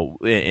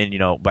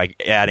by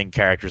adding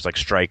characters like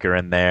Stryker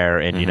in there,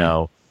 and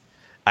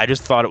I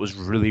just thought it was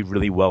really,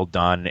 really well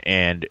done,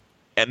 and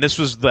this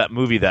was that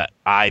movie that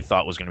I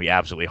thought was going to be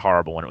absolutely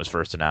horrible when it was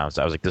first announced.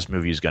 I was like, this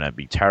movie is going to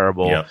be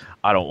terrible. Yep.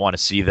 I don't want to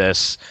see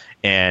this.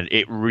 And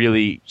it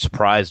really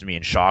surprised me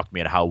and shocked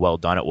me at how well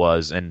done it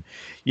was. And,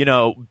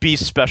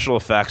 Beast's special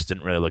effects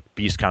didn't really look...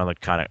 Beast kind of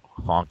looked kind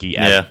of honky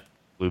as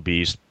Blue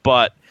Beast.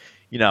 But,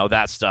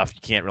 that stuff,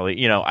 you can't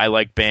really... I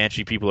like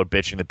Banshee. People are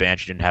bitching that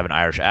Banshee didn't have an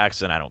Irish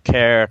accent. I don't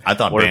care. I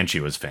thought Banshee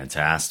was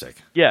fantastic.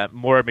 Yeah,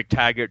 Maura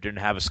McTaggart didn't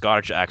have a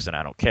Scottish accent.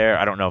 I don't care.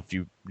 I don't know if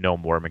you know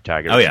Maura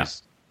McTaggart. Oh, yeah.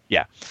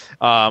 Yeah,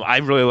 I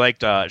really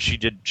liked. She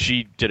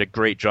did a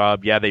great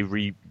job. Yeah, they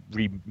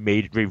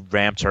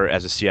revamped her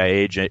as a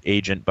CIA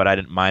agent, but I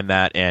didn't mind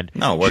that. And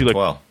no, it worked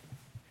well.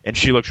 and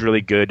she looked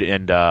really good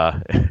in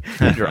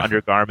her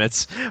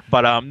undergarments.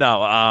 But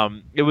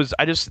it was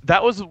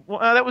that was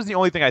the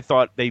only thing I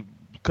thought they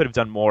could have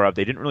done more of.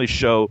 They didn't really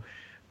show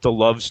the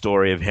love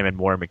story of him and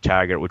Moira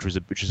McTaggart, which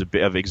is a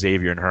bit of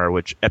Xavier and her,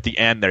 which at the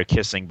end they're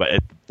kissing,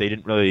 but they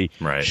didn't really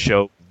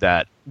show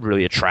that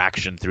really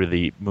attraction through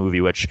the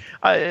movie, which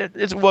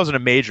it wasn't a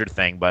major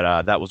thing,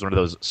 but that was one of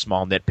those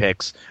small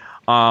nitpicks.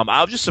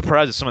 I was just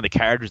surprised at some of the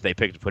characters they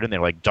picked to put in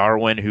there, like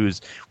Darwin,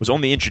 was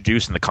only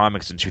introduced in the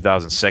comics in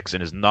 2006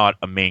 and is not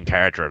a main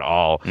character at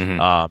all.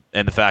 Mm-hmm.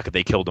 And the fact that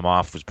they killed him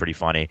off was pretty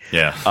funny.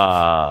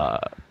 Yeah.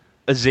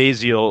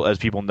 Azazel, as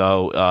people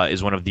know,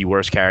 is one of the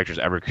worst characters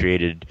ever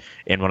created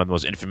in one of the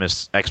most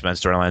infamous X-Men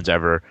storylines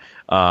ever.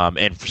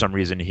 And for some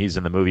reason, he's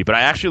in the movie. But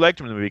I actually liked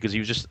him in the movie because he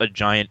was just a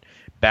giant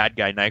bad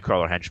guy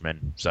Nightcrawler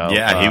henchman. So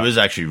yeah, he was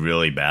actually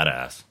really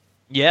badass.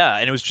 Yeah,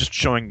 and it was just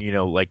showing,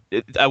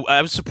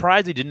 I was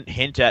surprised they didn't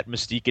hint at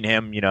Mystique and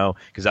him,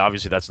 because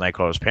obviously that's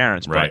Nightcrawler's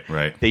parents. But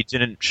right. They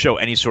didn't show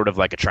any sort of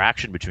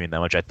attraction between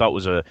them, which I thought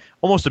was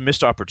almost a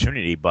missed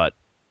opportunity. But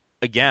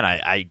again,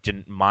 I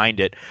didn't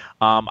mind it.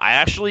 I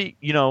actually,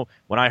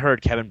 when I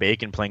heard Kevin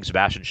Bacon playing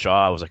Sebastian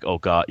Shaw, I was like, oh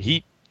god,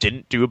 he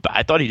didn't do it.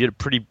 I thought he did a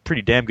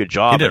pretty damn good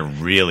job. He did a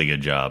really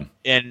good job.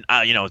 And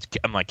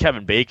I'm like,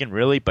 Kevin Bacon,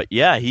 really? But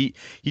yeah, he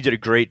did a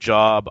great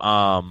job.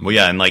 Well,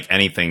 yeah, and like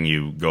anything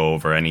you go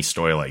over, any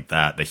story like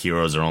that, the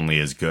heroes are only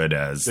as good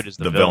as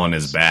the villain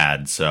is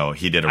bad. So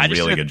he did a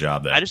really good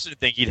job there. I just didn't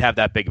think he'd have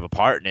that big of a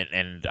part in it,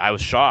 and I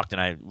was shocked,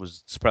 and I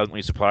was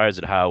pleasantly surprised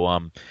at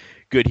how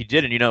good he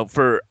did. And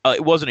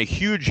it wasn't a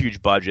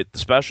huge budget. The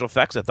special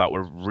effects I thought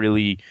were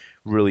really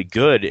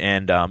good,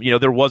 and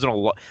there wasn't a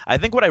lot. I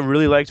think what I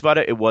really liked about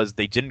it was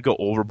they didn't go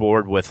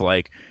overboard with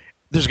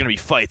there's going to be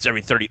fights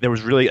every 30. There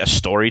was really a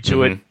story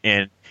to it,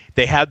 and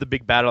they had the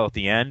big battle at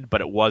the end, but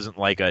it wasn't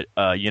like it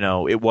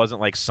wasn't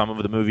like some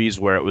of the movies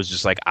where it was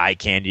just like eye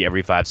candy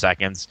every 5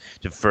 seconds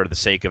for the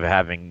sake of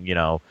having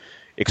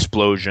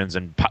explosions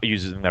and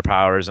using their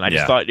powers. And I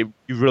just thought you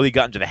really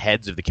got into the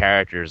heads of the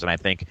characters, and I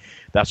think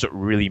that's what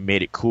really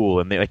made it cool.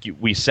 And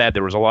we said,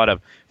 there was a lot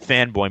of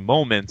fanboy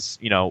moments,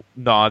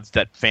 nods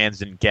that fans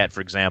didn't get.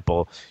 For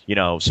example,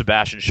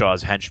 Sebastian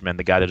Shaw's henchman,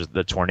 the guy that does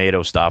the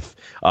tornado stuff,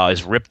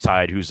 is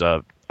Riptide, who's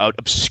a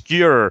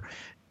obscure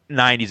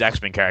 90s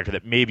X-Men character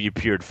that maybe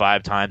appeared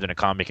 5 times in a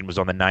comic and was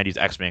on the 90s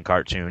X-Men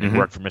cartoon and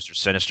worked for Mr.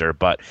 Sinister.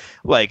 But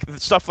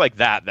stuff like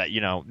that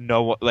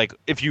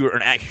if you're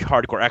an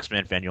hardcore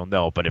X-Men fan, you'll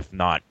know, but if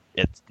not,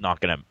 it's not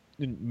gonna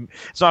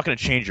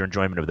change your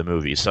enjoyment of the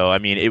movie. So I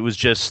mean, it was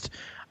just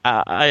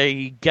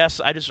I guess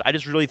I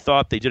just really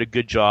thought they did a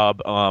good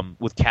job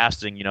with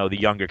casting, the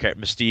younger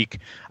character Mystique.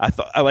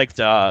 I liked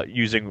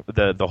using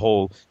the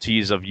whole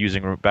tease of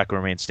using Rebecca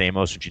Romijn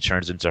Stamos when she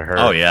turns into her.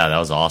 Oh yeah, that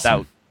was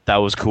awesome. That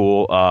was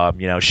cool.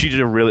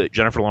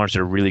 Jennifer Lawrence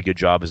did a really good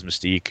job as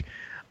Mystique.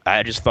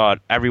 I just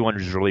thought everyone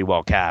was really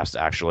well cast.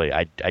 Actually,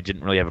 I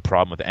didn't really have a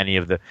problem with any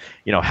of the,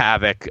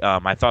 Havoc.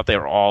 I thought they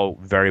were all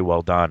very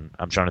well done.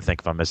 I'm trying to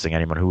think if I'm missing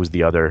anyone. Who was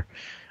the other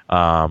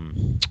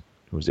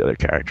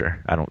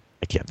character? I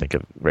can't think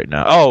of it right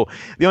now. Oh,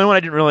 the only one I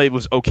didn't really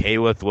was okay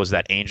with was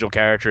that Angel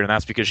character, and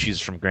that's because she's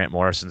from Grant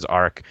Morrison's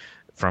arc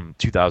from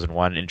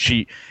 2001, and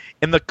she.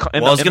 I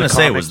was going to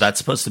say, was that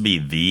supposed to be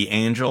the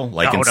Angel?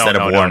 Instead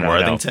of Warren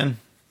Worthington?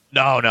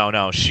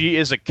 No. She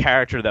is a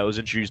character that was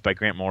introduced by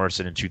Grant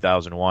Morrison in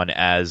 2001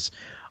 as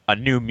a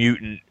new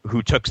mutant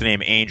who took the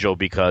name Angel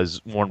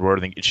because Warren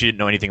Worthington. She didn't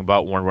know anything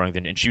about Warren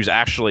Worthington, and she was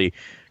actually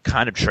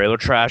kind of trailer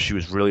trash. She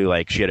was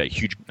really she had a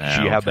huge.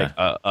 Had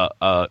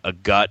a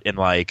gut, and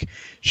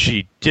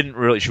she didn't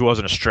really. She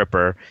wasn't a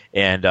stripper,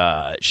 and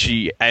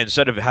she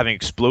instead of having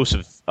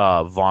explosive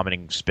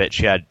vomiting spit,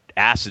 she had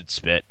acid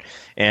spit,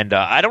 and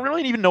I don't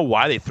really even know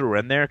why they threw her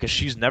in there because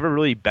she's never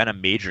really been a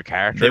major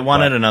character. They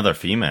wanted another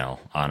female,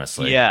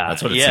 honestly. Yeah,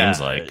 that's what it seems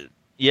like.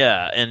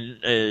 Yeah,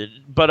 and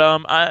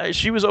but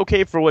she was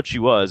okay for what she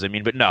was. I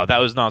mean, but no, that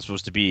was not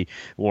supposed to be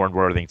Warren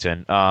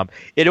Worthington.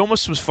 It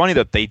almost was funny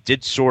that they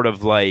did sort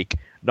of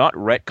not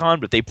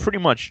retcon, but they pretty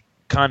much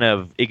kind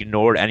of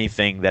ignored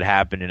anything that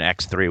happened in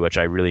X3, which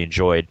I really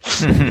enjoyed.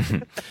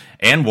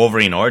 And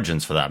Wolverine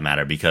Origins, for that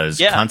matter, because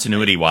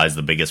continuity-wise,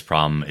 the biggest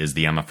problem is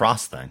the Emma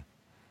Frost thing.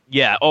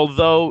 Yeah,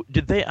 although,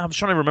 did they... I'm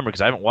trying to remember,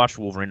 because I haven't watched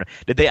Wolverine.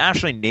 Did they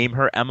actually name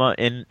her Emma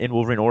in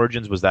Wolverine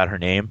Origins? Was that her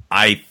name?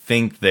 I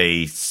think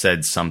they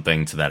said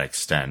something to that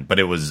extent, but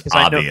it was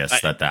obvious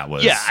that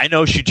was... Yeah, I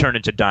know she turned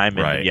into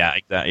Diamond. Right.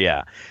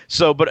 Yeah.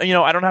 So, but,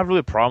 I don't have really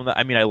a problem with that.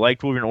 I mean, I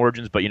liked Wolverine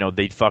Origins, but,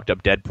 they fucked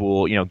up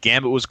Deadpool.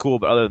 Gambit was cool,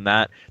 but other than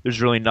that,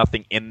 there's really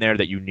nothing in there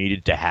that you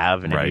needed to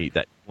have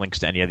that links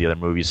to any of the other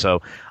movies.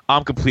 So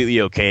I'm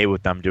completely okay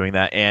with them doing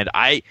that. And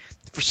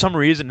for some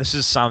reason,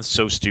 sounds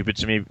so stupid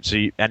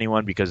to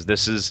anyone,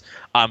 because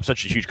I'm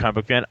such a huge comic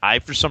book fan. I,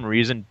 for some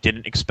reason,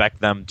 didn't expect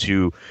them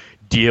to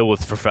deal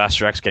with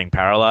Professor X getting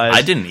paralyzed.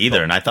 I didn't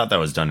either, and I thought that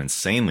was done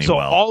insanely well.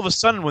 So all of a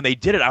sudden, when they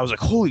did it, I was like,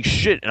 holy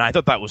shit, and I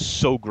thought that was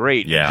so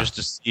great. Yeah. Just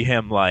to see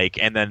him,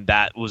 and then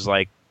that was,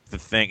 the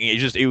thing.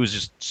 It was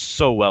just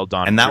so well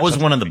done. And that was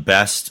one of the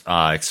best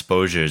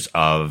exposures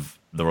of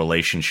the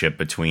relationship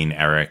between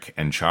Eric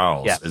and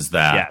Charles. Yes. Is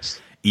that Yes.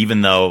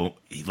 even though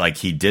like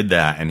he did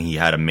that and he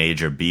had a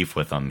major beef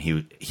with him,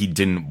 he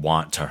didn't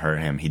want to hurt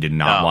him. He did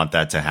not want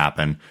that to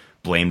happen.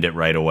 Blamed it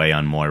right away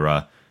on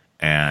Moira,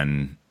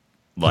 and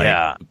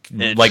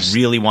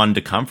really wanted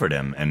to comfort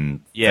him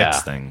and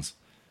fix things.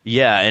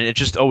 Yeah, and it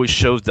just always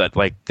shows that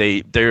like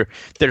they're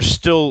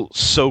still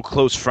so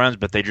close friends,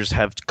 but they just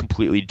have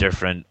completely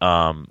different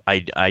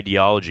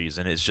ideologies,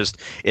 and it's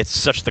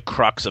such the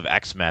crux of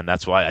X-Men.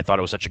 That's why I thought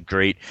it was such a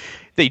great.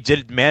 They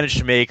did manage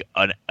to make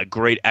a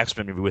great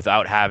X-Men movie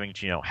without having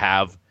to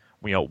have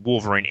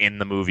Wolverine in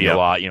the movie a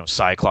lot,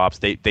 Cyclops.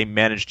 They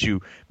managed to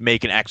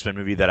make an X-Men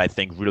movie that I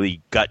think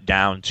really got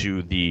down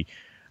to the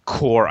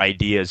core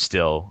ideas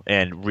still,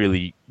 and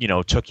really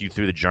took you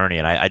through the journey.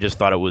 And I just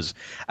thought it was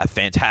a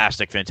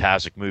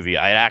fantastic movie.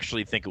 I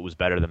actually think it was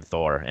better than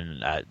Thor,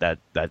 and that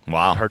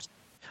hurts.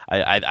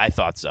 I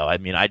thought so. I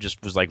mean, I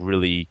just was like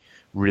really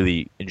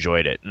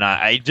enjoyed it, and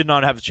I did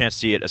not have a chance to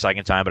see it a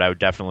second time, but I would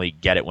definitely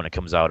get it when it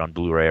comes out on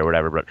Blu-ray or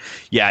whatever. But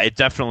yeah, it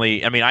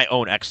definitely. I mean, I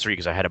own X3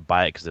 because I had to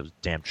buy it because it was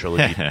a damn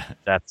trilogy.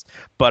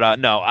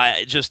 No,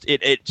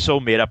 it so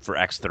made up for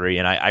X3,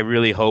 and I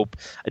really hope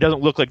it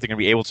doesn't look like they're going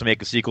to be able to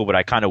make a sequel, but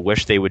I kind of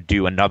wish they would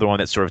do another one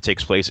that sort of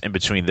takes place in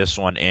between this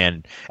one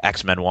and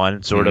X-Men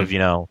 1, sort of,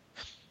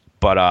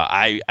 But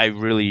I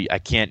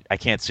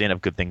can't say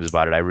enough good things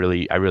about it. I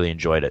really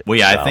enjoyed it. Well,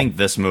 yeah, I think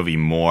this movie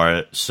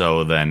more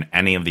so than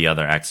any of the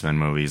other X-Men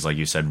movies, like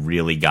you said,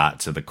 really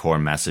got to the core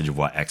message of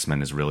what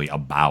X-Men is really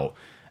about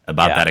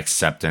that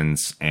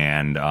acceptance,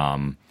 and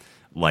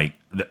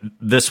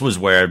this was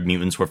where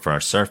mutants were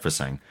first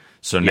surfacing.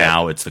 So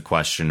now it's the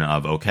question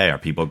of, okay, are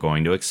people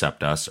going to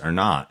accept us or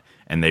not?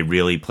 And they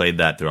really played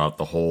that throughout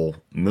the whole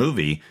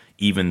movie,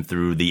 even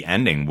through the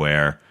ending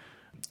where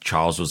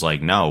Charles was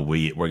like, no,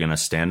 we're going to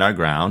stand our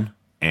ground,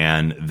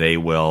 and they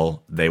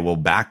will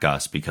back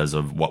us because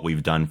of what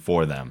we've done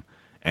for them.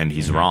 And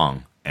he's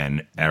wrong.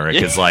 And Eric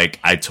is like,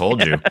 I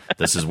told you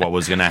this is what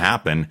was going to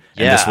happen,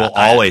 and this will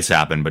always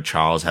happen. But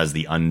Charles has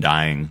the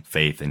undying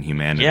faith in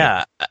humanity.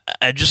 Yeah,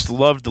 I just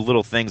loved the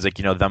little things, like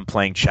them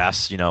playing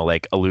chess,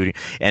 like alluding,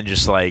 and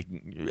just like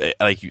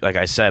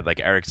I said,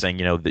 like Eric saying,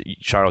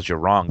 Charles, you're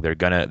wrong. They're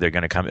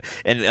gonna come,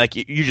 and like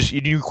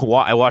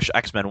I watched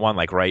X-Men 1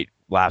 like right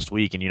last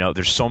week, and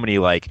there's so many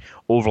like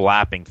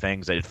overlapping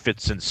things that it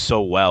fits in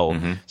so well.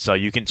 So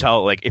you can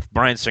tell, like, if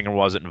Bryan Singer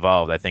wasn't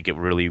involved, I think it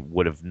really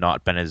would have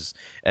not been as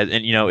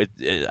and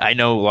I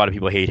know a lot of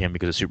people hate him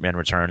because of Superman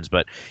Returns,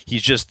 but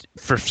he's just,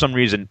 for some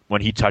reason,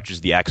 when he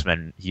touches the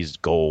X-Men, he's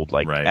gold.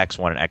 Like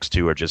X1 and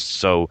X2 are just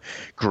so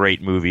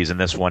great movies, and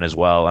this one as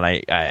well. And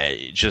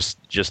I just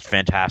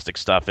fantastic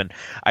stuff. And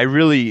I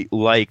really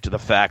liked the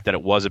fact that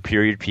it was a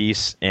period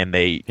piece, and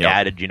they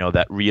added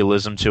that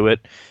realism to it.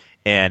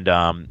 And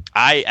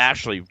I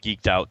actually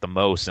geeked out the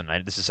most,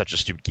 and this is such a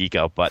stupid geek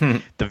out, but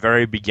the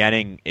very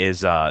beginning is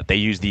they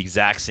use the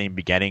exact same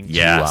beginning to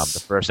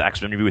the first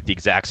X-Men movie with the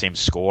exact same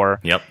score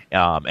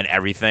and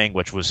everything,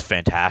 which was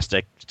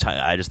fantastic.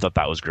 I just thought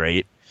that was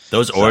great.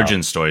 Those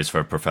origin stories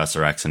for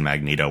Professor X and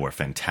Magneto were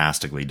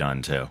fantastically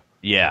done, too.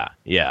 Yeah.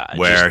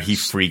 Where he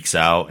freaks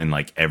out and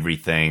like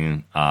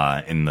everything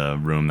in the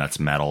room that's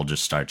metal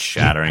just starts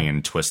shattering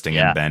and twisting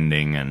and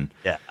bending, and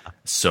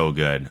so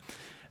good.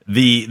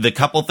 The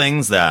couple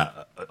things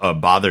that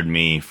bothered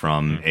me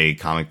from a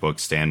comic book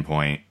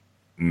standpoint,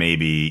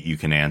 maybe you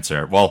can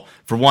answer. Well,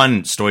 for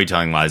one,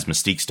 storytelling-wise,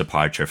 Mystique's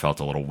departure felt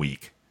a little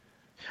weak.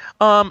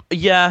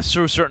 Yeah,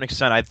 to a certain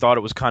extent, I thought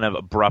it was kind of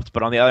abrupt.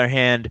 But on the other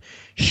hand,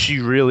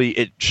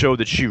 it showed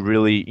that she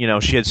really,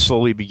 she had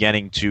slowly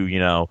beginning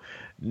to,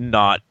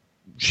 not.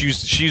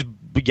 She's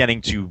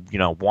beginning to,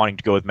 wanting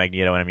to go with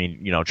Magneto, and I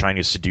mean, trying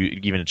to seduce,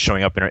 even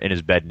showing up in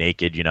his bed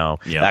naked,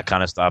 that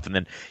kind of stuff. And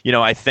then,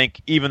 I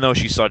think even though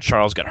she saw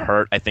Charles get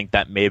hurt, I think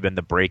that may have been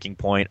the breaking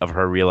point of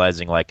her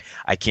realizing, like,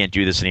 I can't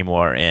do this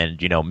anymore, and,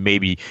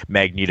 maybe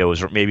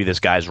maybe this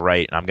guy's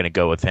right, and I'm going to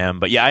go with him.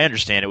 But yeah, I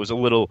understand. It was a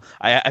little,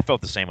 I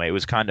felt the same way. It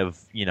was kind of,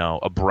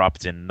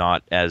 abrupt and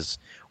not as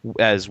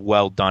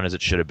well done as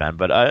it should have been,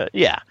 but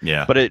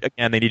But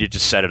again, they needed to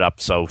set it up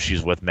so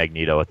she's with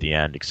Magneto at the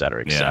end, et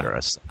cetera, et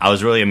cetera. I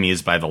was really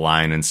amused by the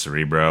line in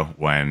Cerebro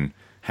when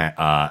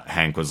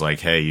Hank was like,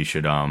 "Hey, you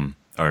should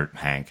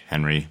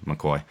Henry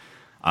McCoy."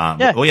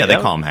 They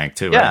call him Hank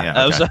too, right?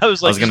 Yeah, okay. I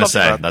was going to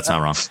say that's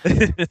not wrong.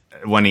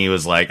 When he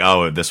was like,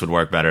 "Oh, this would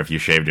work better if you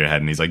shaved your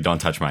head," and he's like, "Don't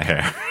touch my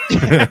hair."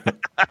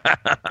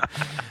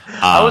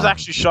 I was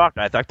actually shocked.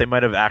 I thought they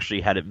might have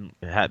actually had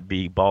it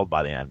be bald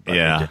by the end.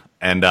 Yeah,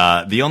 and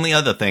the only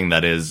other thing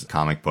that is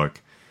comic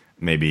book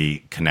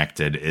maybe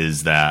connected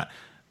is that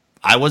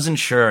I wasn't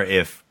sure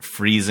if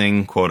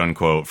freezing, quote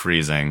unquote,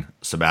 freezing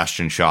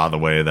Sebastian Shaw the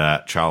way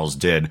that Charles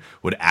did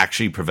would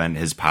actually prevent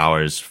his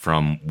powers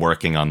from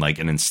working on like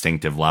an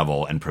instinctive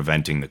level and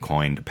preventing the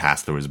coin to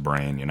pass through his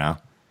brain.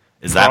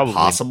 Is that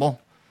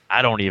possible?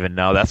 I don't even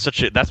know.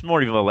 That's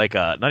more even like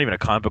not even a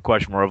comic book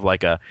question, more of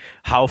like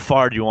how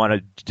far do you want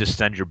to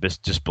descend your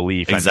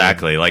disbelief?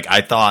 Exactly.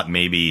 I thought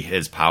maybe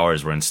his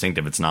powers were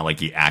instinctive. It's not like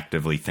he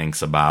actively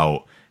thinks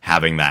about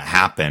having that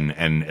happen.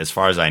 And as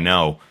far as I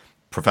know,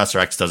 Professor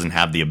X doesn't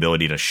have the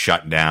ability to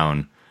shut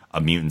down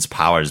a mutant's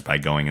powers by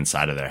going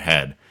inside of their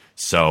head.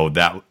 So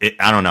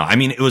I don't know. I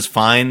mean, it was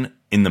fine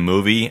in the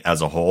movie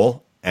as a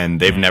whole, and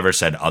they've never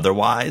said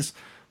otherwise.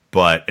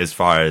 But as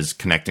far as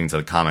connecting to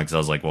the comics, I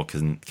was like, well,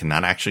 can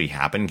that actually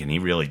happen? Can he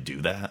really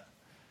do that?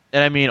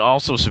 And I mean,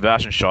 also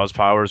Sebastian Shaw's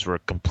powers were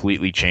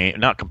completely changed.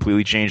 Not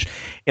completely changed.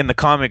 In the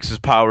comics, his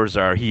powers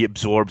are he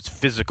absorbs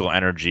physical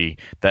energy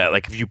that,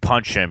 like, if you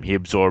punch him, he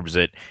absorbs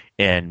it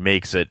and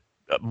makes it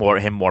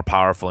more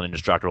powerful and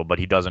indestructible. But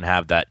he doesn't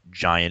have that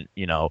giant,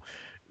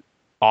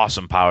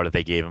 awesome power that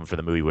they gave him for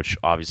the movie, which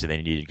obviously they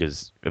needed,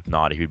 because if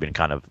not, he'd been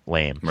kind of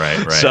lame.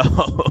 Right. So,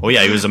 well,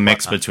 yeah, he was a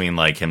mix between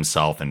like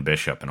himself and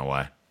Bishop in a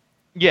way.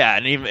 Yeah,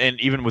 and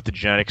even with the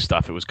genetic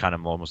stuff, it was kind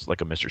of almost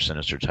like a Mr.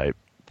 Sinister type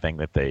thing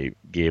that they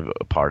gave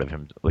a part of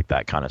him, like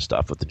that kind of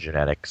stuff with the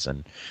genetics,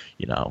 and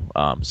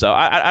so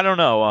I don't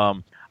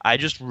know. I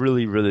just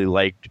really, really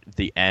liked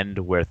the end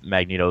with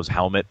Magneto's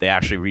helmet. They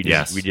actually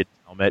redid the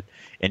helmet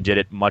and did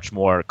it much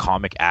more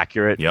comic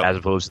accurate, as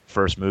opposed to the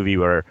first movie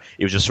where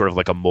it was just sort of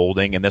like a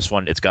molding. And this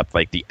one, it's got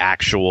like the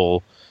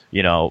actual,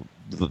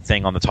 the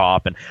thing on the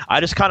top. And I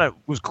just kind of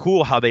was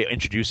cool how they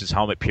introduced his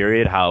helmet,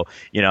 period. How,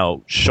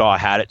 Shaw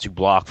had it to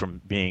block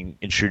from being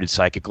intruded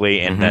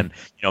psychically. And then,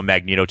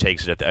 Magneto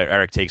takes it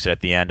Eric takes it at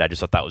the end. I just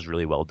thought that was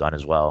really well done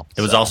as well.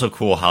 It was also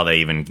cool how they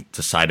even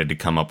decided to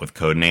come up with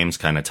code names,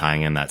 kind of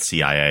tying in that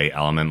CIA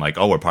element. Like,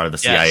 oh, we're part of the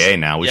CIA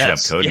now. We should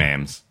have code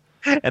names.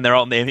 And they're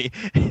all naming,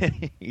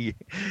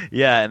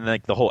 and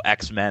like the whole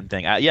X-Men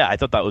thing. I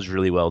thought that was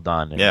really well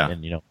done.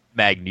 And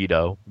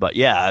Magneto, but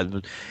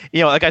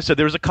like I said,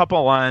 there was a couple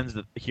of lines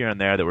here and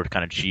there that were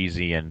kind of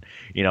cheesy, and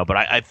but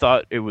I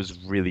thought it was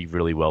really,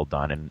 really well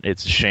done. And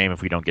it's a shame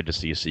if we don't get to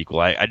see a sequel.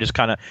 I just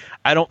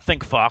I don't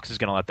think Fox is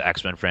going to let the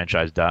X-Men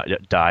franchise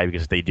die,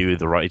 because if they do,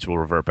 the rights will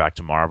revert back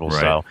to Marvel. Right.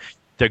 So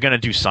they're going to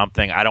do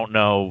something. I don't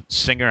know.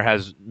 Singer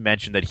has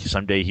mentioned that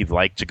someday he'd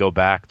like to go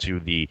back to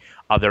the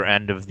other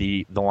end of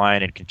the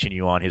line and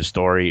continue on his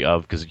story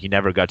because he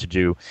never got to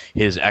do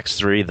his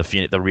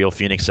X3, the real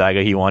Phoenix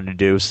Saga he wanted to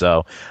do.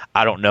 So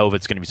I don't know if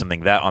it's going to be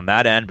something that on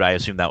that end, but I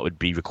assume that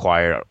would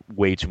require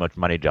way too much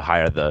money to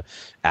hire the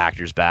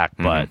actors back,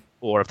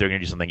 or if they're going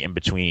to do something in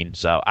between.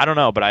 So I don't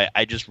know, but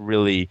I just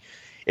really...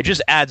 It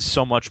just adds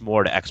so much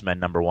more to X-Men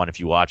 #1 if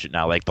you watch it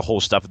now. Like the whole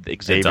stuff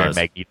with Xavier and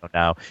Magneto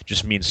now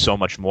just means so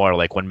much more.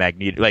 Like when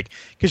Magneto,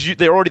 because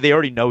they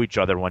already know each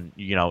other when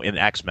in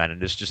X-Men,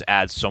 and this just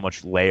adds so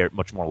much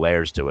more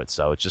layers to it.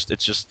 So it's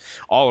just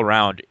all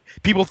around.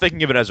 People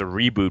thinking of it as a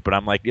reboot, but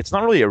I'm like, it's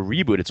not really a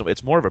reboot.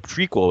 It's more of a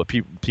prequel.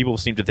 But people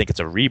seem to think it's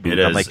a reboot.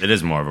 It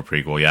is more of a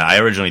prequel. Yeah, I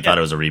originally thought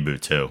it was a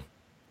reboot too.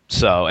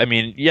 So, I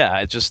mean,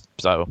 it's just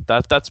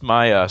that's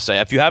my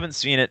say. If you haven't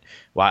seen it,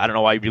 well, I don't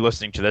know why you'd be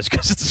listening to this,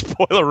 because it's a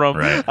spoiler room.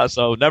 Right.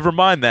 So never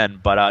mind then.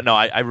 But no,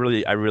 I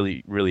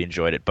really, really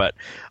enjoyed it. But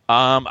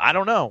I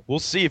don't know. We'll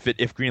see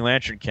if Green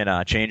Lantern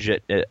can change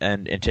it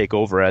and take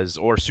over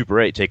or Super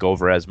 8 take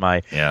over as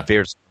my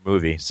favorite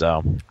movie.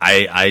 So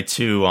I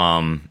too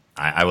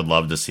I would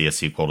love to see a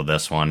sequel to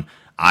this one.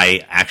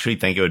 I actually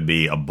think it would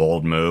be a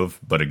bold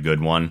move, but a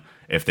good one,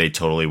 if they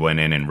totally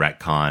went in and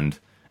retconned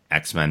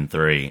X-Men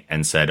 3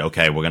 and said,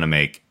 okay, we're going to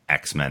make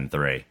X-Men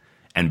 3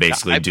 and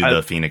basically do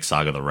the Phoenix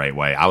Saga the right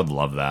way. I would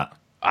love that.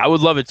 I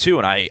would love it too,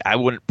 and I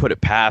wouldn't put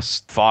it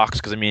past Fox,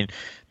 because I mean,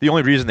 the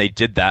only reason they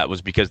did that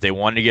was because they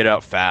wanted to get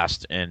out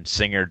fast, and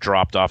Singer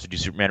dropped off to do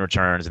Superman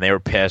Returns, and they were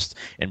pissed,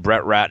 and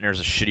Brett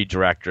Ratner's a shitty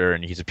director,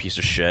 and he's a piece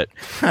of shit.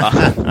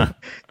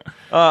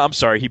 I'm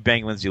sorry, he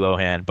banged Lindsay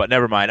Lohan, but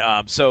never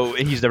mind. So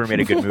he's never made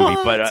a good movie.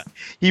 But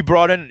he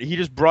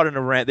just brought in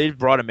a rant. They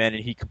brought him in,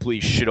 and he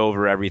completely shit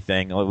over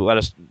everything. Let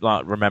us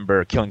not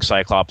remember killing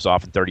Cyclops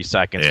off in 30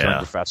 seconds, killing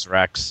Professor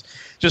X.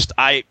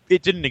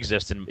 It didn't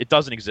exist, and it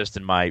doesn't exist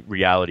in my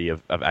reality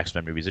of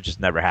X-Men movies. It just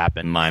never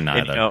happened. Mine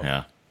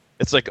neither.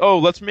 It's like, oh,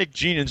 let's make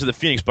Jean into the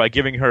Phoenix by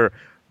giving her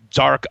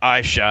dark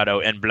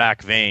eyeshadow and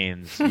black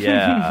veins.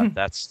 Yeah,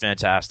 that's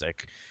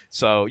fantastic.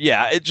 So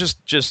yeah, it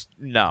just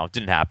no, it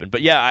didn't happen.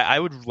 But yeah, I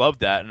would love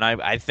that, and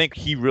I think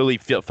he really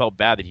felt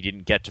bad that he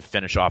didn't get to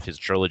finish off his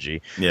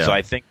trilogy. Yeah. So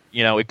I think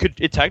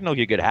it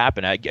technically could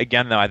happen.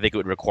 Again, though, I think it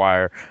would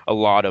require a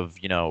lot of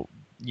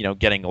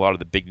getting a lot of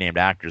the big named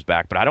actors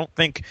back. But I don't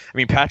think. I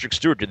mean, Patrick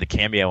Stewart did the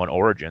cameo in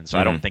Origin, so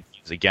I don't think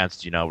he's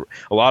against. A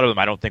lot of them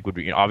I don't think would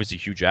be obviously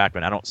Hugh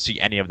Jackman. I don't see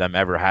any of them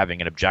ever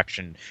having an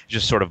objection.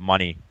 Just sort of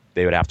money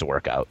they would have to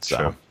work out.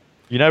 So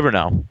you never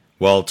know.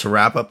 Well, to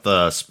wrap up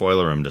the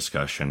spoiler room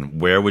discussion,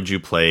 where would you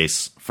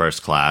place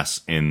First Class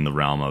in the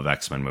realm of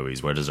X-Men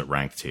movies? Where does it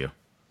rank to you?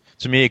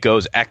 To me, it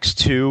goes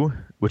X2,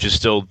 which is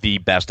still the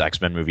best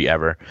X-Men movie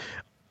ever.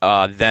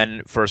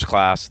 Then First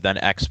Class, then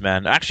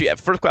X-Men. Actually,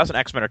 First Class and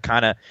X-Men are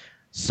kind of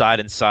side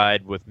and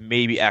side, with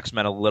maybe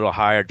X-Men a little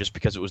higher just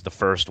because it was the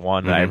first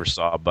one that I ever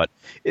saw. But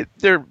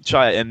they're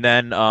shy. And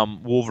then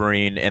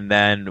Wolverine, and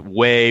then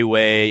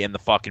way in the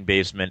fucking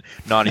basement,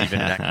 not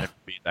even an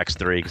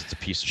X3 because it's a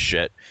piece of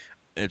shit.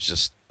 It's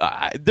just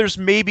there's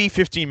maybe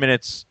 15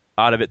 minutes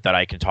out of it that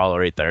I can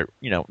tolerate that are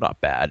not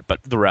bad,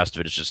 but the rest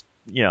of it is just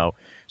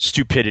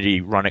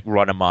stupidity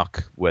run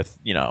amok with,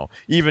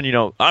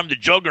 even, I'm the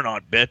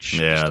Juggernaut, bitch.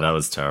 Yeah, that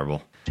was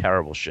terrible.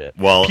 Terrible shit.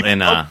 Well,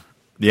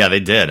 yeah, they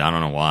did. I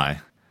don't know why.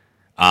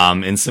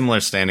 In similar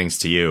standings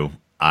to you,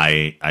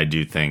 I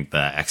do think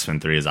that X-Men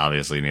 3 is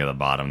obviously near the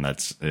bottom.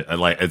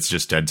 It's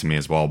just dead to me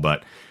as well.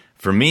 But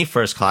for me,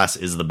 First Class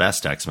is the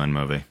best X-Men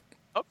movie.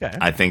 Okay.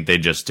 I think they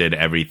just did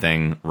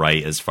everything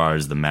right as far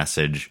as the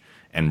message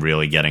and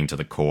really getting to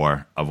the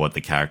core of what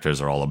the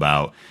characters are all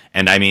about.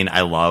 And I mean,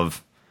 I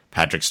love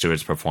Patrick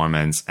Stewart's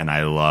performance, and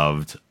I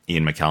loved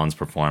Ian McKellen's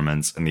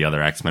performance in the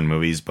other X-Men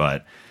movies,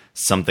 but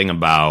something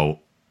about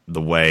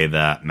the way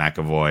that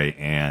McAvoy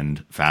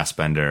and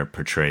Fassbender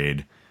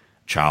portrayed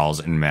Charles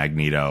and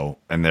Magneto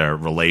and their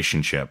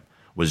relationship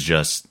was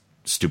just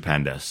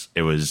stupendous.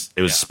 It was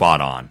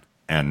spot on.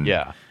 And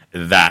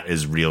that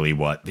is really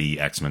what the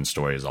X-Men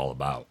story is all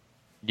about.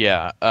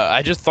 Yeah,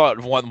 I just thought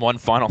one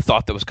final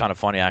thought that was kind of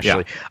funny.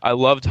 Actually, I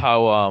loved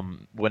how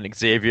when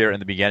Xavier in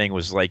the beginning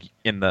was like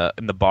in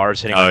the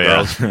bars hitting on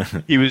girls,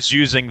 he was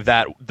using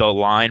the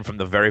line from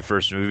the very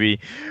first movie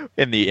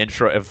in the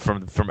intro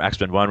from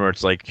X-Men 1, where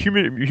it's like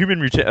human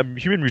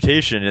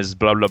mutation is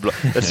blah blah blah.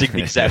 That's the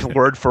exact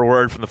word for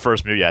word from the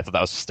first movie. I thought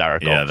that was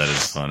hysterical. Yeah, that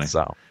is funny.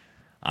 So,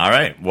 all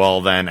right.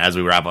 Well, then, as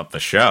we wrap up the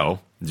show,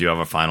 do you have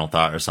a final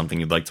thought or something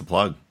you'd like to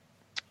plug?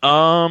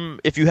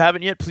 If you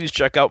haven't yet, please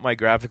check out my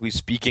Graphically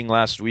Speaking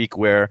last week,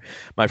 where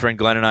my friend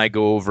Glenn and I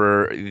go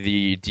over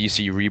the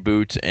DC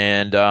reboot,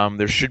 and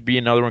there should be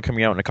another one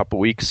coming out in a couple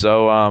weeks.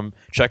 So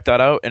check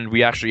that out. And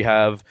we actually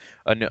have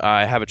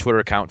I have a Twitter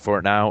account for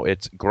it now.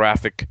 It's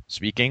Graphic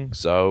Speaking.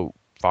 So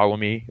follow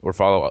me or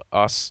follow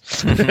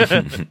us.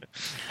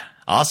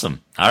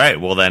 Awesome. All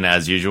right. Well, then,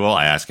 as usual,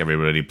 I ask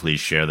everybody, please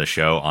share the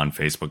show on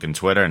Facebook and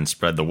Twitter and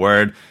spread the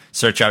word.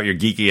 Search out your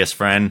geekiest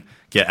friend.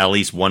 Get at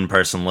least one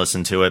person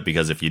listen to it,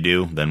 because if you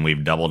do, then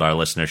we've doubled our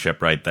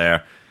listenership right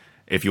there.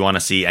 If you want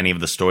to see any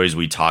of the stories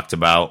we talked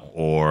about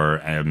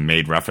or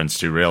made reference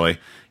to, really,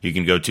 you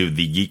can go to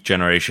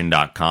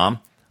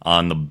thegeekgeneration.com.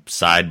 On the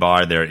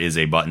sidebar, there is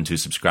a button to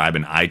subscribe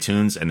in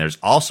iTunes, and there's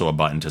also a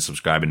button to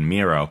subscribe in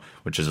Miro,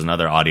 which is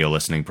another audio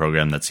listening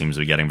program that seems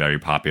to be getting very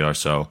popular.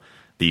 So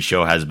the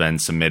show has been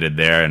submitted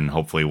there, and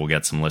hopefully we'll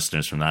get some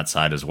listeners from that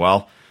side as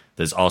well.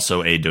 There's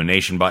also a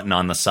donation button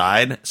on the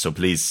side, so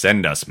please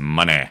send us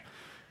money.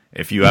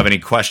 If you have any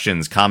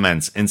questions,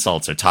 comments,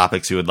 insults, or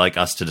topics you would like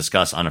us to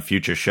discuss on a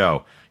future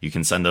show, you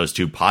can send those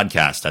to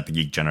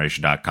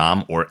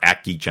podcast@thegeekgeneration.com or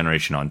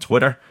 @geekgeneration on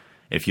Twitter.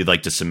 If you'd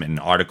like to submit an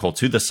article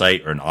to the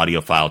site or an audio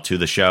file to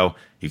the show,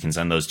 you can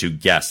send those to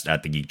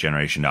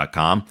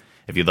guest@thegeekgeneration.com.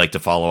 If you'd like to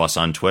follow us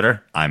on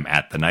Twitter, I'm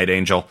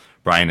 @TheNightAngel.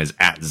 Brian is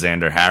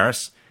 @Xander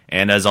Harris.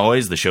 And as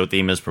always, the show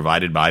theme is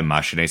provided by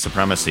Machine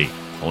Supremacy.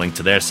 A link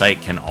to their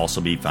site can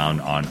also be found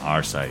on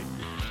our site.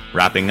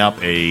 Wrapping up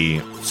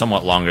a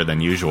somewhat longer than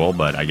usual,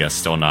 but I guess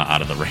still not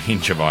out of the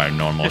range of our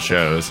normal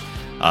shows.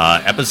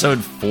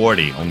 Episode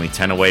 40, only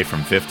 10 away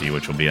from 50,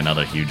 which will be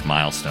another huge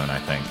milestone, I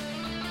think.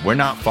 We're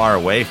not far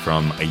away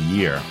from a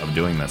year of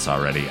doing this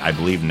already. I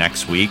believe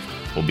next week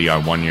will be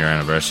our 1-year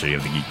anniversary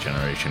of the Geek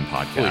Generation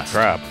podcast. Holy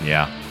crap.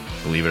 Yeah,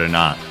 believe it or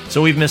not.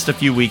 So we've missed a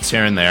few weeks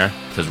here and there,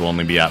 because we'll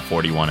only be at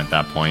 41 at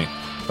that point.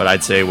 But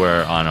I'd say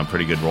we're on a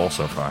pretty good roll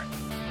so far.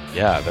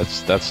 Yeah,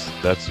 that's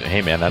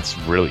hey man, that's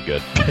really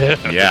good.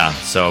 Yeah,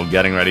 so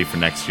getting ready for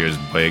next year's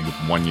big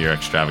 1-year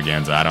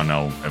extravaganza. I don't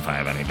know if I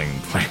have anything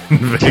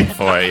planned big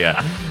for it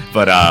yet,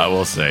 but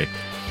we'll see.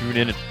 Tune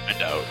in and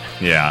find out.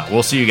 Yeah,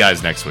 we'll see you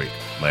guys next week.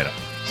 Later.